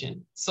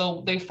separation.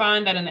 So they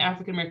find that in the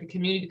African-American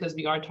community, because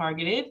we are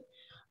targeted,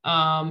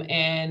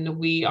 and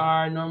we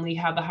are normally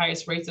have the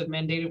highest rates of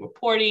mandated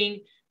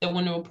reporting, that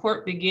when the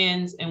report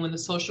begins and when the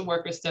social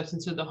worker steps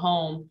into the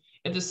home,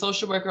 if the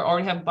social worker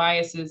already have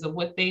biases of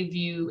what they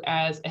view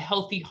as a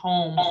healthy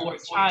home for a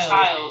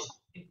child,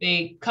 if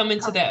they come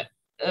into that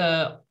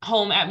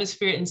home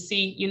atmosphere and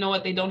see, you know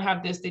what, they don't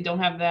have this, they don't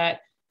have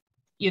that,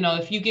 you know,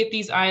 if you get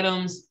these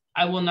items,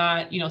 I will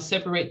not, you know,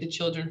 separate the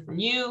children from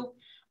you.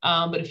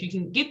 But if you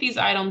can get these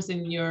items,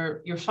 then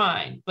you're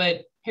fine.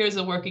 But here's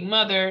a working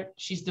mother,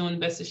 she's doing the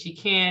best that she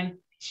can.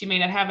 She may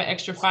not have an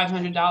extra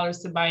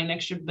 $500 to buy an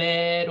extra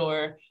bed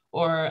or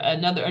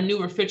a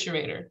new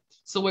refrigerator.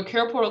 So where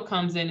Care Portal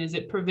comes in is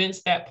it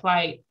prevents that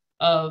plight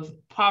of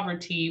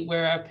poverty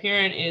where a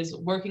parent is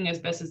working as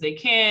best as they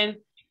can.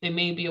 They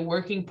may be a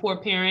working poor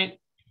parent.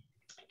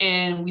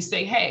 And we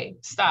say, hey,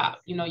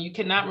 stop. You know, you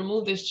cannot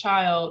remove this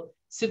child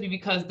simply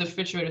because the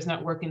refrigerator is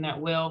not working that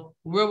well.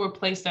 We'll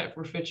replace that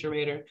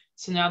refrigerator.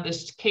 So now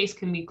this case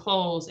can be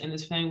closed and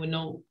this family would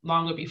no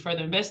longer be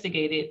further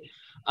investigated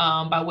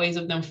by ways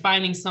of them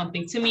finding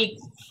something. To me,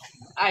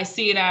 I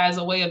see it as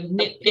a way of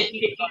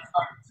nitpicking,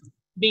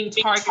 being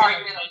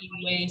targeted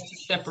in ways to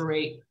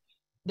separate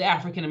the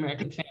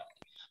African-American family.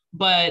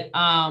 But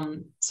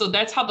so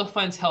that's how the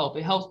funds help.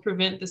 It helps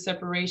prevent the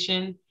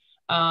separation.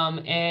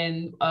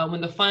 And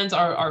when the funds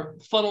are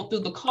funneled through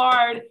the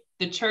card,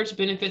 the church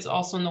benefits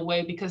also in the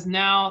way because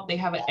now they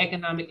have an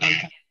economic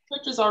impact.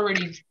 Churches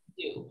already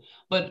do,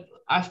 but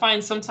I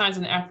find sometimes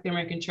in the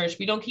African-American church,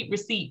 we don't keep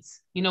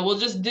receipts. You know, we'll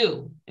just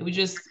do. And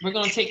we're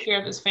going to take care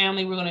of this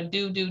family. We're going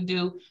to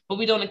do, but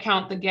we don't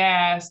account the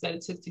gas that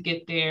it took to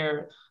get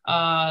there.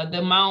 The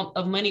amount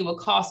of money it would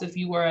cost if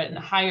you were a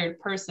hired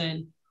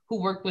person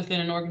who worked within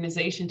an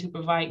organization to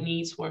provide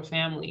needs for a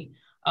family.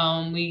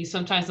 We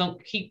sometimes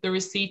don't keep the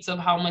receipts of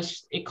how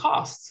much it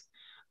costs,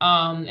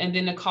 and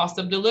then the cost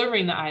of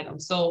delivering the item.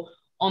 So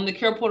on the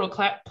Care Portal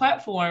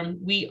platform,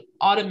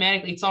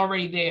 it's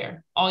already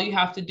there. All you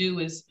have to do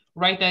is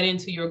write that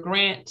into your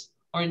grant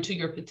or into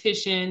your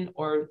petition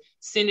or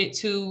send it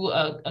to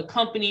a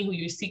company who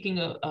you're seeking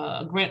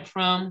a grant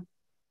from,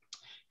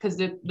 because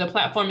the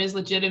platform is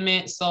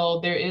legitimate. So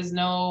there is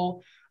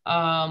no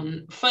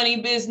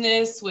funny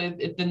business with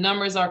if the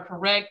numbers are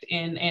correct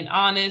and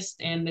honest,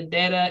 and the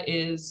data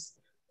is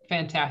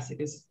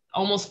fantastic. It's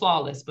almost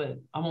flawless, but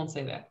I won't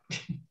say that.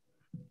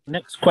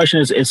 Next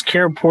question is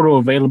Care Portal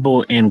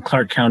available in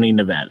Clark County,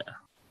 Nevada?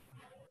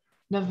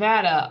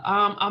 Nevada.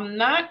 I'm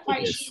not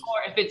quite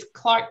sure if it's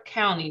Clark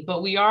County,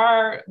 but we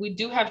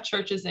do have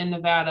churches in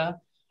Nevada.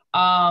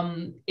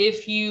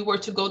 If you were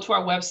to go to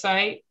our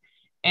website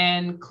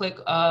and click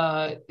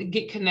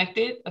get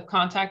connected of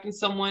contacting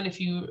someone,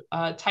 if you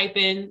type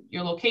in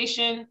your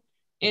location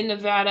in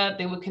Nevada,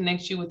 they would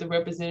connect you with the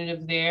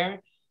representative there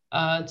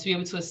to be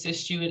able to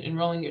assist you in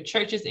enrolling your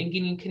churches and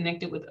getting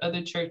connected with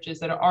other churches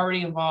that are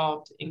already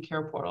involved in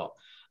Care Portal.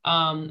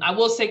 I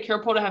will say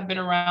Care Portal have been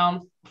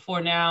around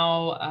for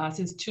now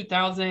since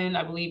 2000,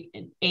 I believe,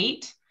 in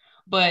 8,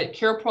 but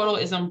Care Portal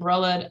is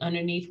umbrellaed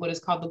underneath what is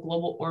called the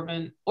Global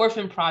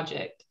Orphan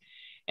Project.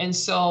 And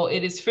so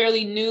it is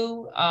fairly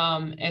new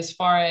as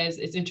far as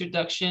its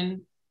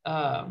introduction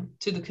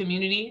to the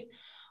community.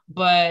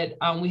 But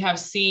we have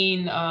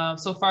seen,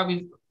 so far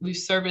we've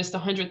serviced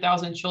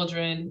 100,000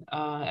 children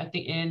at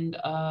the end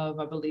of,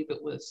 I believe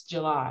it was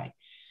July.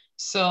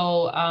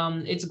 So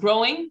it's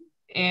growing,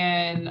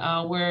 and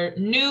we're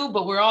new,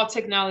 but we're all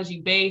technology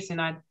based.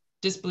 And I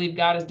just believe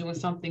God is doing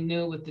something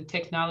new with the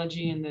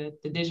technology and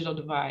the digital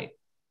divide.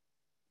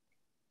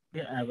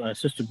 Yeah,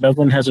 Sister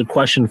Bevelin has a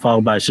question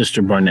followed by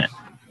Sister Barnett.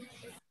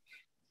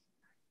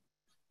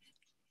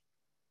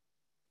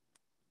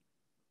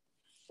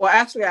 Well,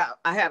 actually,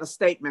 I had a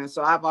statement,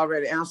 so I've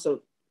already answered.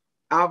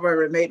 I've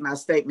already made my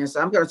statement,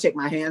 so I'm going to take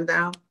my hand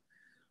down.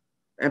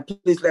 And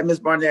please let Ms.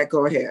 Barnett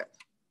go ahead.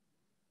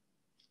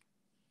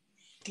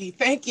 Okay,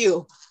 thank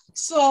you.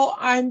 So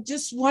I'm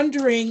just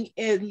wondering,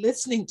 in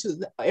listening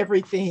to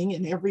everything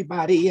and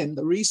everybody and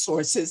the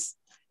resources,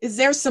 is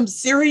there some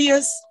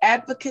serious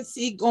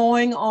advocacy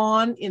going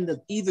on in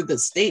either the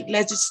state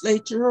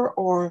legislature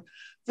or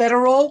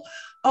federal?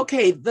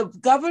 Okay, the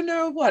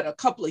governor, a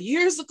couple of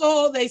years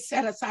ago, they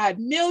set aside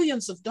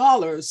millions of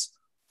dollars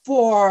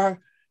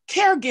for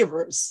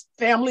caregivers,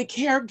 family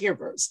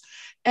caregivers.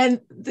 And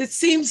it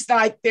seems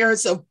like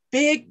there's a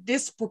big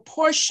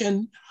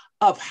disproportion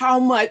of how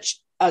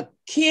much a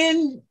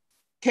kin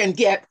can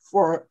get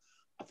for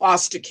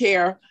foster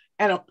care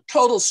and a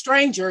total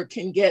stranger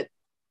can get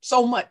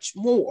so much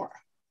more.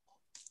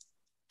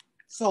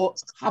 So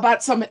how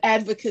about some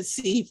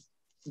advocacy?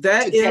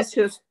 That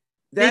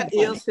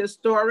is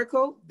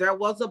historical. There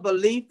was a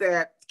belief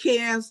that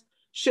kins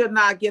should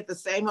not get the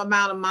same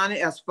amount of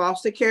money as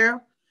foster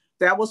care.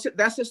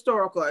 That's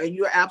historical, and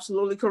you're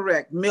absolutely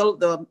correct.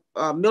 The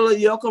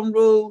Miller-Yoakum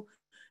rule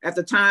at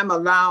the time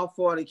allowed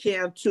for the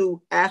kin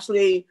to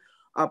actually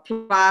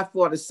apply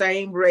for the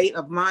same rate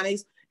of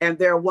monies, And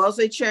there was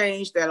a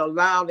change that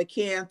allowed the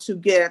kin to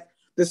get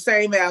the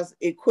same as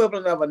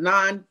equivalent of a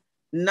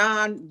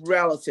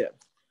non-relative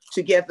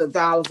to get the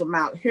dollars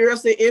amount.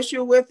 Here's the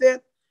issue with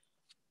it.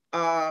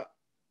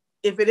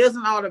 If it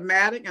isn't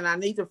automatic, and I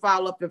need to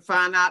follow up and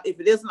find out if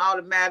it isn't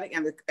automatic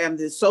and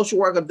the social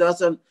worker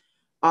doesn't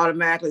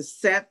automatically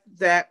set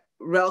that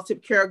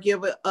relative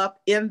caregiver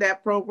up in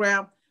that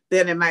program,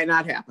 then it might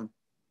not happen.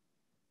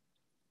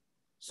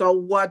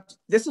 So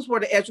this is where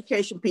the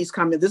education piece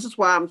comes in. This is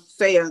why I'm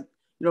saying,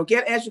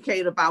 get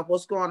educated about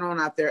what's going on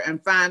out there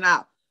and find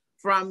out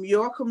from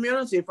your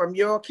community, from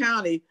your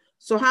county.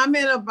 So how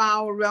many of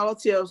our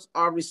relatives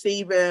are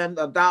receiving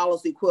the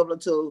dollars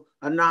equivalent to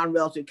a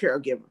non-relative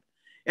caregiver?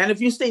 And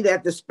if you see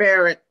that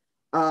disparate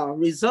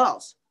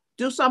results,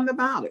 do something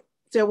about it.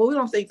 Say, well, we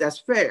don't think that's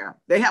fair.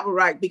 They have a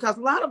right, because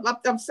a lot of,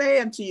 I'm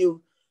saying to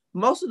you,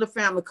 most of the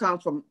family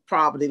comes from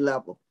poverty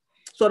level.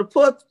 So to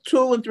put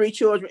 2 and 3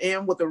 children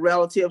in with the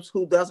relatives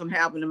who doesn't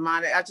have any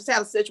money. I just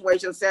had a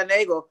situation in San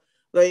Diego,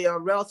 the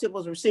relative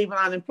was receiving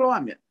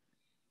unemployment.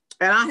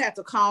 And I had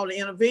to call to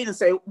intervene and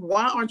say,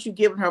 why aren't you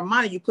giving her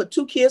money? You put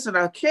 2 kids in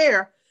her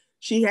care.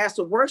 She has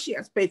to work. She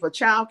has to pay for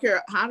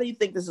childcare. How do you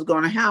think this is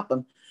going to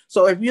happen?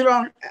 So if you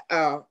don't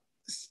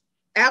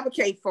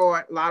advocate for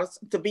it,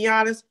 to be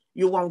honest,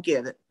 you won't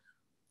get it.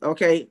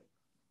 Okay.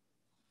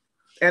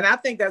 And I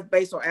think that's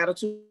based on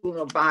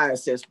attitudinal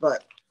biases,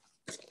 but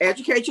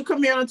educate your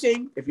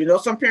community. If you know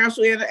some parents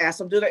who are in it, ask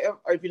them to do that.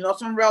 Or if you know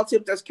some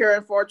relative that's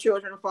caring for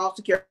children in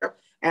foster care,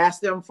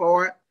 ask them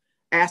for it.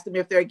 Ask them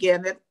if they're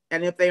getting it.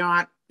 And if they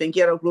aren't, then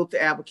get a group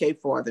to advocate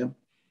for them.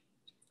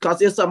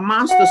 Because it's a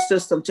monster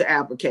system to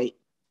advocate.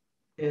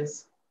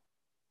 Yes.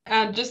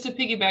 Just to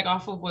piggyback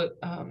off of what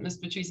Ms.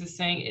 Patrice is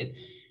saying,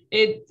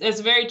 it's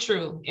very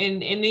true.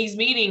 In these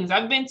meetings,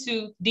 I've been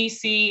to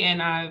DC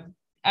and I've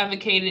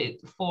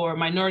advocated for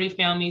minority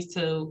families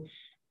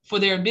for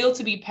their bill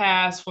to be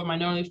passed, for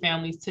minority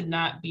families to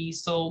not be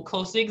so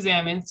closely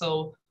examined,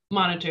 so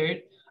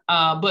monitored.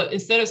 But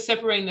instead of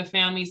separating the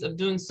families, of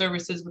doing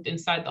services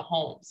inside the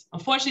homes.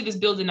 Unfortunately, this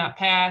bill did not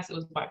pass. It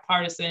was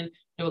bipartisan.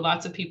 There were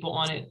lots of people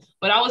on it,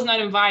 but I was not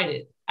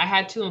invited. I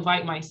had to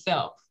invite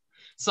myself.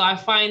 So I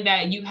find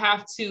that you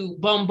have to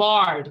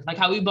bombard, like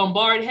how we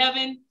bombard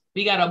heaven,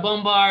 we got to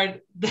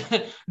bombard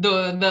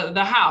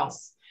the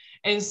house.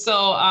 And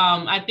so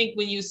I think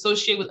when you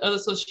associate with other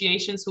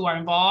associations who are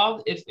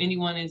involved, if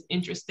anyone is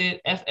interested,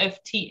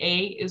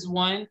 FFTA is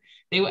one.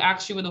 They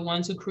actually were the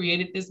ones who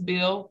created this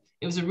bill.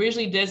 It was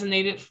originally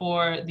designated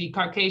for the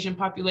Caucasian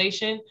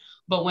population,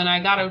 but when I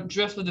got a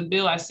drift of the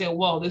bill, I said,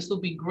 whoa, this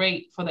will be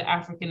great for the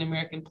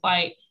African-American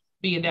plight,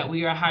 being that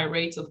we are high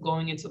rates of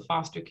going into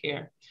foster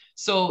care.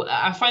 So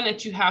I find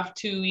that you have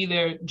to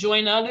either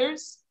join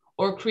others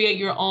or create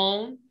your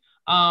own.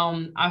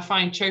 I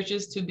find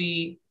churches to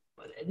be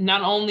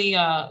not only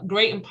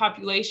great in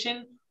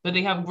population, but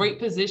they have great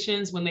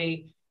positions when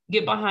they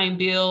get behind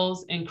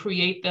bills and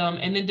create them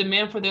and then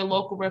demand for their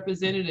local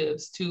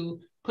representatives to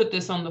put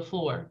this on the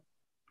floor.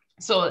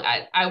 So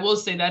I will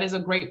say that is a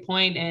great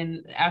point,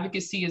 and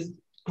advocacy is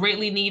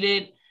greatly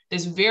needed.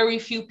 There's very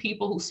few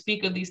people who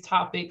speak of these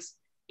topics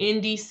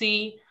in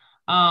DC.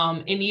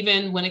 And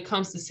even when it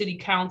comes to city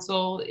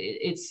council,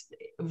 it's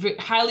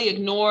highly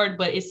ignored,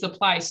 but it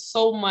supplies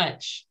so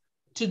much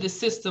to the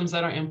systems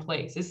that are in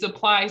place. It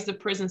supplies the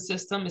prison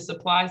system, it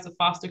supplies the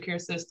foster care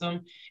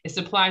system, it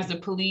supplies the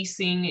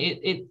policing,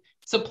 it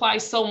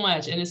supplies so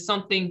much, and it's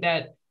something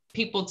that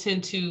people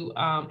tend to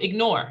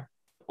ignore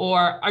or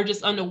are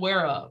just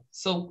unaware of.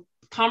 So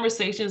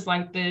conversations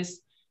like this,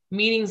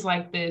 meetings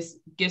like this,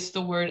 gets the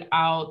word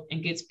out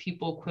and gets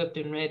people equipped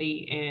and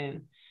ready,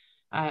 and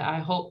I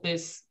hope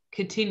this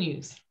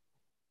continues.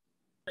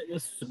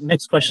 This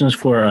next question is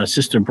for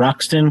Sister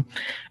Broxton.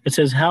 It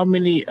says, how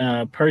many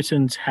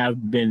persons have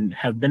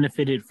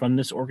benefited from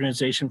this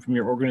organization, from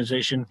your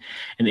organization?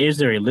 And is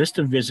there a list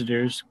of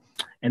visitors?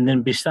 And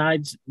then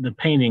besides the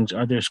paintings,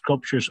 are there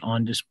sculptures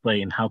on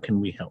display, and how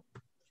can we help?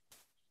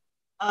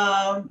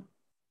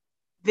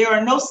 There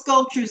are no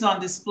sculptures on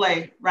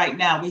display right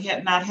now. We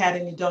have not had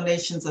any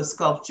donations of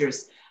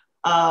sculptures.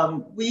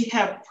 We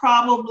have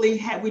probably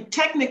had,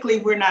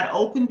 we're not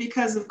open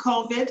because of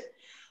COVID,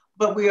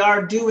 but we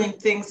are doing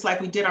things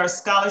like we did our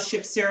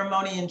scholarship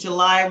ceremony in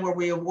July where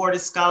we awarded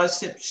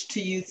scholarships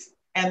to youth.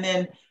 And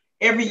then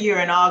every year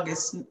in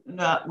August,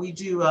 we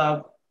do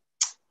a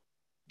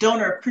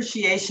donor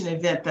appreciation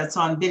event that's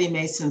on Biddy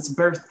Mason's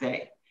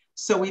birthday.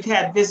 So we've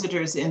had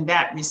visitors in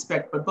that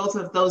respect, but both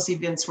of those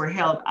events were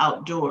held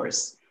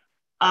outdoors.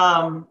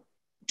 So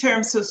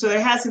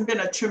there hasn't been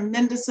a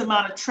tremendous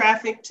amount of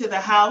traffic to the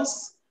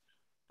house,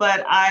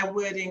 but I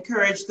would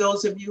encourage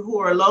those of you who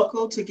are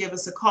local to give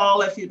us a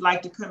call if you'd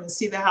like to come and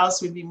see the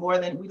house. We'd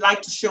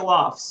like to show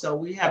off. So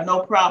we have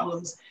no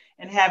problems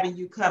in having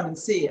you come and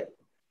see it.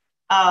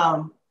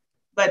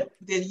 But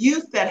the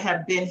youth that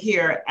have been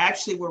here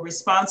actually were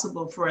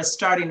responsible for us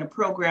starting a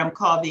program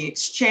called The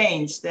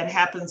Exchange that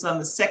happens on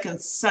the second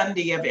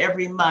Sunday of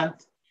every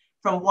month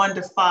from 1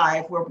 to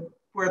 5,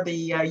 where the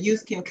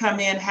youth can come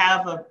in,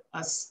 have a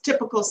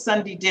typical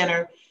Sunday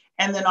dinner,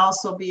 and then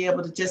also be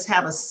able to just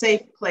have a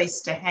safe place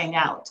to hang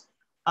out,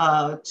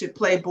 to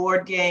play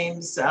board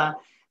games.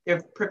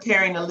 They're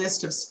preparing a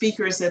list of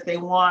speakers that they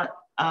want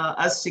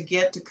us to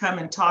get to come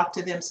and talk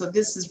to them. So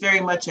this is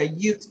very much a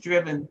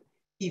youth-driven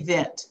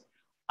event.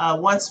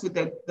 Once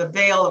the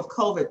veil of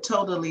COVID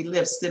totally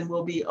lifts, then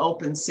we'll be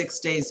open 6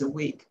 days a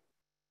week.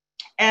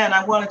 And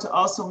I wanted to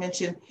also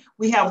mention,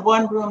 we have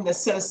one room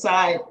that's set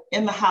aside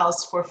in the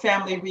house for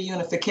family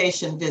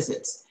reunification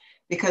visits,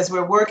 because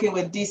we're working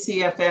with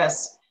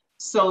DCFS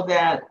so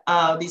that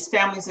these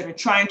families that are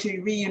trying to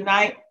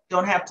reunite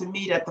don't have to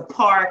meet at the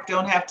park,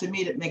 don't have to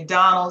meet at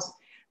McDonald's.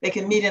 They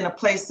can meet in a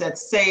place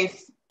that's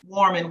safe,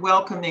 warm, and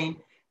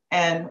welcoming,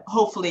 and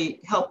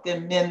hopefully help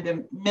them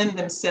mend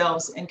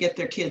themselves and get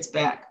their kids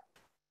back.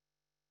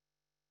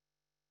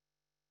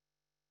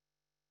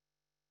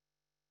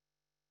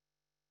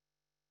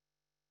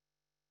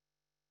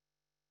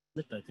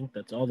 I think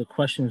that's all the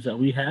questions that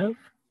we have.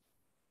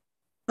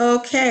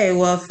 Okay,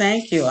 well,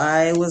 thank you.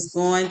 I was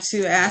going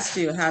to ask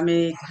you how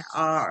many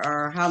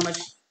or how much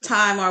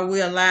time are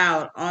we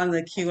allowed on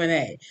the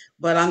Q&A,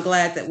 but I'm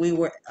glad that we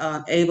were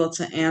able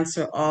to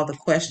answer all the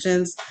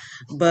questions.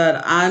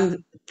 But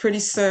I'm pretty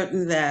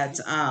certain that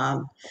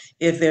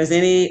if there's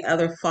any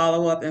other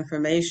follow-up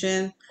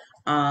information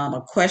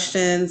or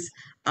questions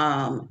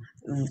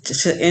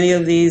to any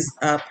of these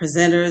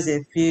presenters,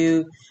 if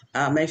you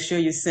make sure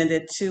you send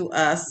it to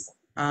us,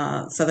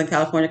 Southern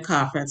California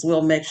Conference,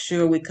 we'll make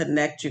sure we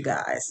connect you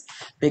guys,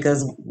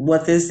 because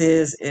what this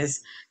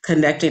is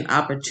connecting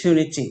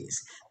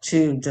opportunities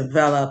to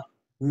develop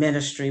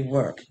ministry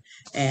work.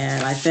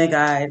 And I think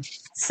I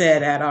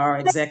said at our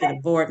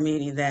executive board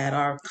meeting that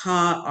our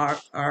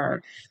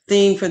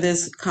theme for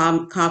this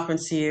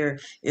conference here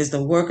is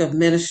the work of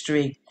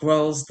ministry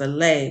grows the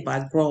lay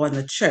by growing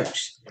the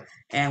church.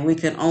 And we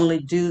can only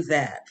do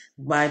that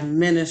by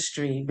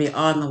ministry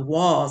beyond the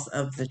walls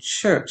of the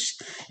church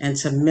and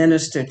to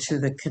minister to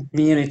the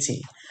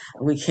community.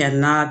 We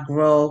cannot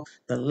grow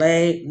the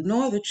lay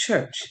nor the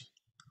church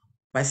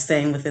by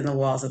staying within the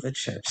walls of the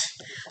church.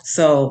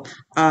 So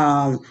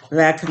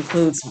that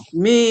concludes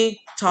me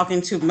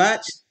talking too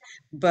much,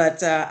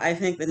 but I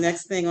think the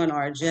next thing on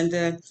our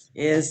agenda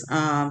is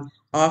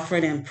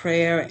offering in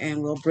prayer,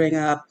 and we'll bring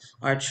up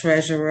our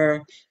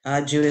treasurer,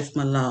 Judith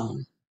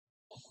Malone.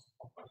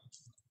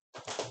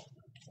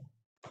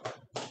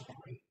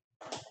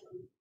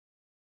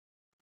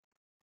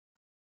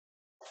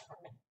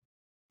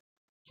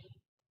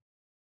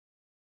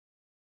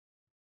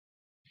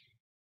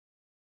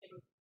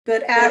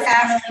 Good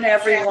afternoon,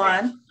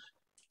 everyone.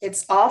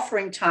 It's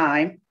offering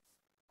time.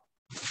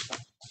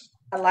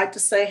 I'd like to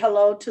say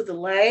hello to the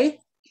lay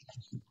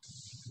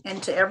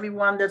and to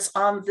everyone that's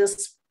on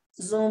this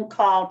Zoom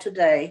call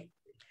today.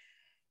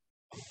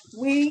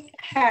 We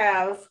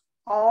have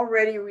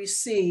already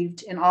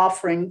received an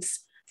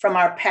offerings from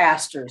our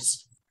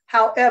pastors.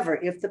 However,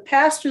 if the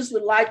pastors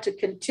would like to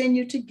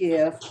continue to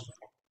give,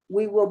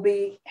 we will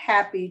be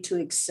happy to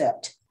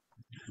accept.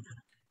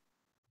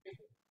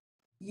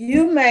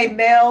 You may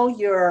mail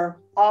your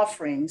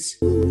offerings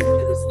to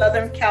the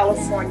Southern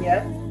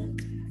California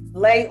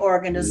Lay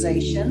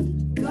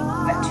Organization.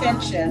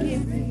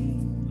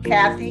 Attention,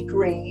 Kathy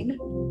Green.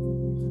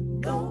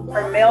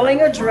 Her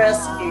mailing address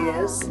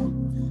is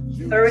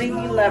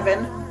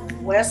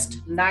 3011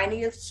 West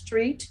 90th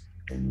Street,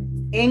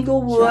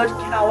 Inglewood,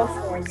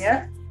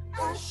 California,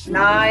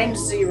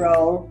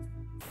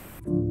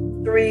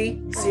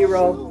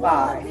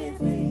 90305.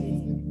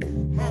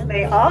 You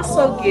may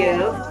also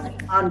give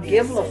on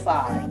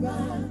Givelify.com.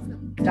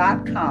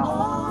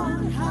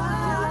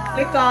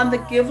 Click on the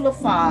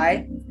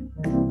Givelify,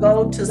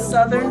 go to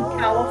Southern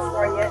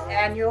California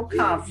Annual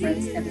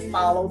Conference and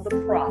follow the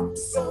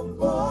prompts.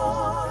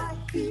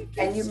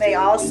 And you may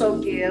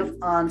also give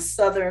on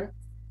Southern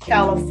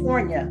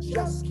California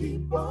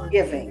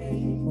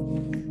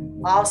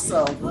Giving.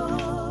 Also,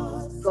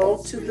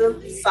 go to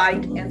the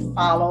site and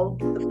follow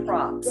the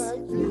prompts.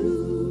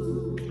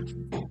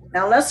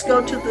 Now let's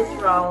go to the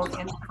throne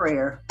in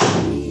prayer.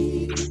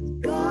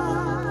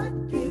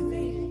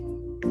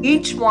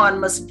 Each one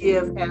must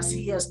give as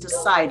he has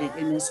decided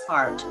in his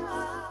heart,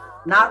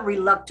 not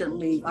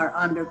reluctantly or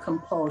under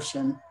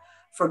compulsion,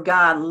 for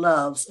God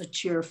loves a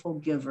cheerful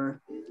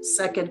giver.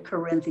 2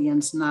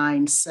 Corinthians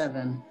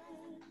 9:7.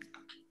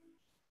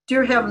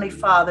 Dear Heavenly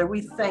Father,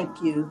 we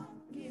thank you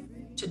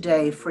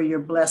today for your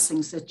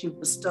blessings that you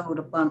bestowed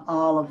upon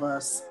all of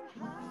us.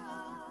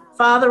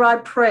 Father, I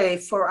pray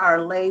for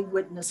our lay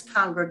witness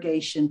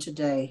congregation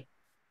today.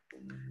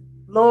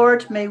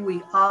 Lord, may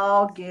we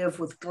all give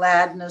with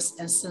gladness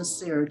and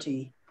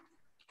sincerity.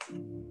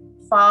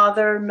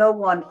 Father, no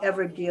one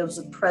ever gives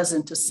a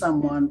present to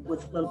someone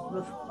with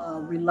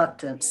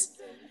reluctance,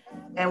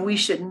 and we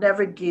should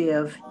never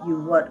give you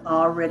what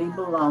already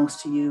belongs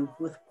to you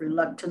with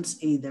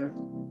reluctance either.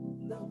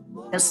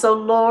 And so,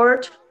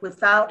 Lord,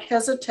 without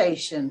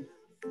hesitation,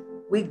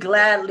 we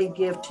gladly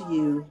give to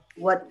you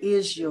what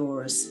is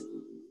yours.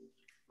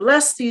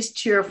 Bless these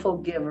cheerful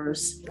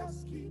givers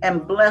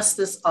and bless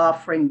this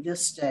offering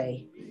this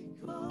day.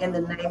 In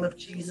the name of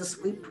Jesus,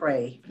 we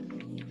pray.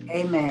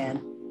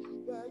 Amen.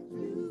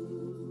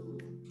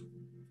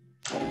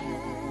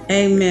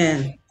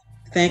 Amen.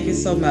 Thank you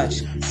so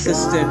much,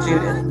 Sister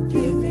Judith.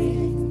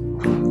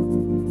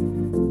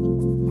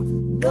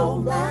 No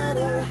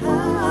matter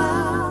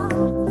how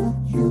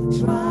you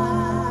try.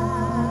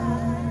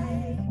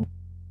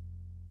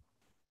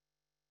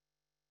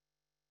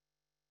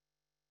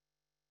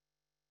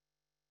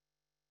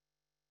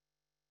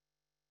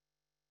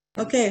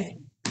 Okay,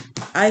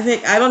 I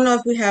don't know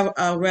if we have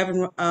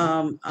Reverend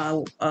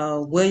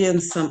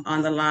Williamson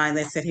on the line.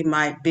 They said he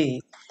might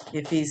be.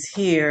 If he's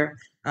here,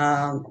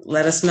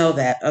 let us know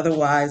that.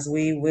 Otherwise,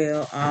 we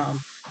will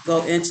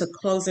go into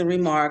closing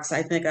remarks.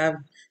 I think I've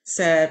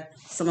said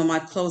some of my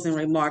closing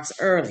remarks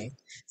early.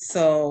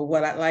 So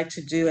what I'd like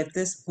to do at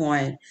this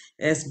point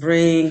is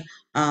bring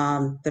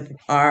our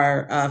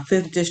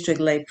 5th District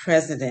Lay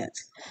President,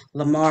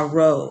 Lamar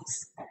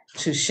Rose,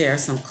 to share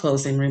some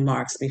closing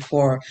remarks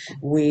before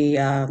we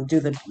do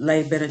the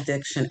lay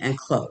benediction and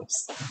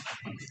close.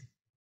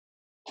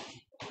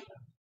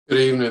 Good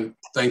evening.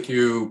 Thank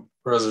you,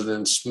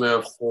 President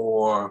Smith,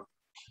 for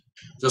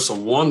just a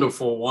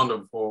wonderful,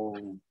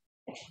 wonderful,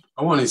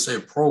 I want to say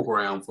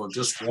program for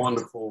just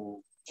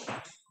wonderful,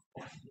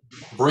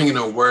 bringing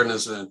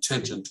awareness and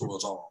attention to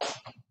us all.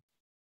 I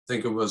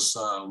think it was,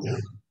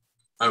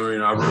 I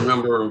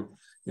remember,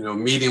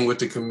 meeting with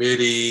the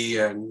committee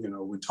and,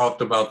 we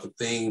talked about the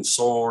theme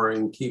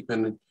soaring,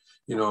 keeping, and,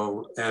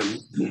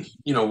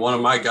 one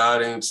of my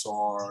guidance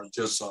or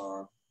just,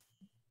 I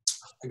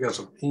guess,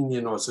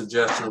 opinion or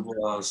suggestion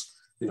was,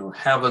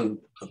 having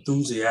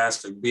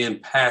enthusiastic, being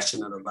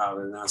passionate about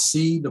it. And I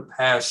see the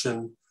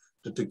passion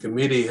that the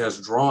committee has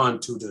drawn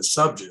to this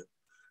subject.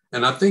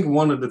 And I think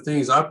one of the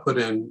things I put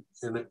in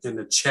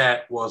the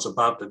chat was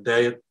about the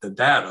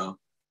data,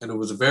 and it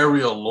was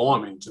very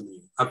alarming to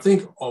me. I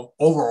think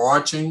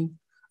overarching,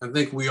 I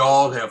think we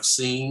all have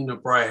seen or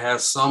probably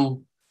have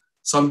some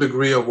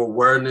degree of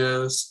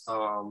awareness.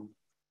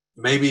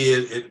 Maybe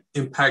it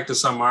impacted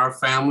some of our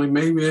family,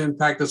 maybe it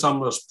impacted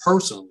some of us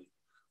personally,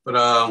 but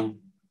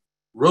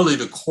really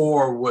the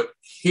core, what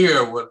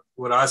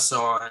I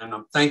saw, and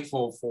I'm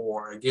thankful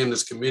for, again,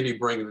 this committee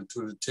bringing it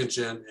to the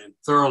attention, and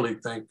thoroughly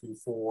thank you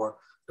for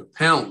the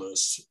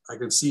panelists. I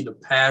can see the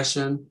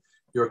passion,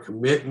 your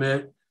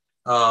commitment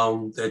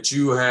that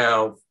you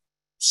have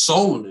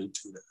sown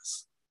into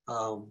this.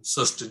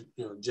 Sister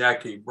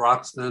Jackie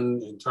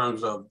Broxton, in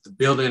terms of the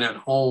building at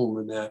home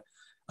and that,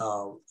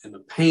 and the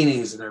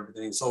paintings and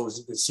everything. So as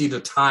you can see the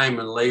time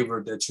and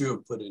labor that you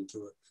have put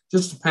into it,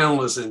 just the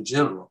panelists in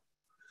general.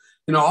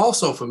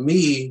 Also for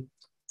me,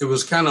 it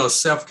was kind of a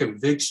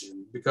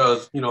self-conviction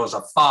because, as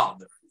a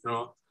father,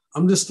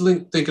 I'm just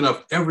thinking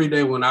of every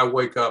day when I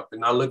wake up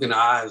and I look in the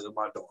eyes of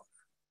my daughter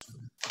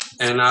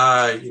and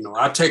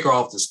I take her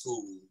off to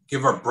school,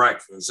 give her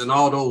breakfast and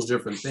all those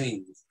different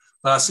things.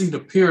 But I see the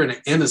pure and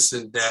the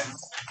innocent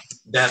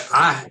that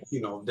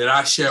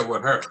I share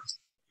with her.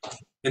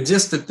 And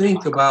just to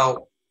think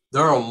about,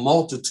 there are a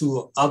multitude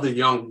of other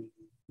young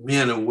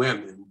men and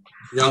women,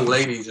 young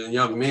ladies and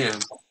young men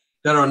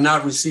that are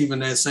not receiving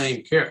that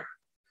same care.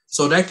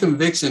 So that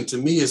conviction to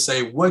me is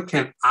say, what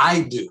can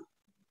I do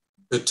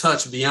to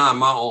touch beyond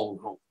my own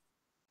home?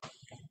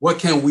 What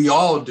can we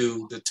all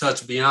do to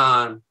touch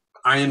beyond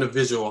our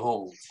individual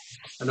homes?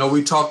 I know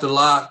we talked a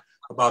lot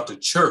about the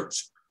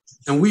church,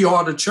 and we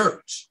are the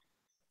church.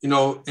 In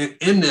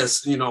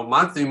this,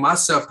 my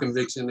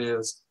self-conviction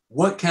is,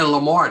 what can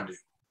Lamar do?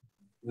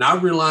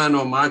 Not relying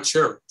on my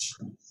church,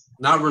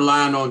 not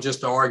relying on just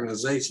the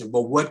organization,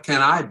 but what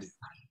can I do?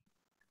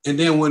 And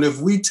then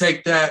if we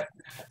take that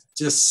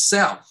just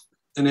self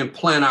and then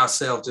plant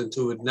ourselves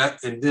into it,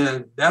 and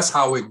then that's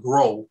how it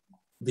grows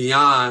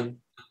beyond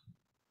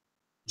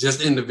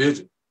just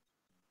individual.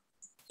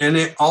 And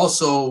it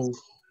also,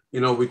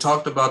 we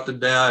talked about the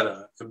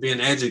data and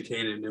being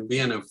educated and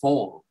being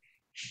informed.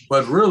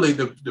 But really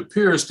the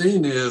purest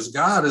thing is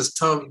God is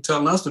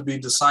telling us to be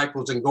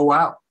disciples and go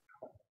out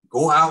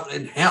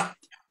and help.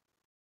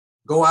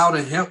 Go out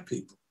and help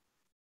people.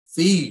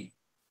 Feed,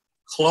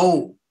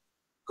 clothe,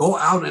 go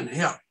out and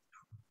help.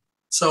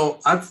 So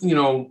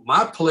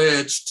my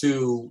pledge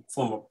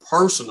from a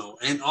personal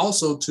and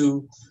also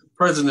to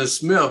President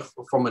Smith,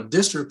 from a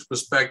district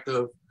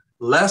perspective,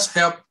 let's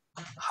help.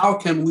 How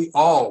can we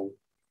all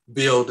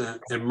build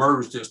and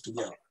merge this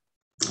together?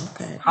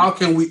 Okay. How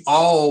can we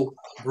all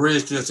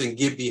bridge this and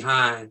get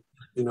behind,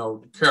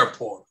 the care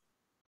portal?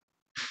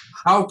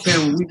 How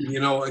can we,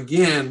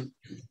 again,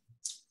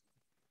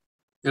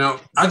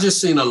 I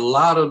just seen a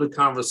lot of the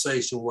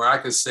conversation where I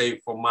could say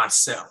for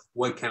myself,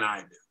 what can I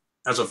do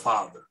as a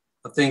father?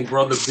 I think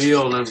Brother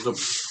Bill and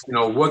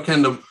what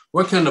can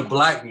the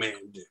Black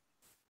man do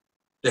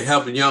to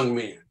help young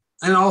men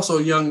and also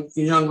young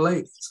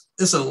ladies?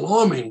 It's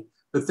alarming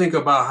to think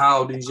about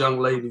how these young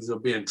ladies are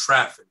being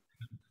trafficked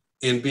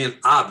and being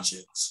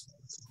objects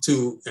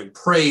and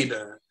preyed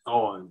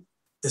on.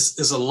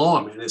 It's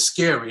alarming, it's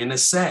scary, and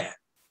it's sad.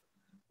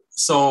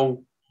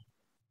 So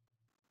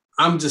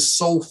I'm just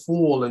so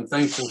full and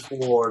thankful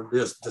for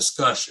this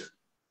discussion.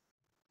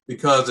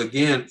 because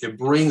again, it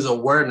brings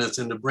awareness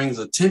and it brings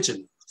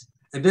attention.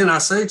 And then I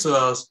say to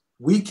us,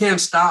 we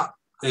can't stop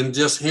and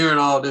just hearing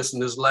all this in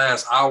this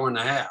last hour and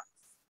a half.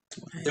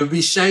 It would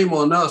be shame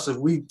on us if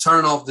we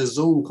turn off the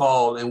Zoom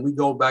call and we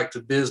go back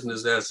to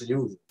business as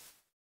usual.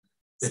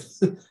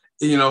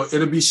 You know,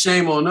 it'll be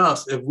shame on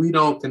us if we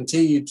don't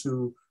continue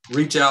to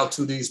reach out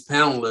to these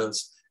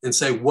panelists and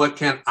say, what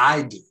can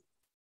I do?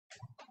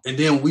 And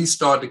then we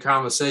start the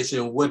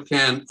conversation, what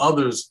can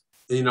others,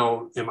 you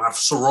know, in my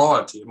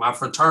sorority, in my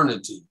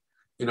fraternity,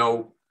 you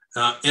know,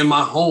 in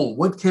my home,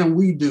 what can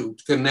we do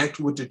to connect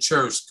with the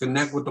church,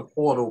 connect with the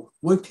portal?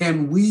 What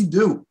can we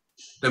do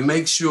to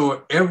make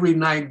sure every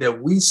night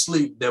that we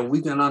sleep, that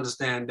we can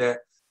understand that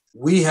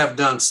we have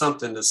done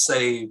something to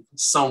save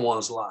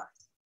someone's life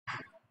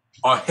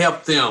or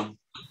help them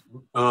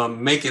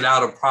make it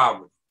out of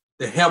poverty,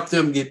 to help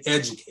them get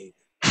educated,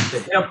 to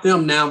help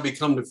them now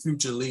become the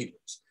future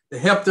leaders, to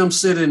help them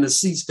sit in the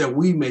seats that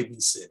we may be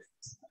sitting.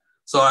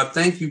 So I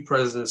thank you,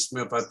 President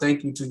Smith. I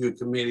thank you to your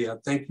committee. I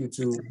thank you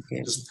to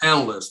this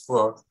panelists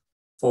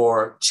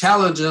for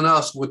challenging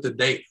us with the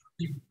data.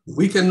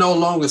 We can no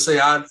longer say,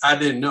 I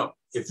didn't know.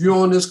 If you're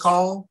on this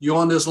call, you're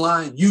on this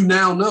line, you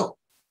now know.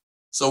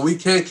 So we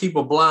can't keep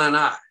a blind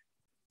eye.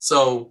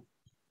 So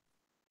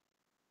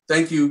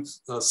thank you,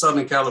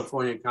 Southern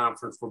California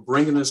Conference, for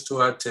bringing this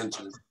to our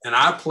attention. And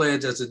I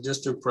pledge as a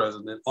district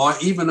president, or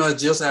even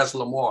just as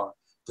Lamar,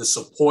 to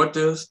support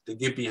this, to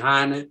get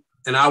behind it.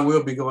 And I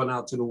will be going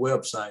out to the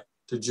website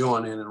to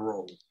join and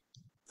enroll.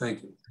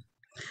 Thank you.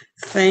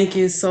 Thank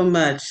you so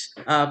much,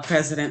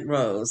 President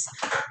Rose.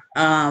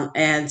 Like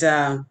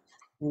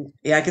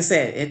I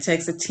said, it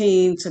takes a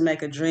team to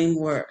make a dream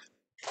work.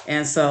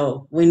 And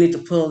so we need to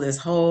pull this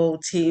whole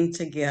team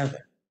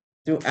together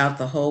throughout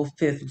the whole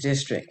 5th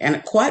district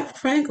and quite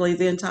frankly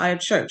the entire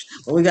church,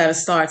 but we got to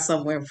start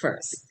somewhere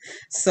first.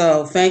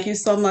 So thank you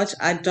so much.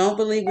 I don't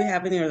believe we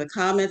have any other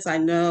comments. I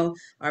know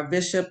our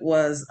bishop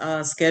was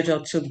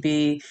scheduled to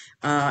be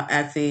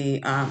at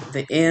the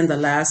end, the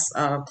last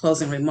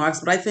closing remarks,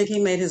 but I think he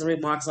made his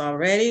remarks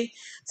already.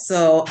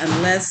 So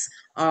unless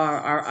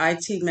our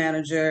IT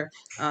manager,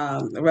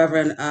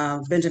 Reverend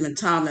Benjamin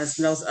Thomas,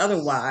 knows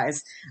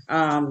otherwise,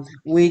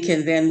 we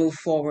can then move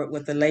forward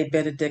with the late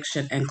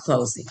benediction and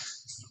closing.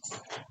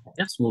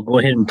 Yes, we'll go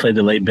ahead and play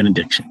the late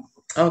benediction.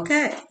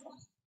 Okay.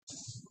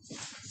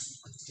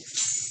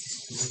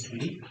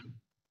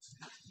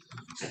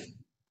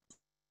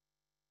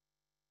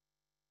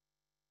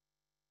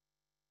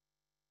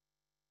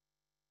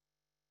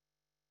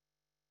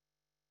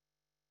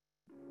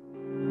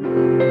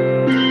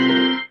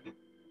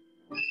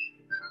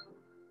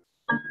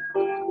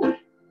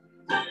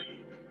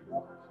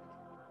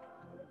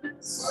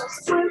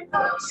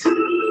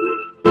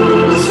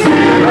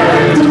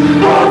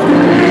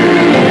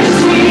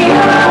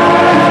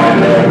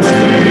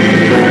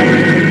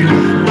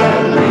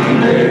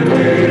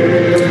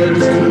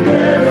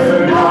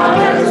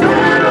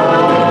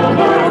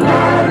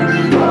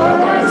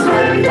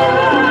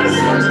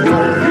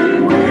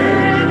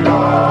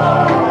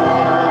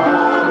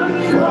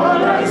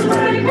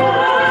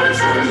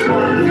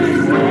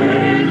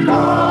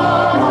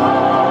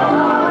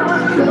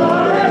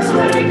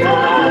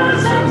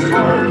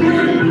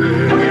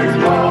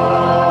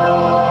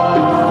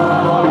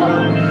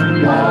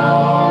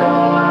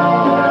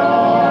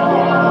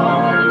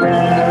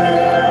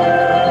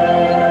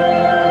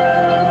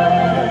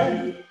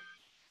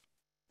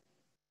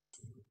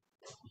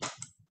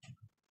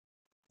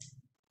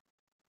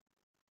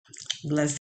 Bless